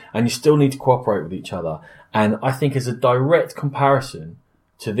later. And you still need to cooperate with each other. And I think as a direct comparison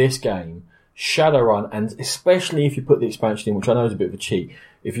to this game, Shadowrun, and especially if you put the expansion in, which I know is a bit of a cheat,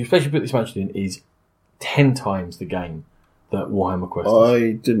 if you especially put the expansion in, is 10 times the game that Warhammer Quest is.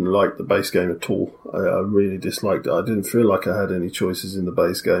 I didn't like the base game at all. I really disliked it. I didn't feel like I had any choices in the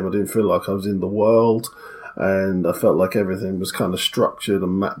base game. I didn't feel like I was in the world. and I felt like everything was kind of structured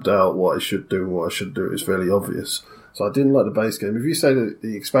and mapped out. What I should do and what I should do is fairly obvious. So I didn't like the base game. If you say that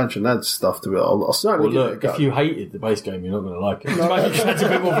the expansion adds stuff to it, I'll certainly give it a go. If you hated the base game, you're not going to like it. No. It adds a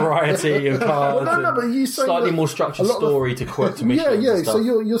bit more variety of cards, but you slightly more structured story to missions. Yeah. So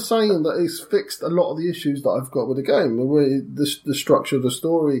you're saying that it's fixed a lot of the issues that I've got with the game. The structure of the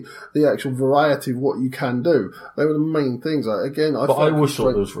story, the actual variety of what you can do. They were the main things. I always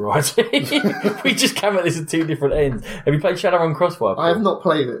thought there was variety. We just came at this at two different ends. Have you played Shadowrun Crossfire? I have not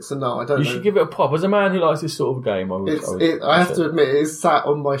played it, so no, I don't know. You should give it a pop. As a man who likes this sort of game, I have to admit, it's sat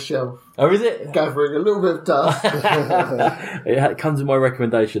on my shelf. Oh, is it? Gathering a little bit of dust. It comes with my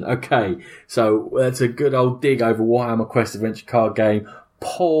recommendation. Okay, so that's a good old dig over Warhammer Quest Adventure card game.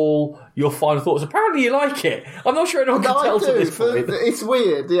 Paul, your final thoughts. Apparently you like it. I'm not sure anyone can tell to this point. It's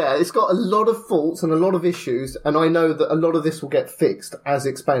weird, yeah. It's got a lot of faults and a lot of issues, and I know that a lot of this will get fixed as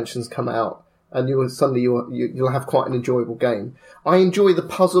expansions come out, and you'll have quite an enjoyable game. I enjoy the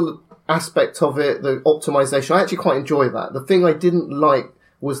puzzle aspect of it, the optimization. I actually quite enjoy that. The thing I didn't like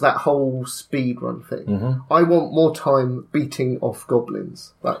was that whole speedrun thing. Mm-hmm. I want more time beating off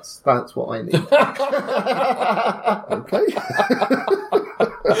goblins. That's what I need. Okay.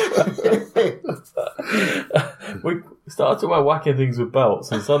 We started talking about whacking things with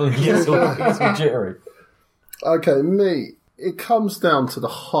belts and suddenly it gets me jittery. Okay, it comes down to the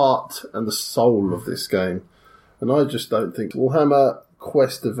heart and the soul of this game. And I just don't think Warhammer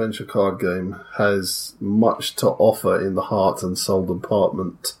Quest adventure card game has much to offer in the heart and soul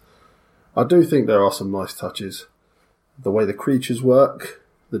department. I do think there are some nice touches. The way the creatures work,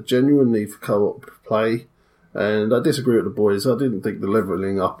 the genuine need for co-op play, and I disagree with the boys. I didn't think the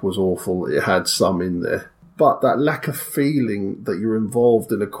levelling up was awful. It had some in there. But that lack of feeling that you're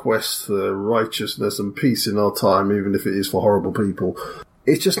involved in a quest for righteousness and peace in our time, even if it is for horrible people,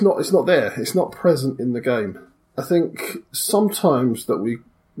 it's not there. It's not present in the game. I think sometimes that we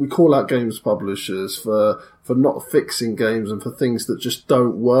call out games publishers for not fixing games and for things that just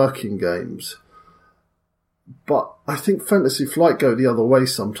don't work in games. But I think Fantasy Flight go the other way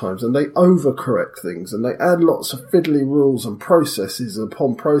sometimes, and they overcorrect things, and they add lots of fiddly rules and processes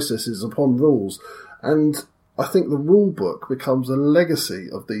upon rules. And I think the rule book becomes a legacy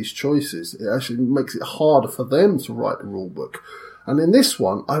of these choices. It actually makes it harder for them to write the rule book. And in this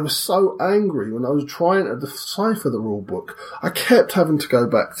one, I was so angry when I was trying to decipher the rule book. I kept having to go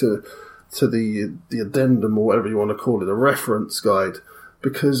back to the addendum, or whatever you want to call it, a reference guide,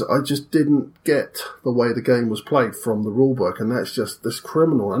 because I just didn't get the way the game was played from the rule book, and that's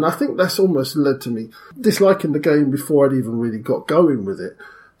criminal. And I think that's almost led to me disliking the game before I'd even really got going with it.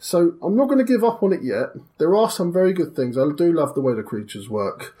 So I'm not going to give up on it yet. There are some very good things. I do love the way the creatures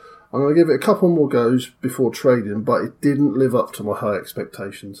work. I'm going to give it a couple more goes before trading, but it didn't live up to my high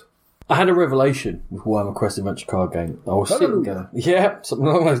expectations. I had a revelation with Warhammer Quest Adventure card game. I was sitting down. Yeah, something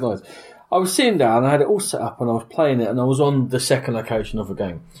along those lines. I was sitting down, I had it all set up, and I was playing it, and I was on the second location of a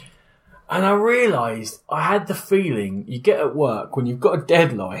game. And I realised I had the feeling you get at work when you've got a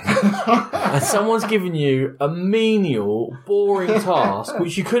deadline and someone's given you a menial, boring task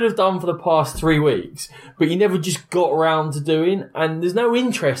which you could have done for the past 3 weeks, but you never just got around to doing, and there's no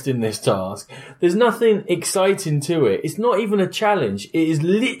interest in this task. There's nothing exciting to it. It's not even a challenge. It is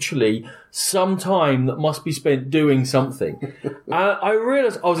literally some time that must be spent doing something. And I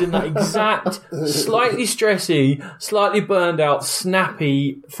realised I was in that exact, slightly stressy, slightly burned out,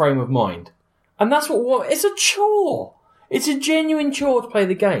 snappy frame of mind. And that's it's a chore. It's a genuine chore to play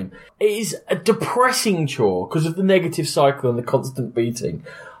the game. It is a depressing chore because of the negative cycle and the constant beating.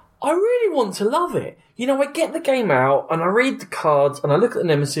 I really want to love it. You know, I get the game out and I read the cards and I look at the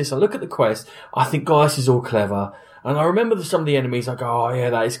Nemesis, I look at the quest, I think, God, this is all clever. And I remember some of the enemies, I go, oh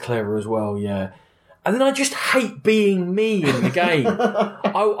yeah, that is clever as well, yeah. And then I just hate being me in the game.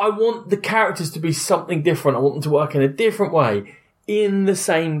 I want the characters to be something different. I want them to work in a different way in the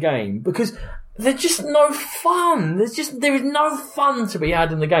same game, because they're just no fun. There is no fun to be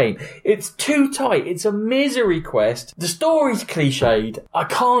had in the game. It's too tight. It's a misery quest. The story's cliched. I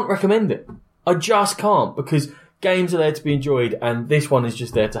can't recommend it. I just can't, because games are there to be enjoyed, and this one is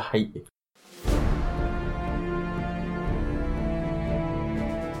just there to hate you.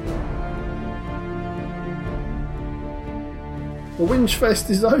 The Whinge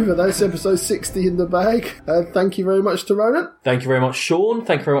is over. That's episode 60 in the bag. Thank you very much to Ronan. Thank you very much, Sean.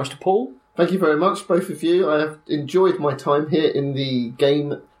 Thank you very much to Paul. Thank you very much, both of you. I have enjoyed my time here in the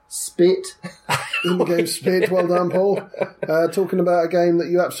game Spit. In the game Spit. Well done, Paul. Talking about a game that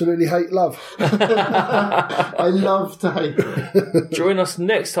you absolutely love. I love to hate it. Join us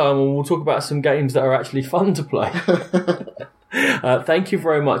next time and we'll talk about some games that are actually fun to play. Thank you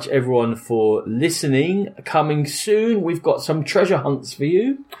very much, everyone, for listening. Coming soon, we've got some treasure hunts for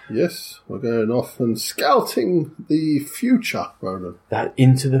you. Yes, we're going off and scouting the future, Ronan. That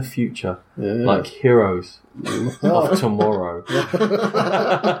into the future, like heroes of tomorrow.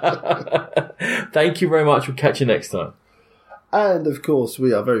 Thank you very much. We'll catch you next time. And, of course,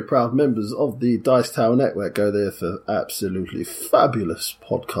 we are very proud members of the Dice Tower Network. Go there for absolutely fabulous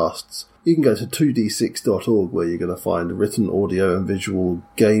podcasts. You can go to 2d6.org where you're going to find written audio and visual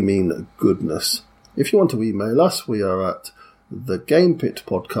gaming goodness. If you want to email us, we are at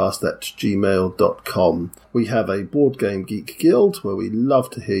thegamepitpodcast@gmail.com. We have a Board Game Geek Guild where we love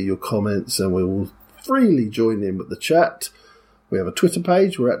to hear your comments and we will freely join in with the chat. We have a Twitter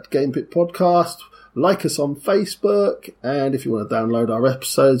page. We're at Game Pit Podcast. Like us on Facebook, and if you want to download our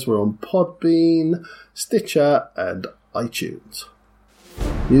episodes, we're on Podbean, Stitcher, and iTunes.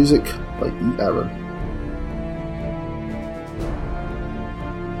 Music by E. Aaron.